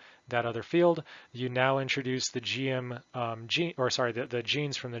onto that other field. You now introduce the the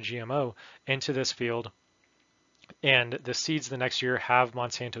genes from the GMO into this field, and the seeds the next year have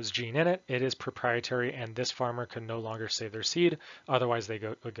Monsanto's gene in it. It is proprietary, and this farmer can no longer save their seed. Otherwise, they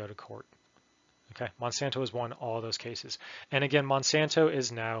would go to court. Okay, Monsanto has won all of those cases. And again, Monsanto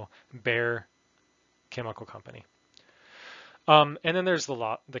is now Bayer Chemical Company. And then there's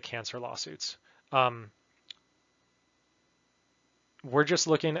the cancer lawsuits. We're just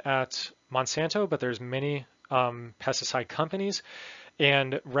looking at Monsanto, but there's many pesticide companies.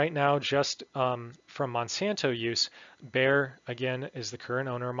 And right now, just from Monsanto use, Bayer, again, is the current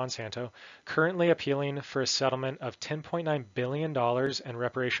owner of Monsanto, currently appealing for a settlement of $10.9 billion in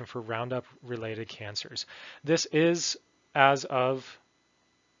reparation for Roundup-related cancers. This is as of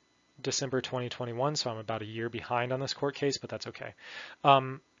December 2021, so I'm about a year behind on this court case, but that's okay.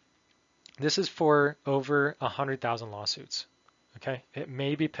 This is for over 100,000 lawsuits. Okay, it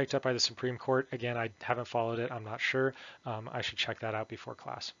may be picked up by the Supreme Court. Again, I haven't followed it. I'm not sure. I should check that out before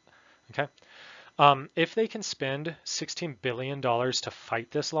class. Okay, if they can spend $16 billion to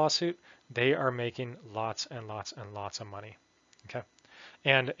fight this lawsuit, they are making lots and lots and lots of money. Okay,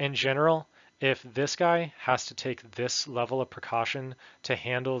 and in general, if this guy has to take this level of precaution to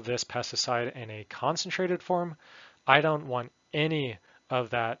handle this pesticide in a concentrated form, I don't want any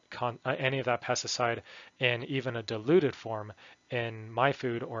of that pesticide in even a diluted form in my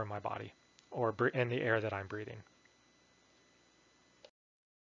food or in my body or in the air that I'm breathing.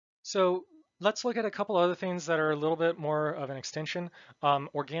 So let's look at a couple other things that are a little bit more of an extension.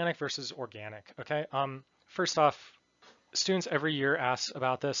 Organic versus organic. Okay. First off, students every year ask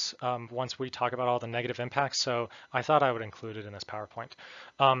about this once we talk about all the negative impacts, so I thought I would include it in this PowerPoint.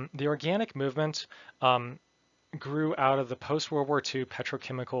 The organic movement grew out of the post-World War II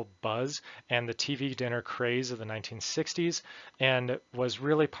petrochemical buzz and the TV dinner craze of the 1960s, and was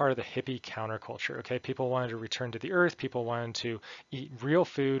really part of the hippie counterculture. Okay, people wanted to return to the earth, people wanted to eat real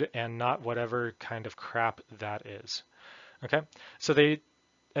food and not whatever kind of crap that is. Okay, so they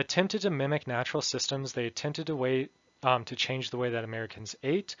attempted to mimic natural systems. They attempted to change the way that Americans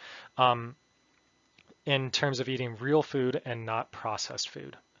ate in terms of eating real food and not processed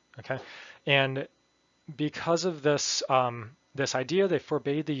food. Okay, and because of this this idea, they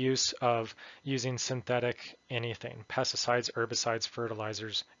forbade the use of using synthetic anything, pesticides, herbicides,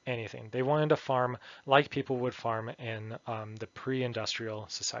 fertilizers, anything. They wanted to farm like people would farm in the pre-industrial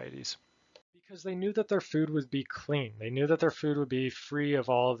societies, because they knew that their food would be clean. They knew that their food would be free of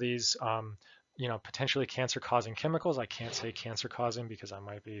all of these potentially cancer-causing chemicals. I can't say cancer-causing because I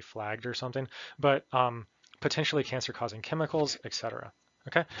might be flagged or something, but potentially cancer-causing chemicals, etc.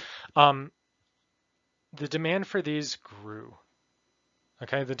 Okay. The demand for these grew.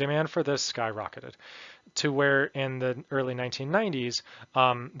 Okay, the demand for this skyrocketed to where in the early 1990s,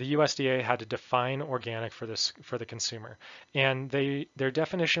 the USDA had to define organic for the consumer, and their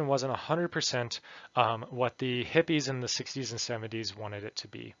definition wasn't 100% what the hippies in the 60s and 70s wanted it to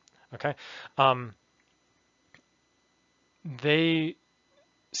be. Okay, they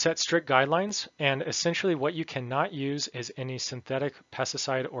set strict guidelines, and essentially what you cannot use is any synthetic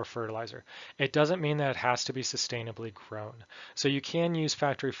pesticide or fertilizer. It doesn't mean that it has to be sustainably grown. So you can use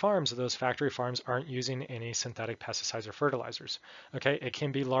factory farms. Those factory farms aren't using any synthetic pesticides or fertilizers. Okay, it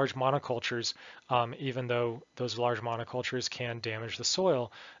can be large monocultures, even though those large monocultures can damage the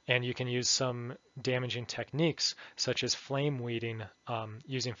soil, and you can use some damaging techniques such as flame weeding,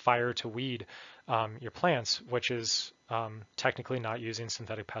 using fire to weed your plants, which is technically not using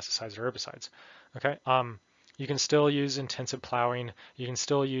synthetic pesticides or herbicides. Okay, you can still use intensive plowing. You can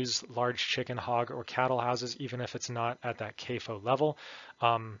still use large chicken, hog, or cattle houses, even if it's not at that CAFO level.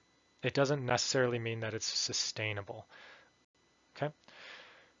 it doesn't necessarily mean that it's sustainable. Okay.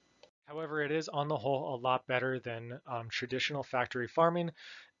 However, it is on the whole a lot better than traditional factory farming.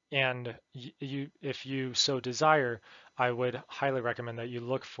 And if you so desire, I would highly recommend that you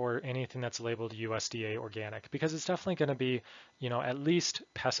look for anything that's labeled USDA organic, because it's definitely going to be, at least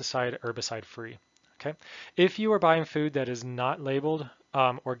pesticide, herbicide free. Okay. If you are buying food that is not labeled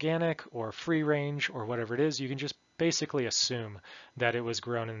organic or free range or whatever it is, you can just basically assume that it was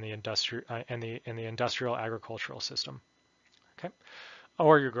grown in the industrial agricultural system. Okay.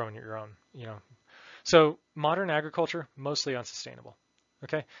 Or you're growing your own. So modern agriculture, mostly unsustainable.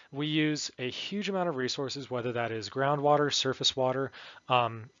 Okay, we use a huge amount of resources, whether that is groundwater, surface water,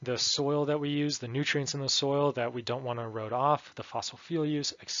 the soil that we use, the nutrients in the soil that we don't want to erode off, the fossil fuel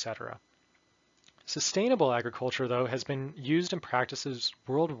use, etc. Sustainable agriculture, though, has been used in practices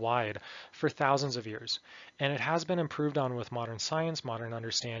worldwide for thousands of years, and it has been improved on with modern science, modern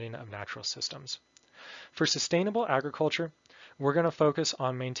understanding of natural systems. For sustainable agriculture, we're going to focus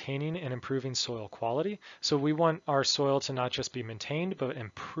on maintaining and improving soil quality. So we want our soil to not just be maintained, but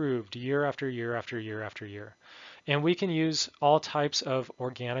improved year after year after year after year. And we can use all types of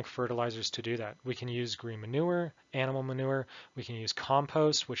organic fertilizers to do that. We can use green manure, animal manure. We can use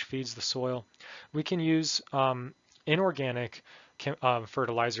compost, which feeds the soil. We can use inorganic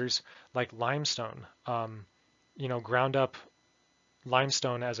fertilizers like limestone, ground up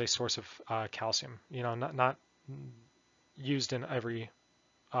limestone as a source of calcium. Not used in every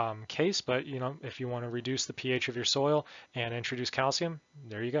case, but if you want to reduce the pH of your soil and introduce calcium,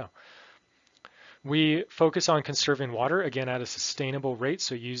 there you go. We focus on conserving water, again, at a sustainable rate,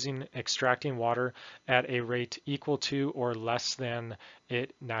 so extracting water at a rate equal to or less than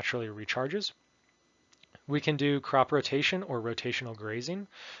it naturally recharges. We can do crop rotation or rotational grazing.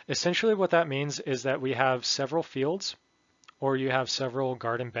 Essentially what that means is that we have several fields, or you have several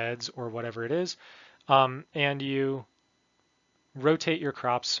garden beds or whatever it is, and you rotate your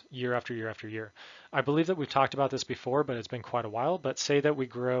crops year after year after year. I believe that we've talked about this before, but it's been quite a while. But say that we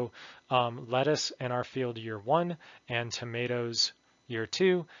grow lettuce in our field year 1 and tomatoes year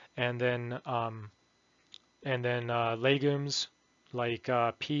 2, and then legumes like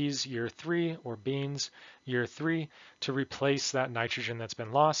peas year 3 or beans year 3 to replace that nitrogen that's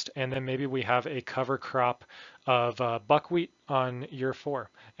been lost. And then maybe we have a cover crop of buckwheat on year 4,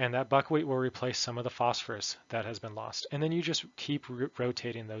 and that buckwheat will replace some of the phosphorus that has been lost. And then you just keep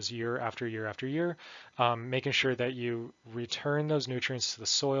rotating those year after year after year, making sure that you return those nutrients to the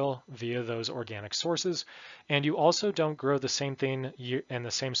soil via those organic sources. And you also don't grow the same thing in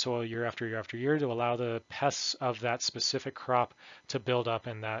the same soil year after year after year to allow the pests of that specific crop to build up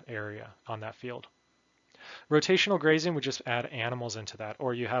in that area on that field. Rotational grazing would just add animals into that,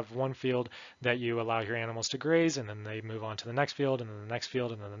 or you have one field that you allow your animals to graze, and then they move on to the next field, and then the next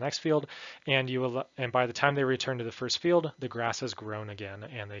field, and then the next field, and by the time they return to the first field, the grass has grown again,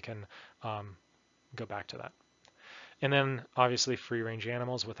 and they can go back to that. And then obviously free-range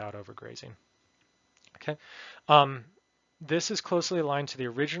animals without overgrazing. Okay, this is closely aligned to the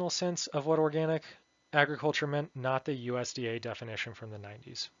original sense of what organic agriculture meant, not the USDA definition from the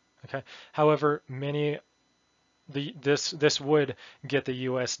 90s. Okay, however, this would get the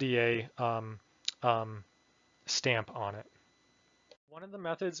USDA stamp on it. One of the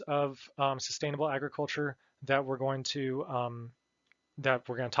methods of sustainable agriculture that we're going to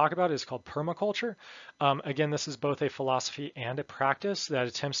talk about is called permaculture. Again, this is both a philosophy and a practice that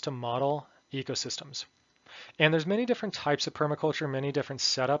attempts to model ecosystems. And there's many different types of permaculture, many different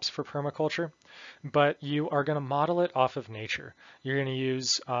setups for permaculture, but you are going to model it off of nature. You're going to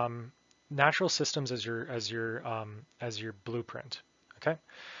use natural systems as your blueprint. Okay,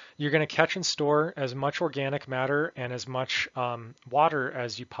 you're going to catch and store as much organic matter and as much water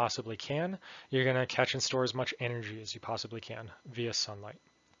as you possibly can. You're going to catch and store as much energy as you possibly can via sunlight.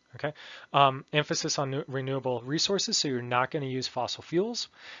 Okay, emphasis on renewable resources, so you're not going to use fossil fuels,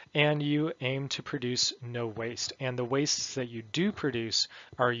 and you aim to produce no waste. And the wastes that you do produce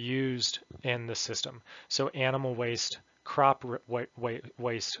are used in the system. So animal waste, crop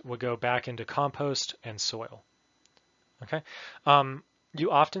waste will go back into compost and soil. Okay,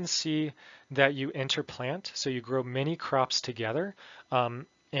 you often see that you interplant, so you grow many crops together, and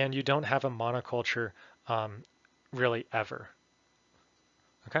you don't have a monoculture really ever.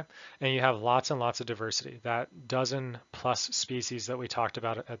 Okay, and you have lots and lots of diversity, that dozen plus species that we talked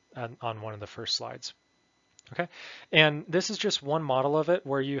about on one of the first slides. Okay, and this is just one model of it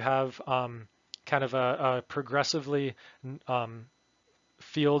where you have kind of a progressively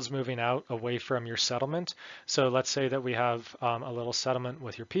fields moving out away from your settlement. So let's say that we have a little settlement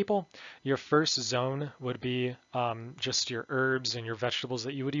with your people. Your first zone would be just your herbs and your vegetables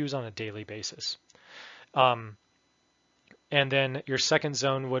that you would use on a daily basis. Um, and then your second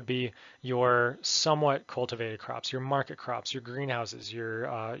zone would be your somewhat cultivated crops, your market crops, your greenhouses,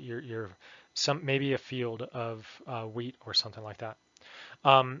 your some maybe a field of wheat or something like that.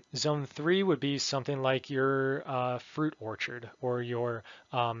 Zone 3 would be something like your fruit orchard or your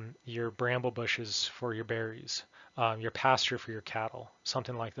bramble bushes for your berries, your pasture for your cattle,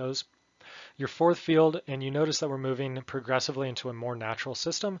 something like those. Your fourth field, and you notice that we're moving progressively into a more natural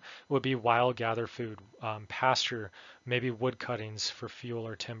system, would be wild gather food, pasture, maybe wood cuttings for fuel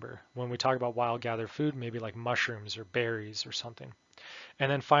or timber. When we talk about wild gather food, maybe like mushrooms or berries or something.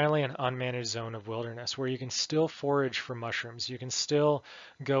 And then finally, an unmanaged zone of wilderness where you can still forage for mushrooms. You can still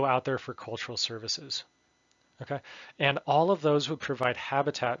go out there for cultural services. Okay. And all of those would provide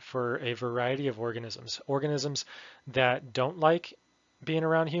habitat for a variety of organisms that don't like being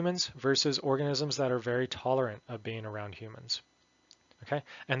around humans versus organisms that are very tolerant of being around humans. Okay.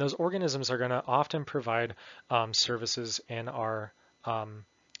 And those organisms are going to often provide services um,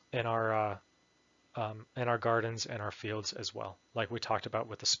 in our in our gardens and our fields as well, like we talked about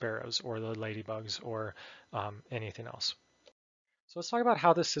with the sparrows or the ladybugs or anything else. So let's talk about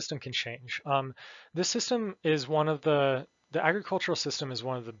how this system can change. This system is the agricultural system is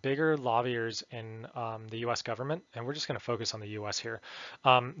one of the bigger lobbyers in the US government, and we're just going to focus on the US here.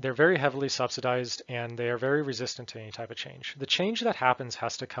 They're very heavily subsidized and they are very resistant to any type of change. The change that happens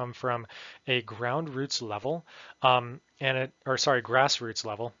has to come from a ground roots level, grassroots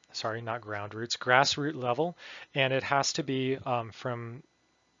level, sorry, not ground roots, grassroots level, and it has to be from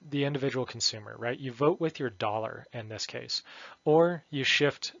the individual consumer, right? You vote with your dollar in this case, or you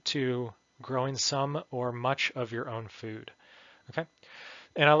shift to growing some or much of your own food. Okay.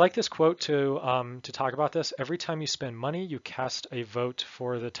 And I like this quote to talk about this. Every time you spend money, you cast a vote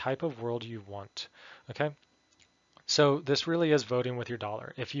for the type of world you want. Okay. So this really is voting with your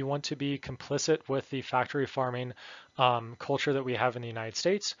dollar. If you want to be complicit with the factory farming culture that we have in the United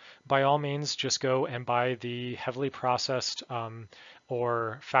States, by all means, just go and buy the heavily processed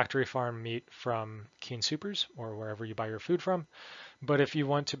or factory farm meat from Keen Supers or wherever you buy your food from. But if you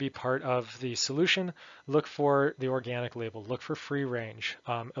want to be part of the solution, look for the organic label, look for free range,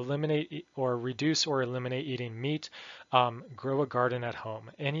 eliminate or reduce or eliminate eating meat, grow a garden at home.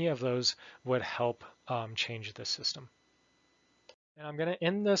 Any of those would help change this system. And I'm going to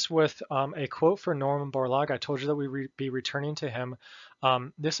end this with a quote for Norman Borlaug. I told you that we'd be returning to him.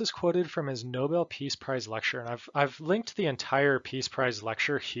 This is quoted from his Nobel Peace Prize lecture. And I've linked the entire Peace Prize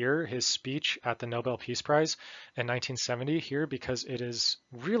lecture here, his speech at the Nobel Peace Prize in 1970 here, because it is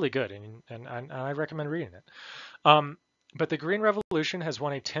really good and I recommend reading it. But the Green Revolution has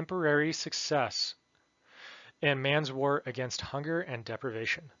won a temporary success in man's war against hunger and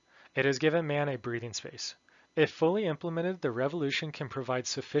deprivation. It has given man a breathing space. If fully implemented, the revolution can provide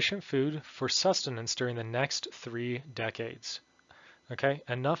sufficient food for sustenance during the next 3 decades. Okay,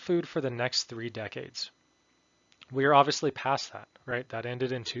 enough food for the next 3 decades. We are obviously past that, right? That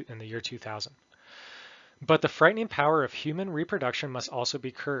ended in the year 2000. But the frightening power of human reproduction must also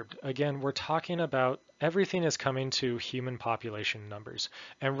be curbed. Again, we're talking about everything is coming to human population numbers.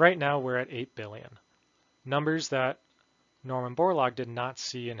 And right now we're at 8 billion. Numbers that Norman Borlaug did not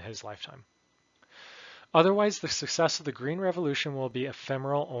see in his lifetime. Otherwise, the success of the Green Revolution will be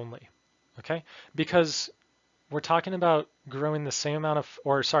ephemeral only, okay? Because we're talking about growing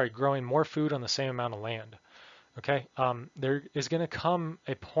growing more food on the same amount of land, okay? There is going to come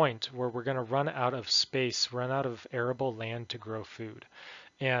a point where we're going to run out of space, run out of arable land to grow food.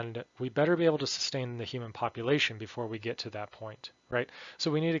 And we better be able to sustain the human population before we get to that point, right?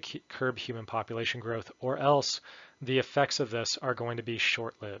 So we need to curb human population growth, or else the effects of this are going to be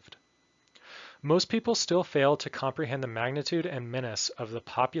short-lived. Most people still fail to comprehend the magnitude and menace of the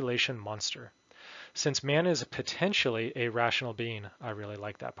population monster. Since man is potentially a rational being, I really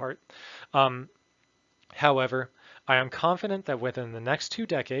like that part. However, I am confident that within the next 2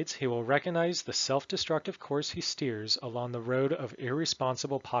 decades, he will recognize the self-destructive course he steers along the road of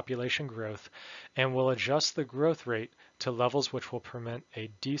irresponsible population growth and will adjust the growth rate to levels which will permit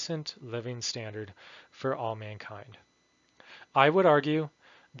a decent living standard for all mankind. I would argue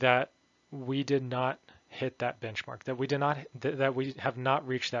that we did not hit that benchmark, that we have not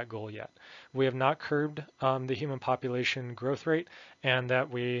reached that goal yet. We have not curbed the human population growth rate, and that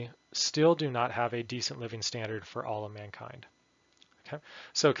we still do not have a decent living standard for all of mankind. Okay,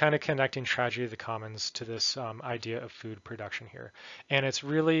 so kind of connecting tragedy of the commons to this idea of food production here, and it's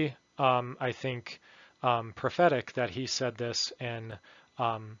really, I think, prophetic that he said this in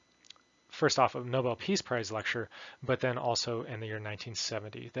first off a Nobel Peace Prize lecture, but then also in the year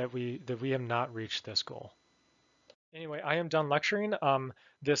 1970 that we have not reached this goal. Anyway, I am done lecturing.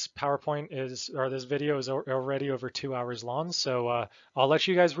 This PowerPoint or this video is already over 2 hours long, so I'll let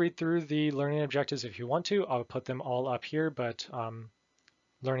you guys read through the learning objectives if you want to. I'll put them all up here, but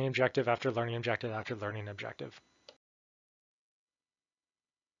learning objective after learning objective after learning objective.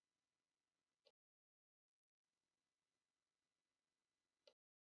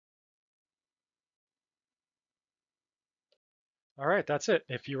 All right, that's it.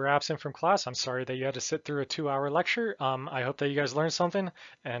 If you were absent from class, I'm sorry that you had to sit through a 2-hour lecture. I hope that you guys learned something,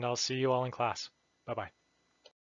 and I'll see you all in class. Bye-bye.